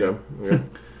have no idea. Okay.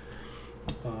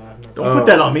 Don't put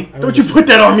that on me. Don't you put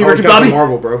that on me, Richard Captain Bobby.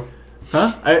 Marvel, bro.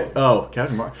 Huh?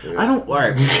 Captain Marvel. Yeah. I don't. All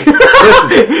right.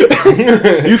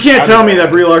 Listen, you can't tell me that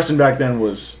Brie Larson back then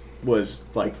was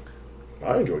like.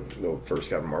 I enjoyed the first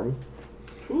Captain Marvel.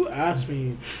 Who asked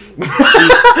me?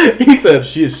 He said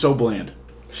She is so bland.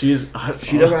 She is.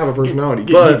 she doesn't have a personality,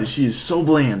 But but she is so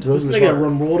bland. This nigga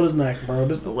rolled his neck, bro.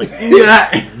 This Like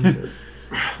yeah.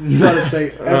 you gotta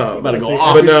say. About to go say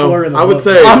off. but every slur no, in the I would book.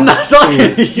 say I'm not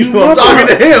talking to you. I'm talking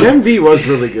to him. Gen V was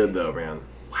really good though, man.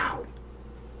 Wow.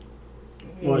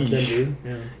 What, Gen V?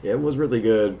 Yeah. Yeah, it was really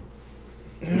good.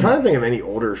 I'm trying to think of any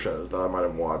older shows that I might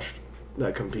have watched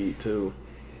that compete too.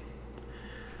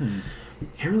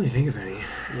 Can't really think of any.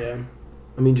 Yeah.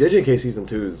 I mean, JJK season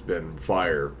 2 has been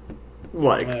fire,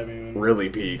 like I mean- really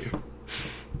peak.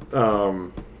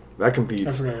 That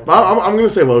competes. I forgot. But I'm gonna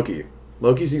say Loki.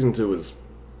 Loki season 2 is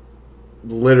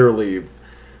literally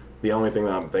the only thing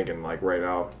that I'm thinking like right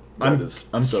now. I'm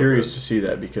so curious good. to see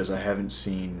that because I haven't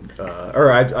seen.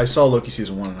 I saw Loki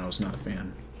season 1 and I was not a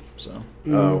fan. So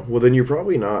Oh, well then you're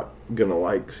probably not gonna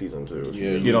like season 2.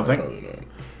 Yeah, You don't think? probably not.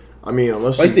 I mean,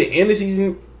 unless Like you, the end of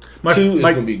season 2 is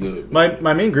gonna be good.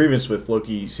 my main grievance with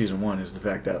Loki season 1 is the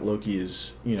fact that Loki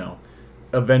is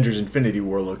Avengers Infinity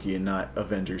War Loki and not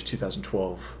Avengers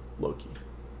 2012 Loki.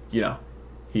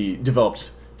 He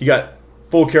got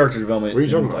full character development What are you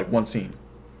in talking about? like one scene.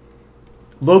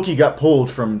 Loki got pulled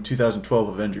from 2012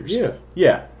 Avengers.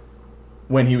 Yeah.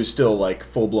 When he was still like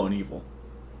full blown evil.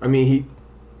 I mean, he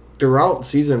throughout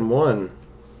season 1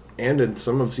 and in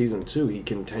some of season 2, he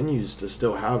continues to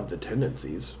still have the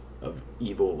tendencies of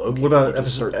evil Loki. What about He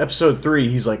just starts- episode 3?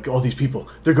 He's like, all these people,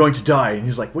 they're going to die, and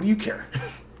he's like, what do you care?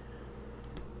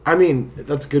 I mean,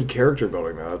 that's good character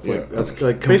building, though. That's like Yeah. that's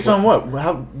like Based on what?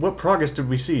 What progress did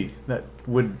we see that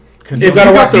would? If You gotta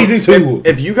you watch got the- season 2.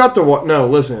 If you got the no,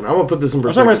 listen, I'm gonna put this in I'm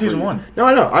perspective. talking about for season you. 1. No,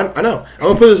 I know, I know. I'm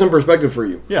gonna put this in perspective for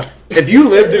you. Yeah. If you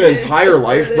lived an entire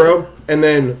life, bro, and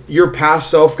then your past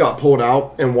self got pulled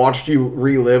out and watched you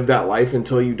relive that life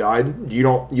until you died, you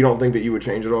don't think that you would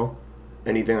change at all?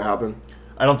 Anything that happened?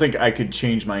 I don't think I could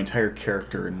change my entire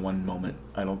character in one moment.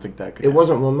 I don't think that could. It happen.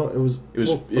 wasn't one. It was. It was.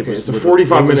 Well, it okay, was it's a literally-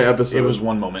 45-minute it was- episode. It was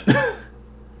one moment.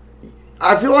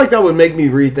 I feel like that would make me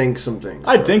rethink some things.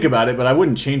 I'd bro. think about it, but I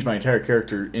wouldn't change my entire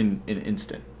character in an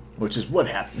instant, which is what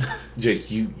happened.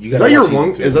 Jake, you Is gotta that your watch one?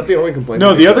 season 2. Is that the only complaint?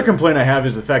 No, you the have? other complaint I have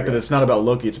is the fact that it's not about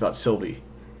Loki; it's about Sylvie.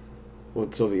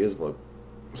 Well, Sylvie is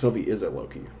Sylvie is a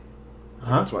Loki.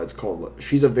 Huh? That's why it's called.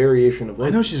 She's a variation of Loki.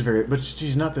 I know she's but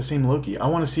she's not the same Loki. I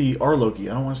want to see our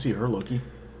Loki. I don't want to see her Loki.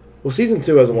 Well, season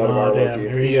 2 has a lot of Oh, our damn. Here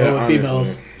Loki. you Yeah, go with females.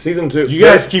 honestly. Season 2. You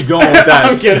guys keep going with that.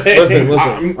 I'm kidding. Listen.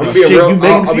 I'm gonna be Shit, real. you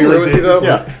make I'll it be seem real like with you that. though.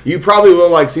 Yeah. You probably will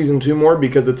like season 2 more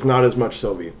because it's not as much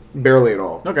Sylvie, barely at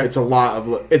all. Okay. It's a lot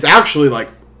of. It's actually like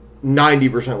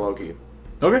 90% Loki.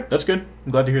 Okay, that's good.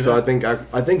 I'm glad to hear So that.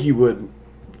 I think you would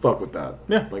fuck with that.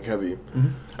 Yeah. Like heavy.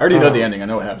 I already know the ending. I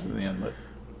know what happens in the end, but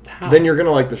How? Then you're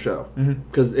gonna like the show Mm-hmm.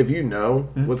 because if you know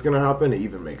what's gonna happen, it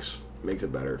even makes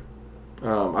it better. I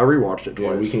rewatched it Yeah,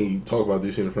 twice. we can talk about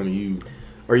this shit in front of you.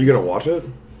 Are you gonna watch it?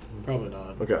 Probably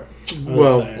not. Okay. was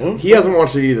Well, saying. he hasn't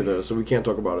watched it either though, so we can't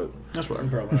talk about it that's right.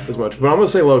 Probably not. as much. But I'm gonna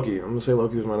say Loki. I'm gonna say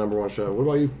Loki was my number one show. What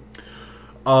about you?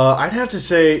 I'd have to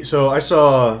say. So I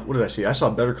saw. What did I see? I saw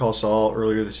Better Call Saul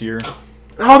earlier this year.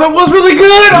 Oh, that was really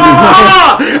good!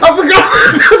 Ah! I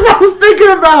forgot. That's what I was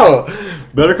thinking about.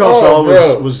 Better Call Oh, Saul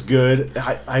bro. was good.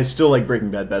 I still like Breaking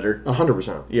Bad better.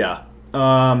 100%. Yeah.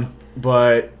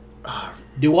 But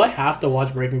Do I have to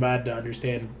watch Breaking Bad to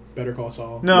understand Better Call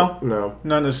Saul? no, No.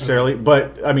 not necessarily.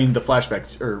 But I mean, the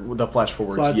flashbacks or the flash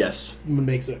forwards, Flash- yes.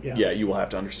 Makes it, yeah. Yeah, you will have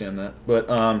to understand that. But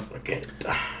Okay.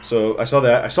 so I saw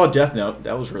that. I saw Death Note.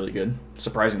 That was really good.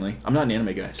 Surprisingly, I'm not an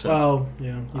anime guy, so Well,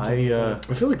 yeah.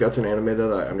 I feel like that's an anime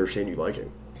that I understand you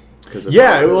liking.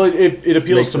 yeah. Well, it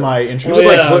appeals Makes to sense. my You interest.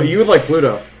 would, yeah. you would like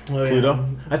Pluto. Oh, yeah. Pluto.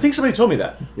 I think somebody told me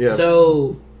that. Yeah.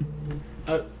 So,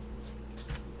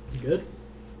 good.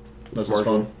 That's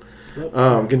Marshall.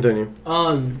 fun. Continue.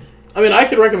 I mean, I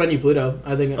could recommend you Pluto.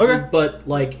 I think, Okay. but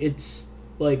like, it's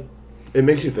like It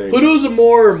makes you think. Pluto's a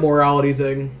more morality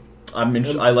thing. I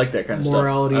like that kind of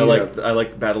Morality, stuff. I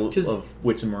like the battle Just- of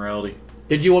wits and morality.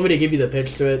 Did you want me to give you the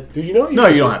pitch to it? Dude, you know No,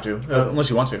 you don't have to, unless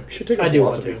you want to. You should take a I do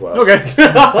want philosophy to. class.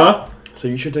 Okay. Huh? So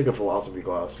you should take a philosophy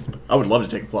class. I would love to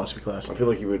take a philosophy class. I feel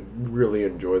like you would really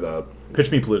enjoy that.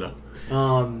 Pitch me Pluto.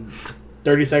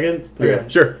 30 seconds. Yeah.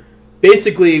 Sure.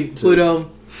 Basically, Pluto.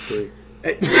 3.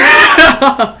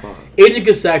 Agent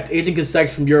Cassect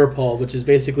from Europol, which is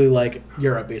basically like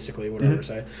Europe, basically whatever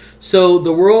say. So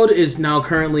the world is now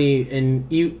currently in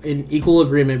equal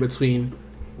agreement between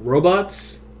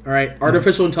robots, all right,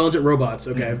 artificial intelligent robots,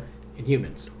 okay, and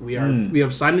humans. We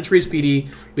have signed a treaty.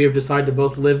 We have decided to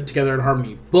both live together in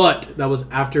harmony. But that was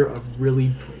after a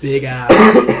really big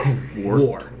ass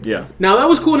war. Yeah. Now that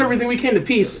was cool and everything. We came to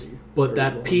peace, but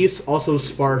that peace also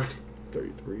sparked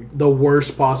 33. the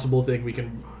worst possible thing we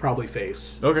can probably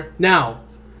face. Okay. Now,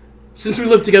 since we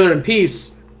live together in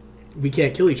peace, we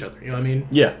can't kill each other. You know what I mean?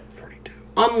 Yeah.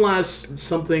 Unless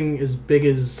something as big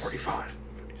as 45.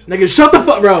 Nigga, shut the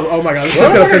fuck, bro. Oh my god, this is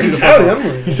gonna piss you the fuck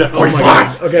off. He's at Oh my 45.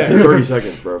 god. It's in Okay. 30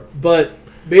 seconds, bro. But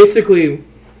basically,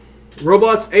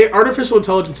 artificial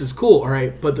intelligence is cool, all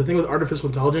right. But the thing with artificial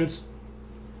intelligence,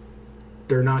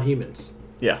 they're not humans.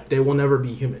 Yeah. They will never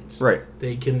be humans. Right.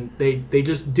 They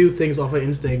just do things off of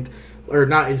instinct, or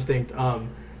not instinct. Off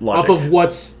Logic. of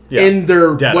what's Yeah. in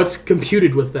their Data. what's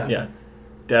computed with them. Yeah.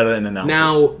 Data and analysis.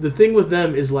 Now the thing with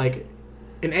them is like,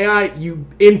 in AI, you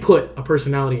input a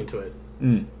personality into it.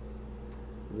 Mm.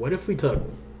 What if we took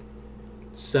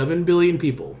 7 billion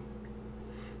people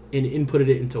and inputted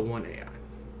it into one AI?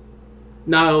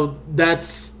 Now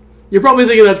you're probably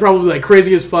thinking that's probably like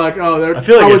crazy as fuck. Oh, I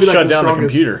feel like it shut down the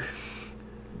computer.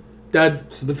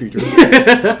 This is the future.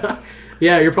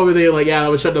 Yeah, you're probably thinking like, yeah, that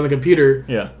would shut down the computer.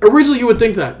 Yeah. Originally, you would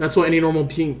think that. That's what any normal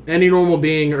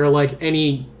being, or like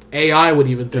any AI would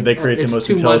even think. Did they create the It's most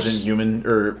too intelligent much. human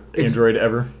or It's- android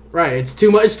ever? Right, it's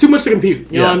too much. It's too much to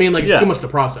compute. You know Yeah. what I mean? Like it's Yeah. too much to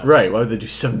process. Right. Why would they do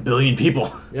 7 billion people?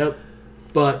 Yep.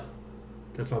 But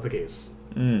that's not the case.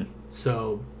 Mm.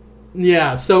 So,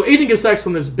 yeah. So agent gets sex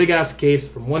on this big ass case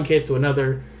from one case to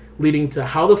another, leading to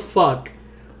how the fuck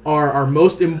are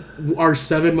our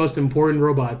 7 most important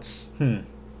robots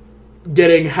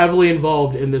getting heavily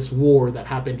involved in this war that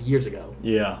happened years ago.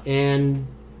 Yeah. And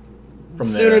From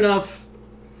soon there. enough,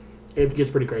 it gets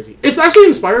pretty crazy. It's actually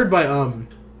inspired by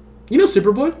you know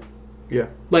Superboy? Yeah.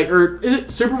 Like, or is it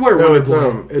Superboy or No, Wonder it's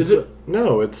Boy? it's Is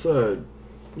it?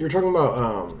 you're talking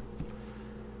about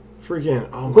freaking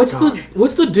oh my What's gosh.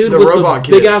 the dude The with robot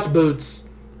the kid. big ass boots?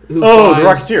 Who Oh, the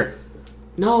flies- Rocketeer.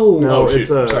 No, No, Oh, shoot. it's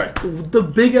Sorry. the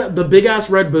big ass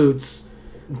red boots.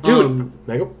 dude.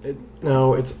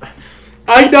 No, it's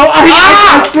I know.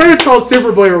 I swear it's called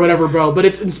Superboy or whatever, bro. But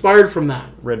it's inspired from that.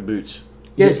 Red boots.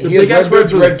 Yes, the he has big ass red red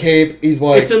boots, boots. red cape. He's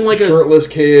like, It's in like a- shirtless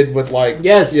kid with like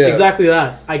Yes, yeah. exactly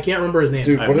that. I can't remember his name.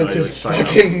 Dude, I what have is no his idea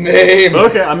what you're fucking name?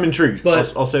 Okay, I'm intrigued.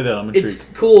 But I'll say that. I'm intrigued. It's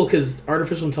cool because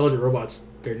artificial intelligent robots,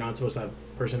 they're not supposed to have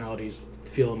personalities,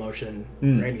 feel emotion, or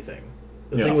anything.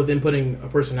 The Yeah. thing with inputting a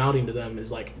personality into them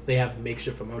is like they have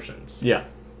makeshift emotions. Yeah.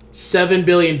 7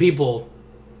 billion people,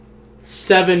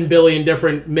 7 billion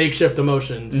different makeshift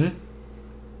emotions.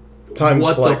 times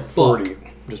What the like fuck? 40,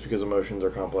 just because emotions are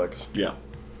complex. Yeah.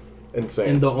 Insane.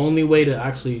 And the only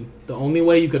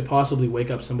way you could possibly wake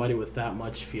up somebody with that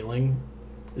much feeling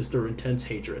is through intense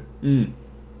hatred. Mm.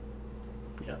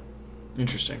 Yeah.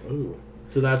 Interesting. Ooh,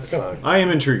 So that's God. I am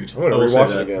intrigued. I'm gonna I will say rewatch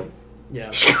that. it again.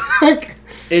 yeah.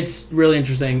 It's really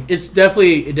interesting. It's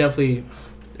definitely.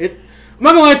 I'm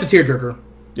not gonna lie, it's a tearjerker.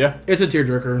 Yeah. It's a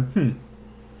tearjerker.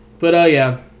 But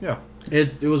yeah, Yeah.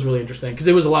 it was really interesting because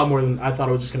it was a lot more than I thought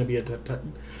it was just gonna be a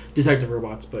detective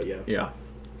robots. But yeah. Yeah.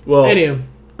 Well, Anyway,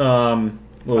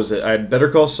 what was it? I had Better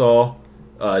Call Saul,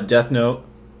 Death Note.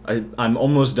 I'm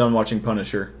almost done watching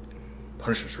Punisher.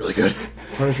 Punisher's really good.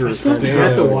 Punisher is still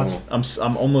have to watch.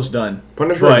 I'm almost done.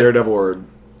 Punisher But- and Daredevil are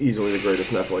easily the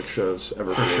greatest Netflix shows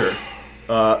ever. For sure.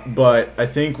 But I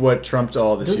think what trumped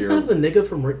all this Doesn't year. that have the nigga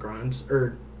from Rick Grimes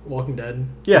or Walking Dead?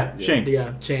 Yeah, Shane.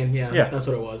 Yeah, Shane. Yeah, Yeah. that's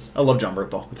what it was. I love John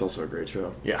Bernthal. It's also a great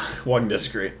show. Yeah, Walking Dead's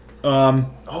great.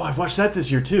 I watched that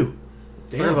this year too.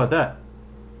 Forgot about that.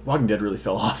 Walking Dead really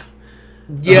fell off.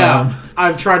 Yeah,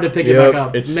 I've tried to pick it Yep. back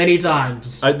up It's- many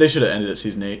times. They should have ended at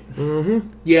season 8.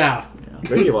 Yeah,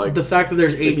 Maybe like the fact that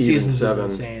there's 8 maybe even seasons 7.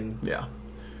 is insane. Yeah.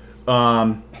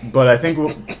 But I think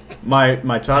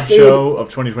my top show of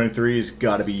 2023 has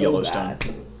got to be Yellowstone.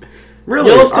 really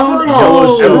Yellowstone? I've heard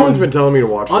Yellowstone. Everyone's been telling me to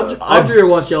watch that. Audrey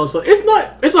watched Yellowstone. It's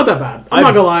not that bad. I'm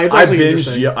not gonna lie. It's actually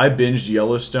interesting. I binged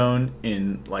Yellowstone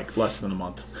in like less than a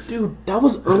month. Dude, that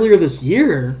was earlier this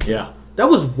year. Yeah. That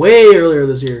was way earlier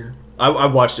this year. I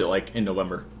watched it like in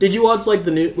November. Did you watch like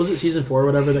the new? Was it season 4 or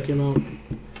whatever that came out? It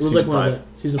was Season like one 5. of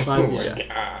the season 5. Yeah.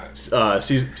 Yeah.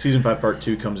 Season 5 part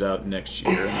 2 comes out next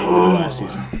year. The last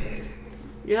season.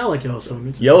 Yeah, I like Yellowstone.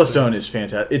 It's Yellowstone is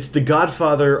fantastic. It's The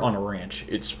Godfather on a ranch.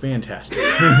 It's fantastic.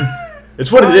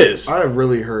 It's what it is. I have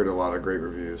really heard a lot of great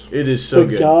reviews. It is so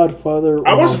good. Godfather.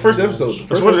 I watched the first episode. The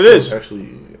first what it episode is. Actually,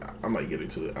 I might get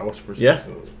into it. I watched the first Yeah?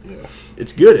 episode. Yeah.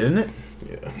 It's good, isn't it?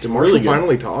 Yeah. Did Marshall really good.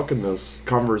 finally talk in this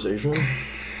conversation?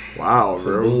 Wow, Some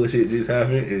bro. bullshit just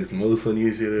happened. It's the most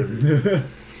funniest shit ever.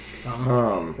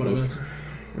 What is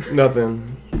it?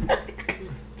 Nothing.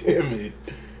 Damn it.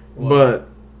 But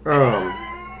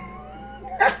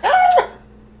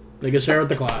Nigga, share with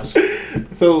the class.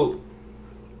 So,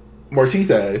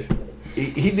 Martise asked,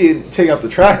 he didn't take out the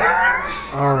trash.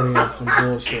 I already had some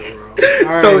bullshit, bro.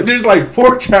 So there's like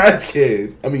 4 trash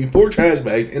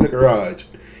bags in the garage.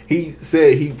 He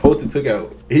said he took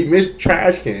out. He missed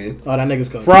trash can. Oh, that nigga's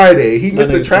coming. Friday. He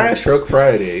missed the trash truck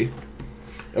Friday.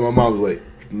 And my mom was like,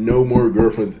 no more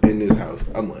girlfriends in this house.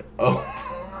 I'm like, oh.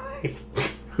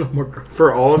 No more girlfriends.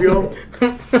 For all of y'all?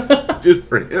 Just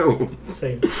for him.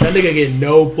 Say, that nigga get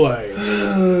no play.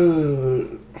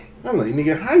 I'm like,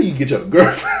 nigga, how do you get your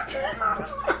girlfriend?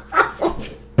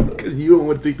 Because you don't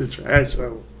want to take the trash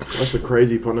out. That's a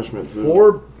crazy punishment,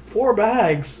 too. 4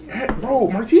 bags. Yeah, bro,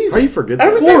 Martise. How you forget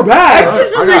that? 4 bags. Ever since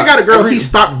this nigga got a girl, he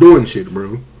stopped doing shit,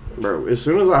 bro. Bro, as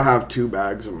soon as I have 2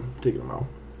 bags, I'm taking them out.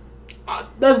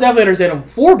 That's definitely understandable.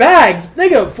 4 bags?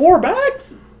 Nigga, 4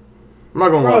 bags? I'm not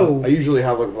gonna Bro. lie. I usually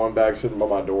have like 1 bag sitting by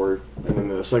my door, and then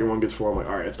the second one gets full. I'm like,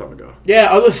 all right, it's time to go. Yeah,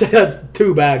 I was gonna say that's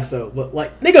 2 bags, though. But,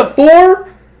 like, nigga,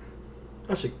 4?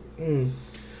 That should...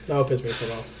 That would piss me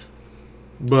off.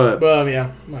 But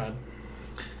Yeah, man.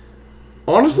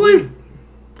 honestly,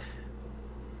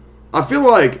 I feel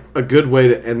like a good way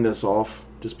to end this off,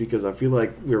 just because I feel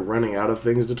like we're running out of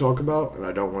things to talk about, and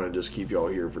I don't want to just keep y'all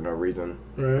here for no reason.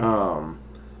 Right.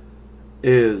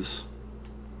 Is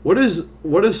what is the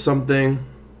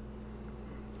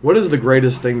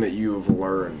greatest thing that you have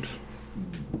learned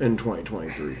in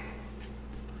 2023,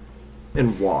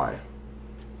 and why?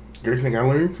 Greatest thing I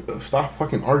learned? Stop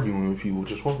fucking arguing with people.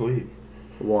 Just walk away.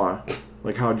 Why?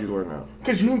 Like, how'd you learn that?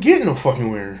 Because you ain't getting no fucking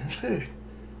where. Shit.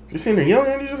 Just sitting there yelling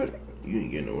at each other. You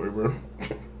ain't getting nowhere, bro.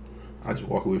 I just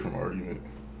walk away from an argument.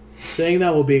 Saying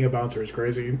that while being a bouncer is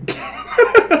crazy.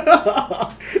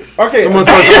 Okay. Someone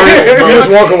starts arguing, bro, just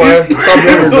walk away. Stop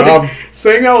doing your job.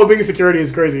 Saying that while being security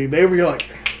is crazy. They were like,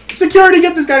 security,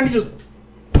 get this guy, and you just...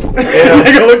 Yeah.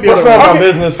 What's not my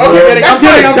business, for real? That's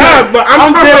my job, but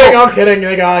I'm kidding,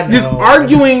 nigga, I know. just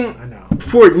arguing I know.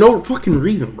 for no fucking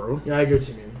reason, bro. Yeah, I get what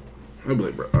you mean. I'll be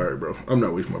like, bro, alright, bro. I'm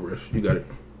not wasting my breath. You got it.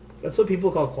 That's what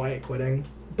people call quiet quitting.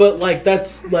 But, like,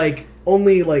 that's, like,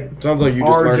 only, like... Sounds like you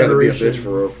just our learned how to be a generation. bitch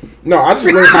for real. No, I just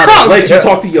learned how to let you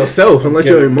talk to yourself and let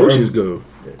your emotions go.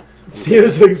 See,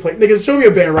 this thing's like, nigga, show me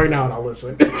a band right now and I'll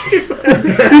listen. He said,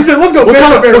 let's go What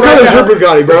band color right is now. your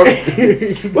Bugatti, bro?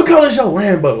 What color is your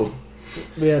Lambo?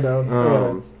 Yeah,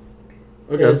 no.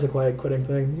 It Okay. is a quiet quitting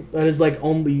thing. That is, like,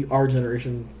 only our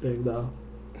generation thing, though.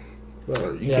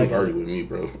 But, You yeah, can't argue with me,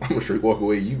 bro. I'm gonna straight walk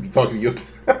away. You be talking to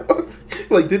yourself.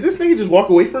 Like, did this nigga just walk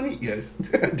away from me? Yes,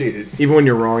 I did. Even when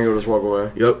you're wrong, you'll just walk away.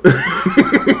 Yep.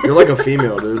 You're like a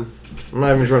female, dude. I'm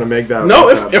not even trying to make that. No,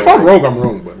 that if I'm wrong, I'm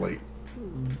wrong. But like,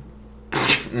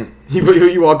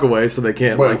 you walk away so they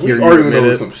can't but like if we hear you arguing admit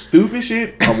over it. some stupid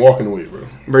shit, I'm walking away, bro.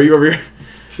 Bro, you over here.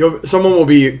 Someone will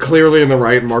be clearly in the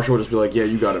right, and Marshall will just be like, "Yeah,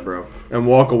 you got it, bro," and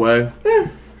walk away.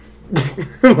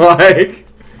 Like,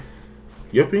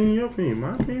 Your opinion,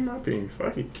 my opinion.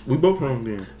 Fuck it. We both wrong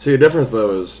then. see, the difference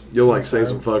though is you'll like say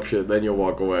some fuck shit, then you'll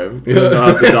walk away. You don't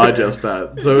have to digest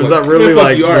that. So is that really Fuck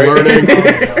like you, alright. learning? Oh,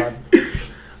 my God.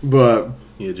 But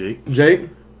Yeah, Jake. Jake,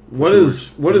 what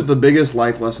What's is the biggest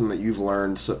life lesson that you've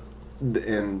learned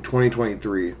in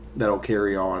 2023 that'll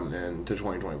carry on into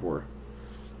 2024?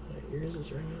 Yours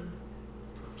is right now.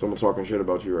 Someone's talking shit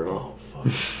about you right now. Oh, fuck.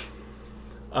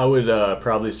 I would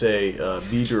probably say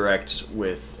be direct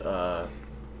with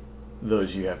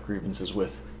those you have grievances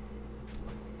with.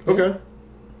 Okay.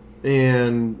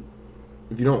 And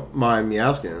if you don't mind me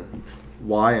asking,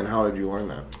 why and how did you learn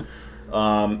that?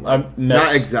 I met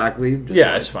Not exactly. Just Yeah,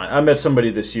 like- it's fine. I met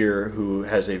somebody this year who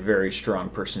has a very strong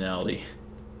personality,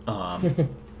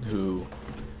 who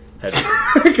had.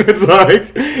 It's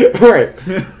like, all right.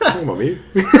 Talking about me.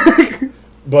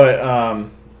 But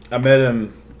I met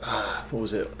him. What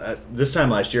was it? This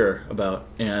time last year,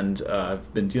 and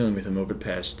I've been dealing with him over the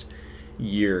past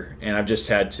year, and I've just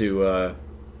had to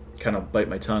kind of bite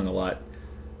my tongue a lot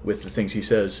with the things he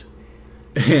says,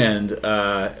 and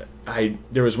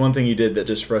there was one thing he did that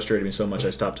just frustrated me so much I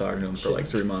stopped talking to him for like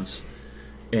 3 months.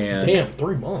 And Damn,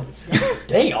 3 months.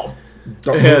 Damn.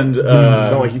 and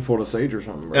Sound like you pulled a sage or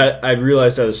something, bro. I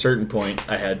realized at a certain point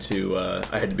I had to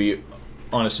be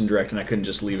honest and direct, and I couldn't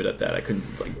just leave it at that. I couldn't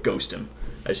like ghost him.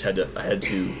 I had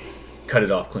to cut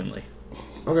it off cleanly.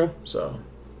 Okay. So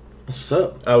That's what's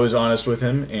up. I was honest with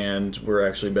him, and we're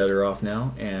actually better off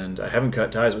now. And I haven't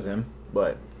cut ties with him,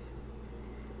 but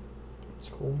It's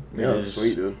cool. Yeah, It that's is-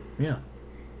 sweet, dude. yeah.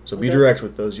 So be direct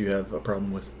with those you have a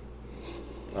problem with.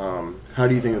 How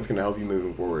do you think that's going to help you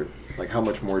moving forward? Like, how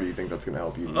much more do you think that's going to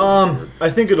help you moving forward? I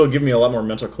think it'll give me a lot more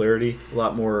mental clarity, a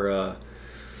lot more,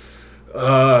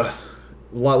 a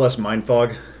lot less mind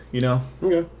fog. You know.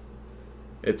 Okay.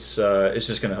 it's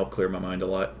just going to help clear my mind a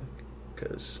lot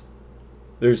because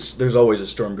there's always a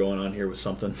storm going on here with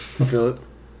something. I feel it.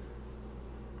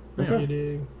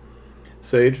 Okay.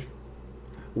 Sage,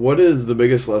 what is the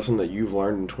biggest lesson that you've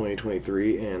learned in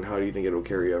 2023, and how do you think it'll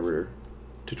carry over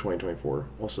to 2024?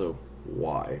 Also,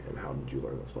 why and how did you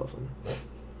learn this lesson?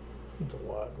 It's a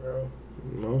lot, bro.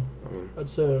 No, I mean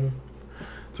That's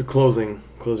it's a closing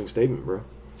statement, bro.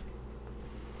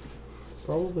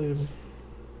 probably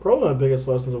my biggest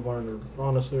lessons I've learned are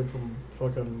honestly from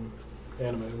fucking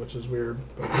anime, which is weird.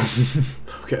 But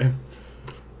Okay.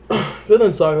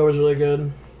 Vinland Saga was really good.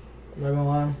 I'm not gonna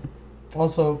lie.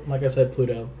 Also, like I said,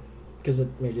 Pluto, because it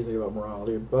made you think about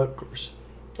morality. But Of course.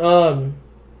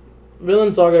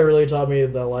 Vinland Saga really taught me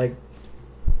that like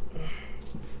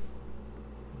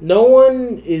no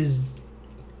one is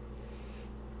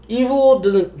evil.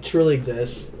 Doesn't truly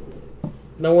exist.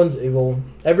 No one's evil.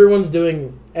 Everyone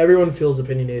feels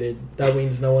opinionated. That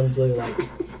means no one's really like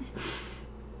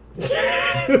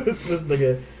this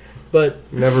nigga. But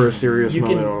Never a serious you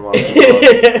moment can- on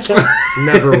life.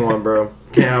 Never one, bro.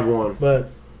 Can't have one. But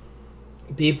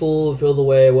people feel the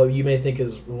way what you may think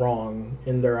is wrong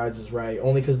in their eyes is right,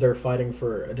 only because they're fighting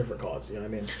for a different cause. You know what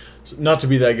I mean? So, not to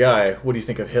be that guy, what do you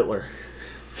think of Hitler?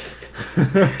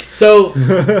 So,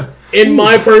 in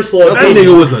my personal That opinion,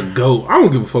 nigga was a goat. I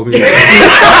don't give a fuck. What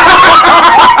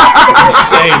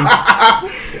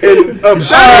And I'm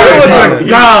sorry.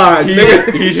 God,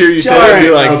 nigga. He'd hear you say Alright, that and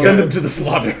be like, okay. send him to the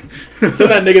slaughter. send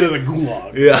that nigga to the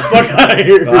gulag. Yeah. Fuck out of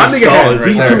here, My nigga had Stalin right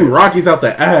V2 there. Rockies out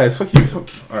the ass. Fuck you.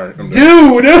 Alright, I'm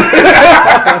done. dude.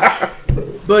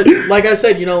 But like I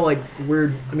said, like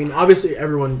we're. I mean, obviously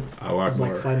everyone I like is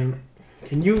like more. fighting.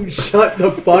 Can you shut the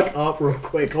fuck up real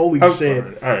quick? Holy I'm shit!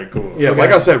 sorry. Alright, cool. Yeah, like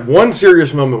I said, one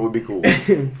serious moment would be cool.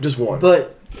 Just one.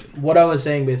 But what I was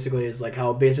saying basically is like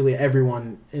how basically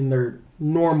everyone in their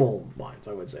normal minds,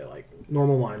 I would say, like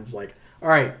normal minds, like, all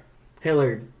right,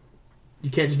 Hitler, you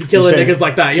can't just be killing niggas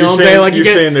like that. You know what I'm saying? Like you're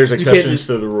saying there's you can't exceptions just-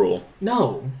 to the rule.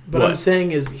 No, but What? I'm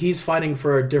saying is he's fighting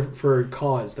for a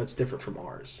cause that's different from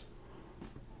ours.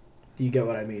 Do you get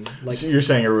what I mean? Like, So you're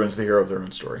saying everyone's the hero of their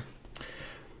own story.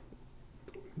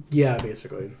 yeah,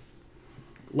 basically.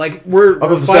 Like we're Up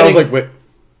if the fighting, sounds like wait.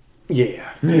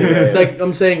 Yeah. like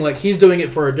I'm saying, like he's doing it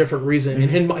for a different reason. In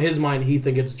his mind, he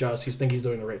think it's just. He think he's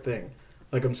doing the right thing.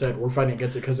 Like I'm saying, we're fighting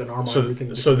against it because in our mind, we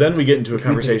think. So then we get into a we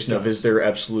think it's conversation of just.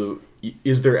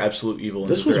 is there absolute evil? And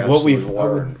This is was there what we've absolute-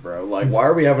 learned, bro. Like, why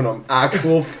are we having an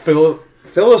actual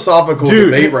philosophical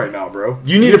Dude, debate right now, bro?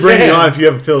 You need to bring me on if you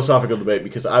have a philosophical debate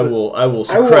because I will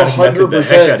Socratic method the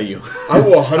heck out of you. I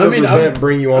will 100% I mean, I'm-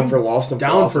 bring you on I'm for Lost in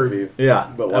down for- Philosophy.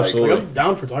 Yeah, But, like, absolutely. Like, I'm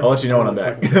down for talking. I'll let you know when I'm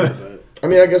about back. it, I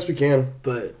mean, I guess we can.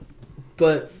 but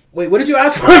wait, what did you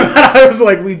ask for? I was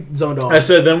like, we zoned off. I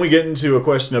said then we get into a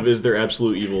question of is there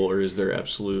absolute evil or is there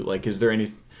absolute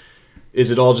is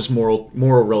it all just moral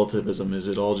relativism? Is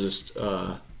it all just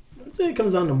I'd say it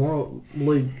comes down to moral.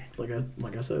 Like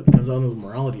I said, it comes down to the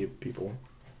morality of people.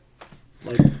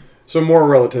 Like, So moral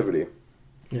relativity,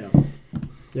 yeah.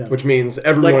 which means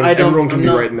everyone Like, everyone can I'm be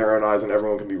not- right in their own eyes and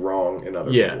everyone can be wrong in other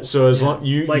yeah? people's. So as long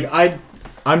you Like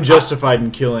I'm justified in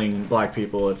killing black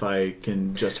people if I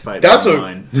can justify it That's in a-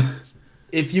 mine.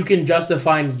 if you can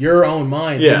justify in your own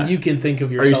mind, Yeah. then you can think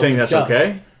of Are yourself. you saying as that's just.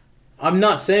 okay? I'm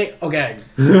not saying okay.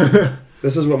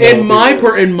 This is what In moral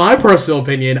theory is. in my personal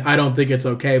opinion, I don't think it's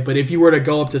okay. But if you were to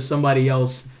go up to somebody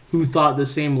else who thought the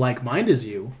same like mind as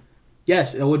you,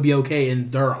 yes, it would be okay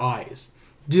in their eyes.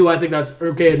 Do I think that's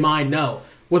okay in mine? No.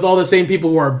 With all the same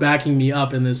people who are backing me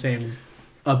up in the same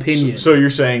opinion. So you're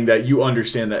saying that you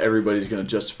understand that everybody's going to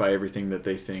justify everything that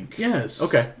they think. yes.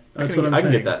 Okay. That's I what I'm can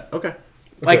saying. get that. Okay.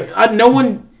 Like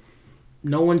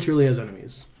no one truly has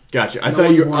enemies. Gotcha. I No thought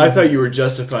one's you. one I of thought them. you were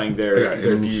justifying their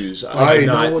Yeah, views. I-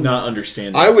 not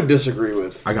understanding. I would disagree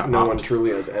with I got no one ops.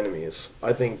 truly has enemies.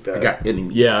 I think that I got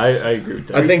enemies. Yeah, I agree with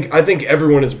that. I think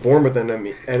everyone is born with an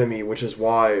enemy, which is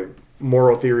why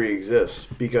moral theory exists.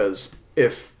 Because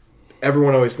if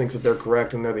everyone always thinks that they're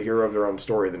correct and they're the hero of their own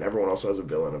story, then everyone also has a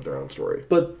villain of their own story.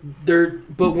 But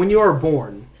when you are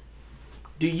born,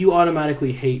 do you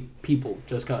automatically hate people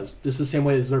just because? Just the same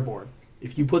way as they're born.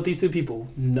 If you put these two people,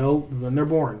 when they're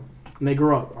born and they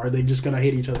grow up, are they just gonna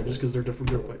hate each other just because they're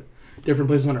different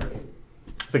places on Earth?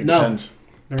 I think it No. depends.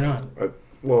 They're not.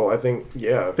 Well, I think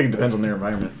I think it depends on their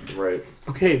environment. right.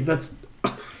 Okay, that's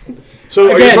So are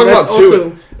you again. talking That's about two?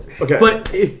 also. Okay.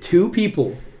 But if two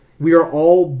people, we are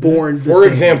all born. the For same.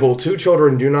 example, two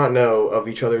children do not know of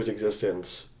each other's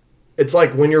existence. It's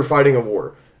like when you're fighting a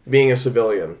war, being a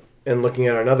civilian and looking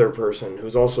at another person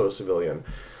who's also a civilian.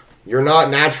 You're not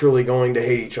naturally going to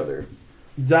hate each other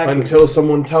exactly. until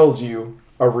someone tells you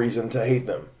a reason to hate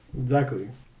them. Exactly.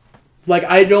 Like,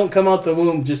 I don't come out the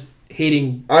womb just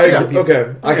hating I people.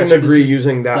 I can This agree is,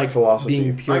 using that like, philosophy.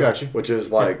 being pure. I got you. Which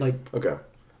is like, okay,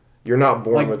 you're not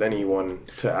born Like- with anyone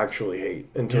to actually hate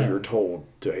until Yeah. you're told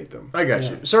to hate them. I got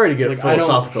Yeah. you. Sorry to get Like, I don't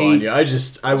philosophical on hate- you.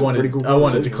 I wanted pretty cool I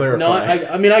wanted to conversation. clarify.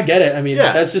 No, I mean, I get it. I mean,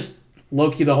 Yeah. that's just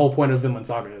low-key the whole point of Vinland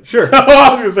Saga. Sure. So I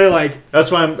was going to say, like,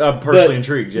 That's why I'm personally But,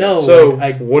 intrigued. Yeah. no. So,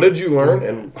 like, what did you learn,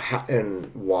 and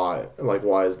why? Like,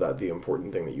 why is that the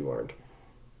important thing that you learned?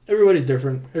 everybody's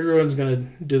different. Everyone's going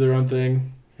to do their own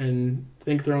thing and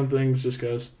think their own things just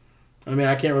because. I mean,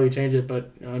 I can't really change it,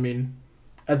 but, I mean,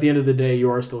 at the end of the day, you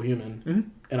are still human. Mhm.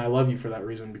 And I love you for that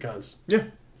reason because. Yeah.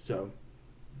 So,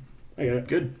 I get it.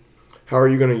 Good. How are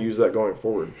you going to use that going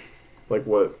forward? Like,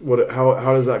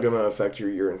 how is that going to affect your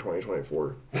year in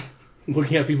 2024?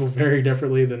 Looking at people very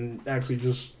differently than actually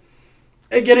just.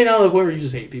 And getting out of the point where you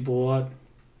just hate people a lot.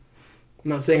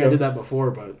 I'm not saying I did that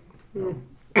before, but.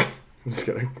 I'm just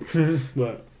kidding.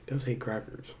 But. Does hate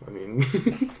crackers. I mean,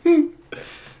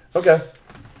 okay.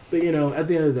 But, you know, at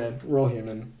the end of the day, we're all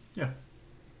human. Yeah.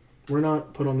 We're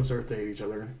not put on this earth to hate each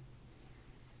other.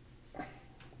 But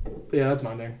yeah, that's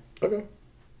my thing. Okay.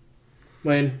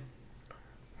 Lane.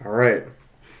 All right.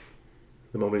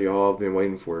 The moment you all have been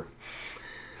waiting for.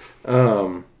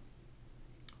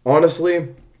 Honestly,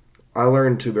 I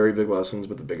learned two very big lessons,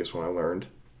 but the biggest one I learned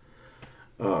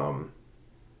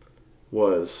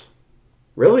was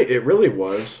it really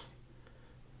was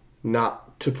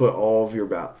not to put all of your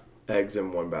eggs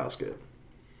in one basket,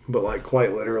 but like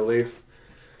quite literally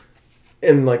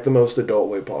in like the most adult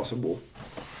way possible.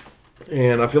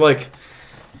 And I feel like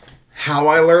how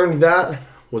I learned that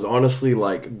was honestly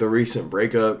like the recent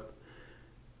breakup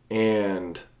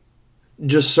and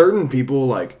just certain people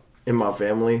like in my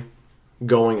family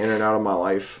going in and out of my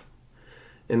life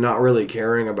and not really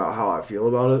caring about how I feel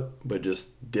about it, but just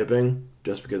dipping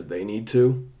just because they need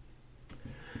to,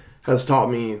 has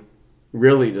taught me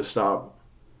really to stop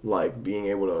like being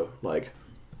able to like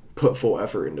put full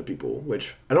effort into people,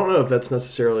 which I don't know if that's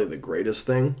necessarily the greatest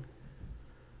thing,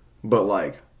 but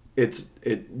like it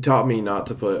taught me not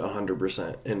to put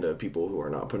 100% into people who are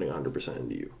not putting 100%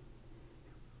 into you.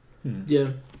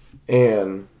 Yeah.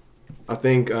 And I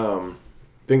think that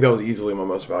was easily my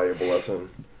most valuable lesson,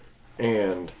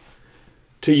 and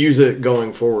to use it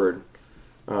going forward,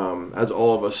 as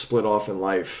all of us split off in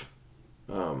life,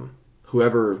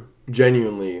 whoever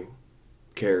genuinely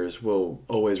cares will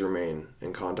always remain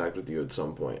in contact with you at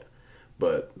some point.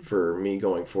 But for me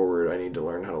going forward, I need to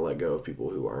learn how to let go of people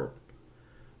who aren't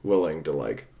willing to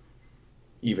like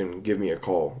even give me a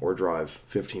call or drive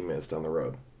 15 minutes down the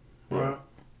road. Right.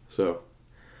 So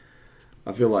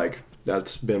I feel like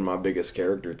that's been my biggest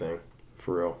character thing,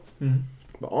 for real. Mhm.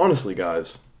 But honestly,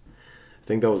 guys, I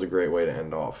think that was a great way to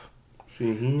end off.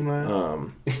 See, he ain't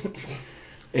lying.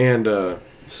 And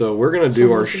so we're gonna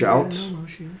do our shouts,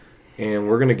 and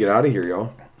we're gonna get out of here,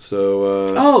 y'all. So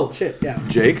Oh, shit, yeah.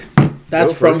 Jake,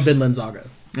 That's go from first. Vinland Saga.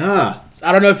 Ah,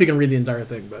 I don't know if you can read the entire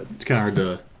thing, but. it's kind of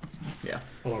hard to. Yeah.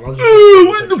 Hold on, I'll just-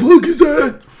 What the fuck is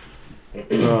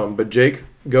that? But Jake,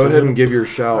 go ahead and give your I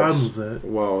shouts move that.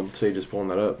 while Sage is pulling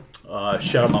that up.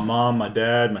 Shout out my mom, my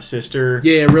dad, my sister.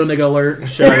 Yeah, real nigga alert.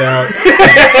 Shout out.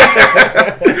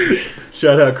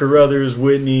 Shout out Carruthers,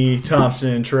 Whitney,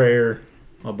 Thompson, Trayer,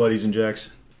 my buddies and Jacks.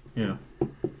 Yeah.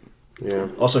 Yeah.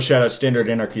 Also shout out Standard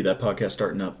Anarchy, that podcast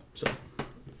starting up. So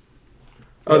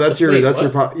Oh, that's your Wait, your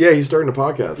what? yeah. He's starting a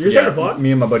podcast. You're starting a pod?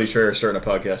 me and my buddy Trayer are starting a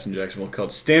podcast in Jacksonville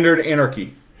called Standard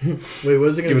Anarchy. Wait, what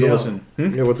is it going Give to it be? a listen.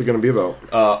 Yeah. What's it gonna be about?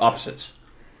 Opposites.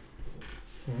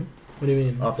 What do you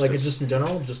mean? Opposites. Like, it's just in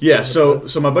general? Just Yeah, so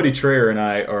my buddy Trayer and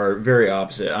I are very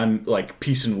opposite. I'm like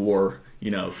peace and war,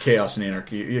 chaos and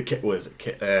anarchy. What is it?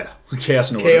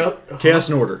 Chaos and order. Chaos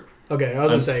and order. Okay, I was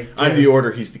going to say. I'm the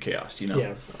order, he's the chaos,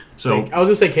 Yeah. So I was going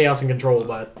to say chaos and control,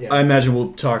 but yeah. I imagine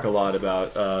we'll talk a lot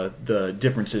about the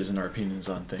differences in our opinions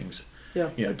on things. Yeah.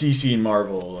 DC and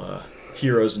Marvel,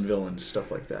 heroes and villains,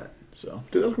 stuff like that. So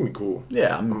Dude, that's gonna be cool.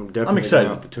 yeah, I'm definitely excited.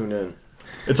 gonna have to tune in.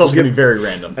 It's also gonna be very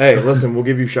random. Hey, listen, we'll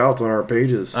give you shouts on our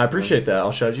pages. I appreciate that.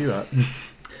 I'll shout you out.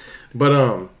 But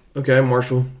okay,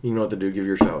 Marshall, you know what to do. Give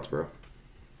your shouts, bro.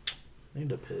 I need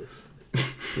to piss.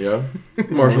 Yeah,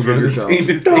 Marshall, give your shouts.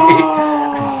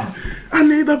 I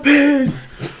need the piss.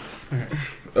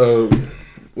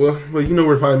 Well, you know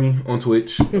where to find me on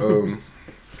Twitch. Marshall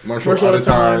Marshall all at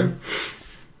the a time.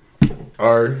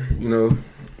 Or you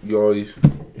always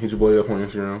hit your boy up on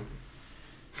Instagram.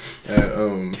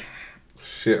 At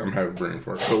shit, I'm having brain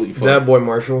fart. Holy fuck. That boy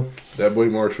Marshall. That boy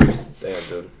Marshall. Damn,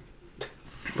 dude.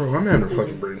 Bro, I'm having a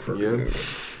fucking brain fart. Yeah.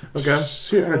 Okay.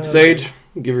 Shit, I Sage,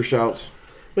 give your shouts.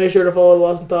 Make sure to follow the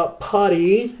Lost in Thought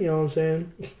Potty. You know what I'm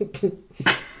saying?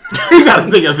 You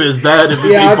gotta take a piss bad if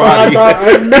you Yeah, see potty.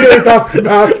 I immediately thought the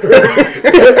bathroom.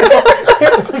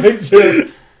 Make sure.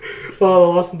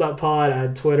 Follow Lost in Thought Pod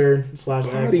at Twitter /X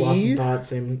Lost in Thought.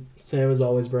 Same as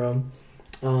always, bro.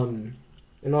 And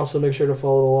also make sure to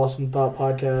follow the Lost in Thought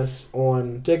podcast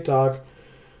on TikTok,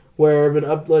 where I've been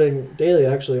uploading daily.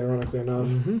 Actually, ironically enough,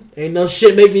 ain't no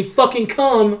shit make me fucking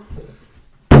come.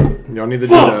 Y'all need to do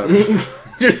that.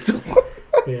 You're still.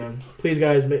 Yeah, please,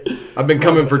 guys. I've been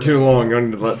coming for too long. Y'all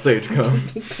need to let Sage come.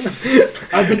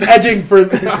 I've been edging for.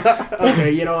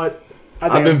 Okay, you know what?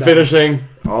 I've been finishing.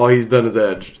 All he's done is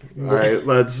edged. All right,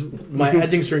 let's. My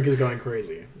edging streak is going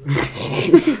crazy.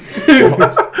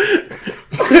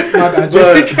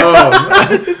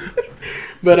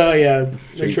 But yeah,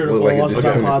 make sure to follow Lost in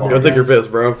Thought Pod. Go take your piss,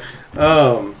 bro.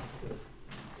 I'm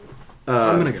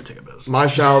gonna go take a piss. My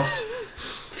shouts.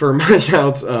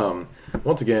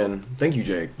 Once again, thank you,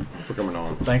 Jake, for coming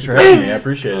on. Thanks for having me. I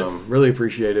appreciate it. Really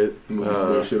appreciate it.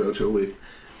 Shit out your way.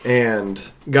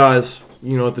 And guys,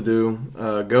 you know what to do.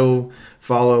 Go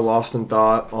follow Lost in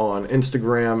Thought on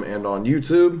Instagram and on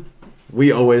YouTube.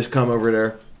 We always come over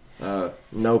there.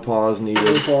 No pause needed.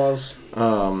 No pause.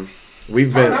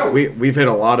 We've hit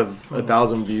a lot of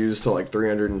 1,000 views to like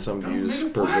 300 and some views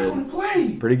per vid.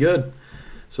 Pretty good.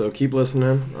 So keep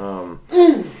listening.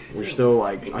 We're still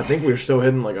I think we're still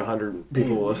hitting like 100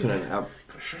 people listening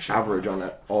average on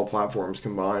all platforms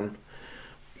combined.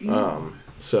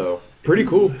 So pretty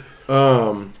cool.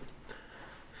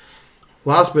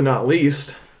 Last but not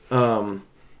least, going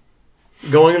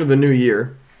into the new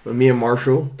year, me and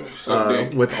Marshall,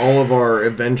 with all of our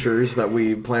adventures that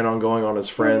we plan on going on as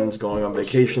friends, going on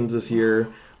vacations this year,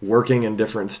 working in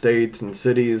different states and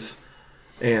cities,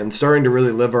 and starting to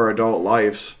really live our adult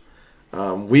lives,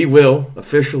 we will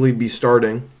officially be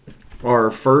starting our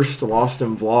first Lost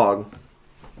in Vlog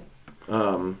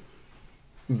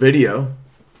video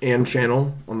and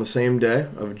channel on the same day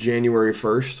of January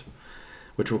 1st,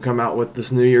 which will come out with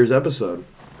this New Year's episode.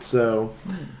 So,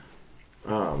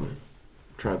 trying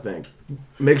to think.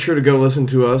 Make sure to go listen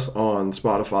to us on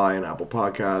Spotify and Apple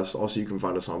Podcasts. Also, you can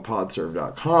find us on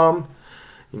podserve.com.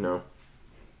 You know,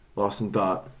 Lost in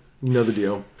Thought. You know the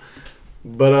deal.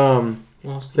 But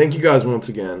thank you guys once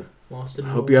again.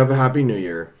 Hope you have a happy New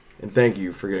Year. And thank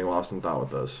you for getting lost in thought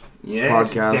with us. Yes,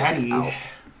 Podcast Daddy. out.